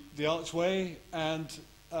the archway, and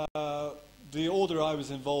the order I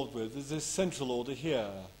was involved with is this central order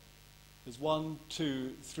here. There's 1,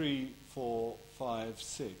 2, 3, 4, 5,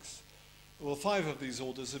 6. Well, 5 of these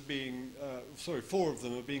orders are being, 4 of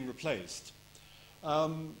them are being replaced.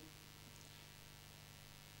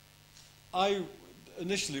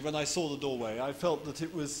 Initially, when I saw the doorway, I felt that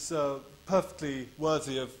it was perfectly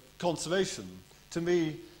worthy of conservation. To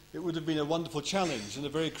me, it would have been a wonderful challenge and a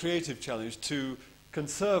very creative challenge to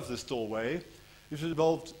conserve this doorway. It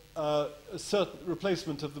involved a certain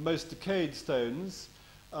replacement of the most decayed stones,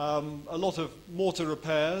 a lot of mortar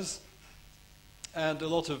repairs, and a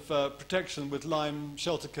lot of protection with lime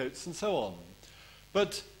shelter coats and so on.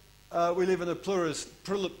 But we live in a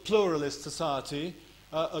pluralist society.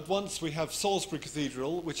 At once we have Salisbury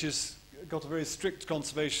Cathedral, which has got a very strict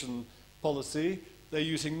conservation policy. They're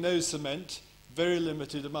using no cement, very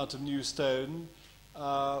limited amount of new stone,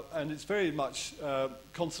 and it's very much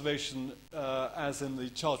conservation as in the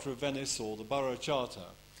Charter of Venice or the Borough Charter.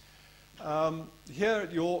 Here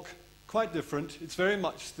at York, quite different. It's very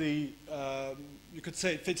much the, you could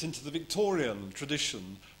say it fits into the Victorian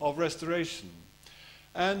tradition of restoration.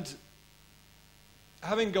 And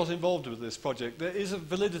having got involved with this project, there is a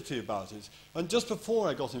validity about it. And just before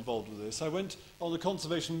I got involved with this, I went on a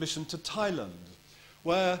conservation mission to Thailand,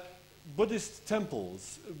 where Buddhist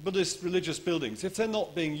temples, Buddhist religious buildings, if they're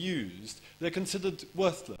not being used, they're considered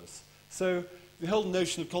worthless. So the whole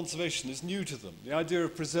notion of conservation is new to them. The idea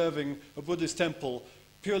of preserving a Buddhist temple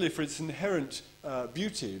purely for its inherent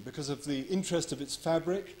beauty, because of the interest of its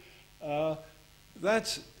fabric,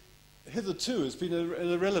 that hitherto has been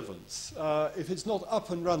an irrelevance. If it's not up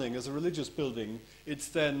and running as a religious building, it's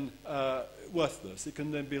then worthless. It can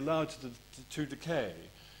then be allowed to decay.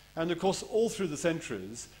 And of course, all through the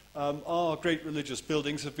centuries, our great religious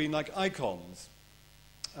buildings have been like icons,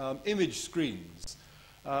 image screens.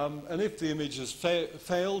 And if the image has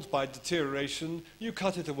failed by deterioration, you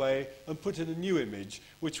cut it away and put in a new image,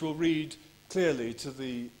 which will read clearly to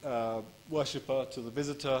the worshipper, to the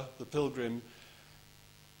visitor, the pilgrim.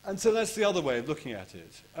 And so that's the other way of looking at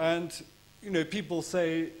it. And, you know, people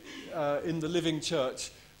say in the living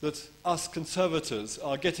church that us conservators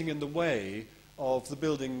are getting in the way of the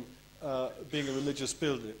building being a religious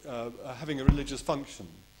building, having a religious function.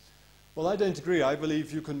 Well, I don't agree. I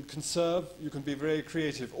believe you can conserve, you can be very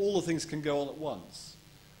creative. All the things can go on at once.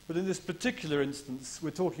 But in this particular instance, we're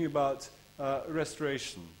talking about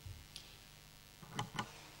restoration.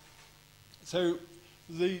 So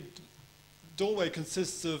the doorway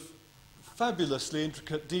consists of fabulously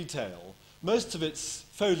intricate detail. Most of it's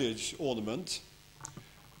foliage ornament,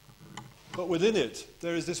 but within it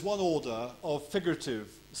there is this one order of figurative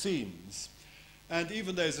scenes. And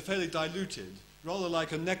even those are fairly diluted, rather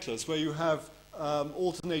like a necklace where you have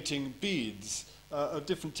alternating beads of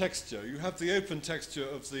different texture. You have the open texture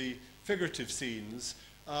of the figurative scenes.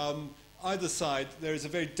 Either side there is a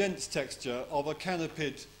very dense texture of a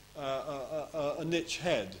canopied, a niche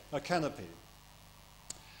head, a canopy.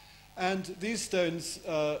 And these stones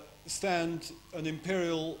stand an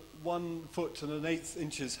imperial 1 foot and 1/8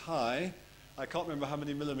 inches high. I can't remember how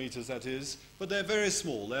many millimeters that is, but they're very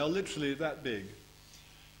small. They are literally that big.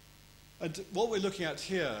 And what we're looking at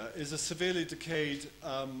here is a severely decayed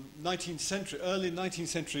 19th century, early 19th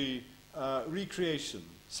century recreation.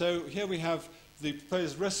 So here we have the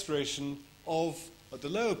proposed restoration of, at the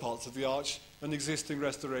lower parts of the arch, an existing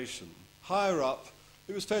restoration. Higher up,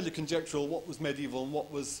 it was fairly conjectural what was medieval and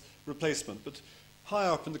what was replacement, but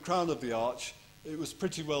higher up in the crown of the arch, it was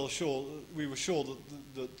pretty well sure, we were sure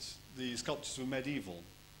that the sculptures were medieval.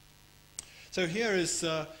 So here is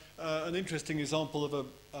an interesting example of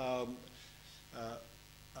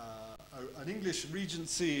an English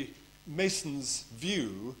Regency mason's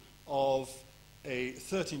view of a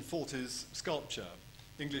 1340s sculpture,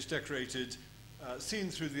 English decorated, seen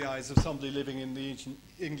through the eyes of somebody living in the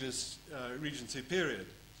English Regency period,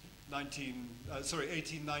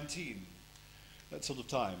 1819, that sort of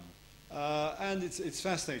time. And it's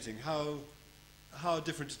fascinating how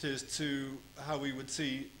different it is to how we would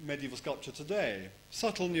see medieval sculpture today.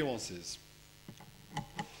 Subtle nuances.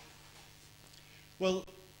 Well,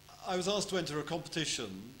 I was asked to enter a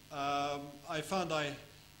competition. I found I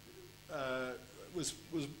was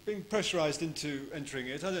being pressurized into entering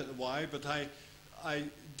it. I don't know why, but I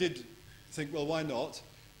did think, well, why not?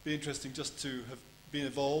 Be interesting just to have been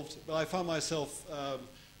involved. But I found myself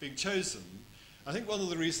being chosen. I think one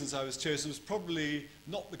of the reasons I was chosen was probably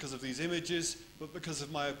not because of these images, but because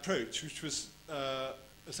of my approach, which was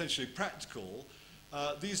essentially practical.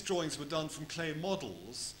 These drawings were done from clay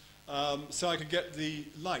models, so I could get the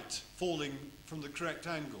light falling from the correct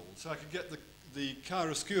angle, so I could get the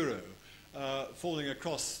chiaroscuro falling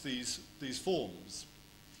across these forms.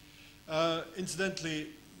 Incidentally,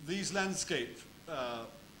 these landscape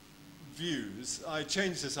views, I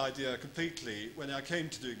changed this idea completely when I came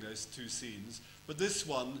to doing those two scenes, but this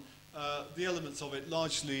one, the elements of it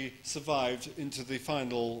largely survived into the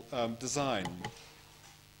final design.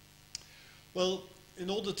 Well, in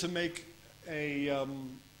order to make a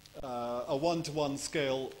one-to-one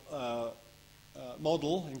scale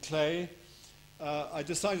model in clay, I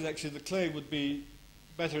decided actually the clay would be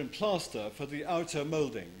better in plaster for the outer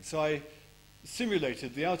molding. So I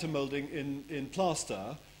simulated the outer molding in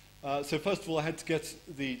plaster. So first of all, I had to get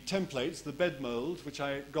the templates, the bed mold, which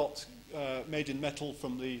I got made in metal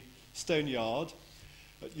from the stone yard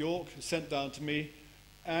at York, sent down to me,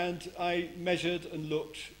 and I measured and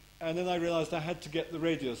looked, and then I realized I had to get the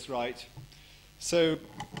radius right. So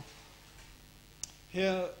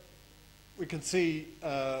here we can see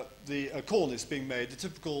a cornice being made, a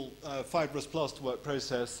typical fibrous plasterwork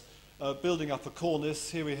process, building up a cornice.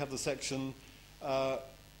 Here we have the section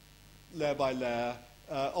layer by layer,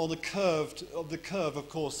 on the curve, of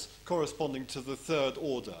course, corresponding to the third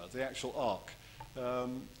order, the actual arc.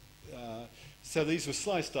 So these were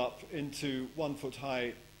sliced up into 1 foot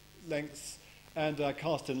high lengths, and I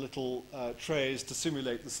cast in little trays to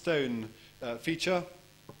simulate the stone feature.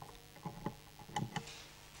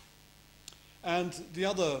 And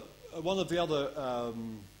one of the other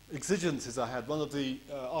exigencies I had, one of the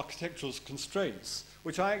architectural constraints,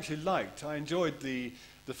 which I actually liked. I enjoyed the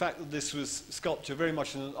fact that this was sculpture very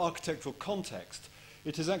much in an architectural context.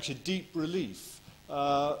 It is actually deep relief.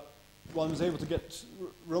 One was able to get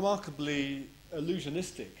remarkably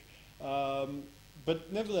illusionistic,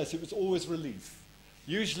 but nevertheless it was always relief.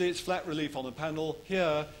 Usually it's flat relief on a panel.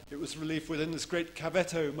 Here it was relief within this great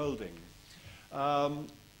cavetto molding.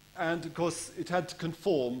 And of course it had to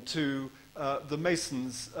conform to the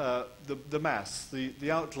masons, the mass,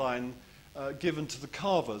 the outline given to the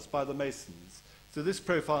carvers by the masons. So this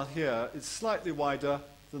profile here is slightly wider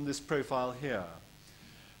than this profile here.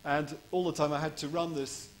 And all the time I had to run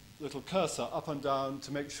this little cursor up and down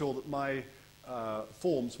to make sure that my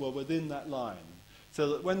forms were within that line. So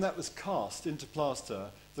that when that was cast into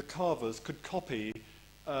plaster, the carvers could copy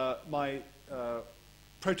my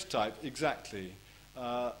prototype exactly.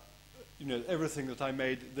 You know, everything that I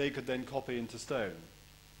made, they could then copy into stone.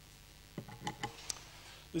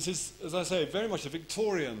 This is, as I say, very much a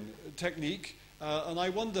Victorian technique. And I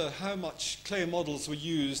wonder how much clay models were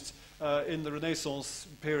used in the Renaissance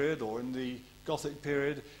period or in the Gothic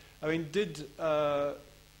period. I mean,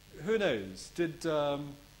 who knows, did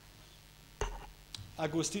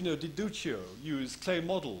Agostino di Duccio use clay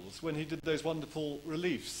models when he did those wonderful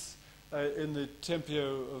reliefs in the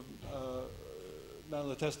Tempio of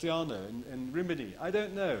Malatestiano in Rimini? I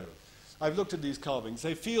don't know. I've looked at these carvings.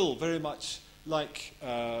 They feel very much like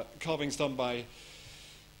carvings done by,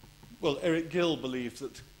 well, Eric Gill believed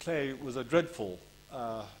that clay was a dreadful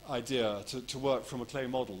idea to work from a clay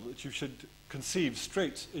model, that you should conceive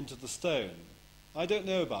straight into the stone. I don't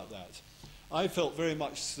know about that. I felt very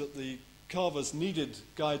much that the carvers needed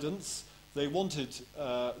guidance. They wanted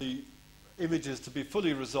the images to be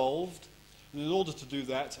fully resolved, and in order to do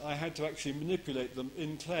that, I had to actually manipulate them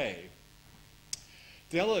in clay.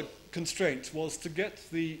 The other constraint was to get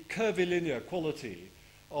the curvilinear quality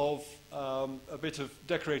of a bit of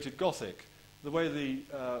decorated Gothic. The way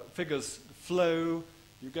the figures flow,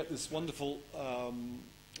 you get this wonderful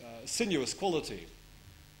sinuous quality.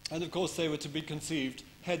 And of course they were to be conceived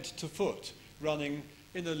head to foot, running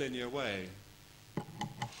in a linear way.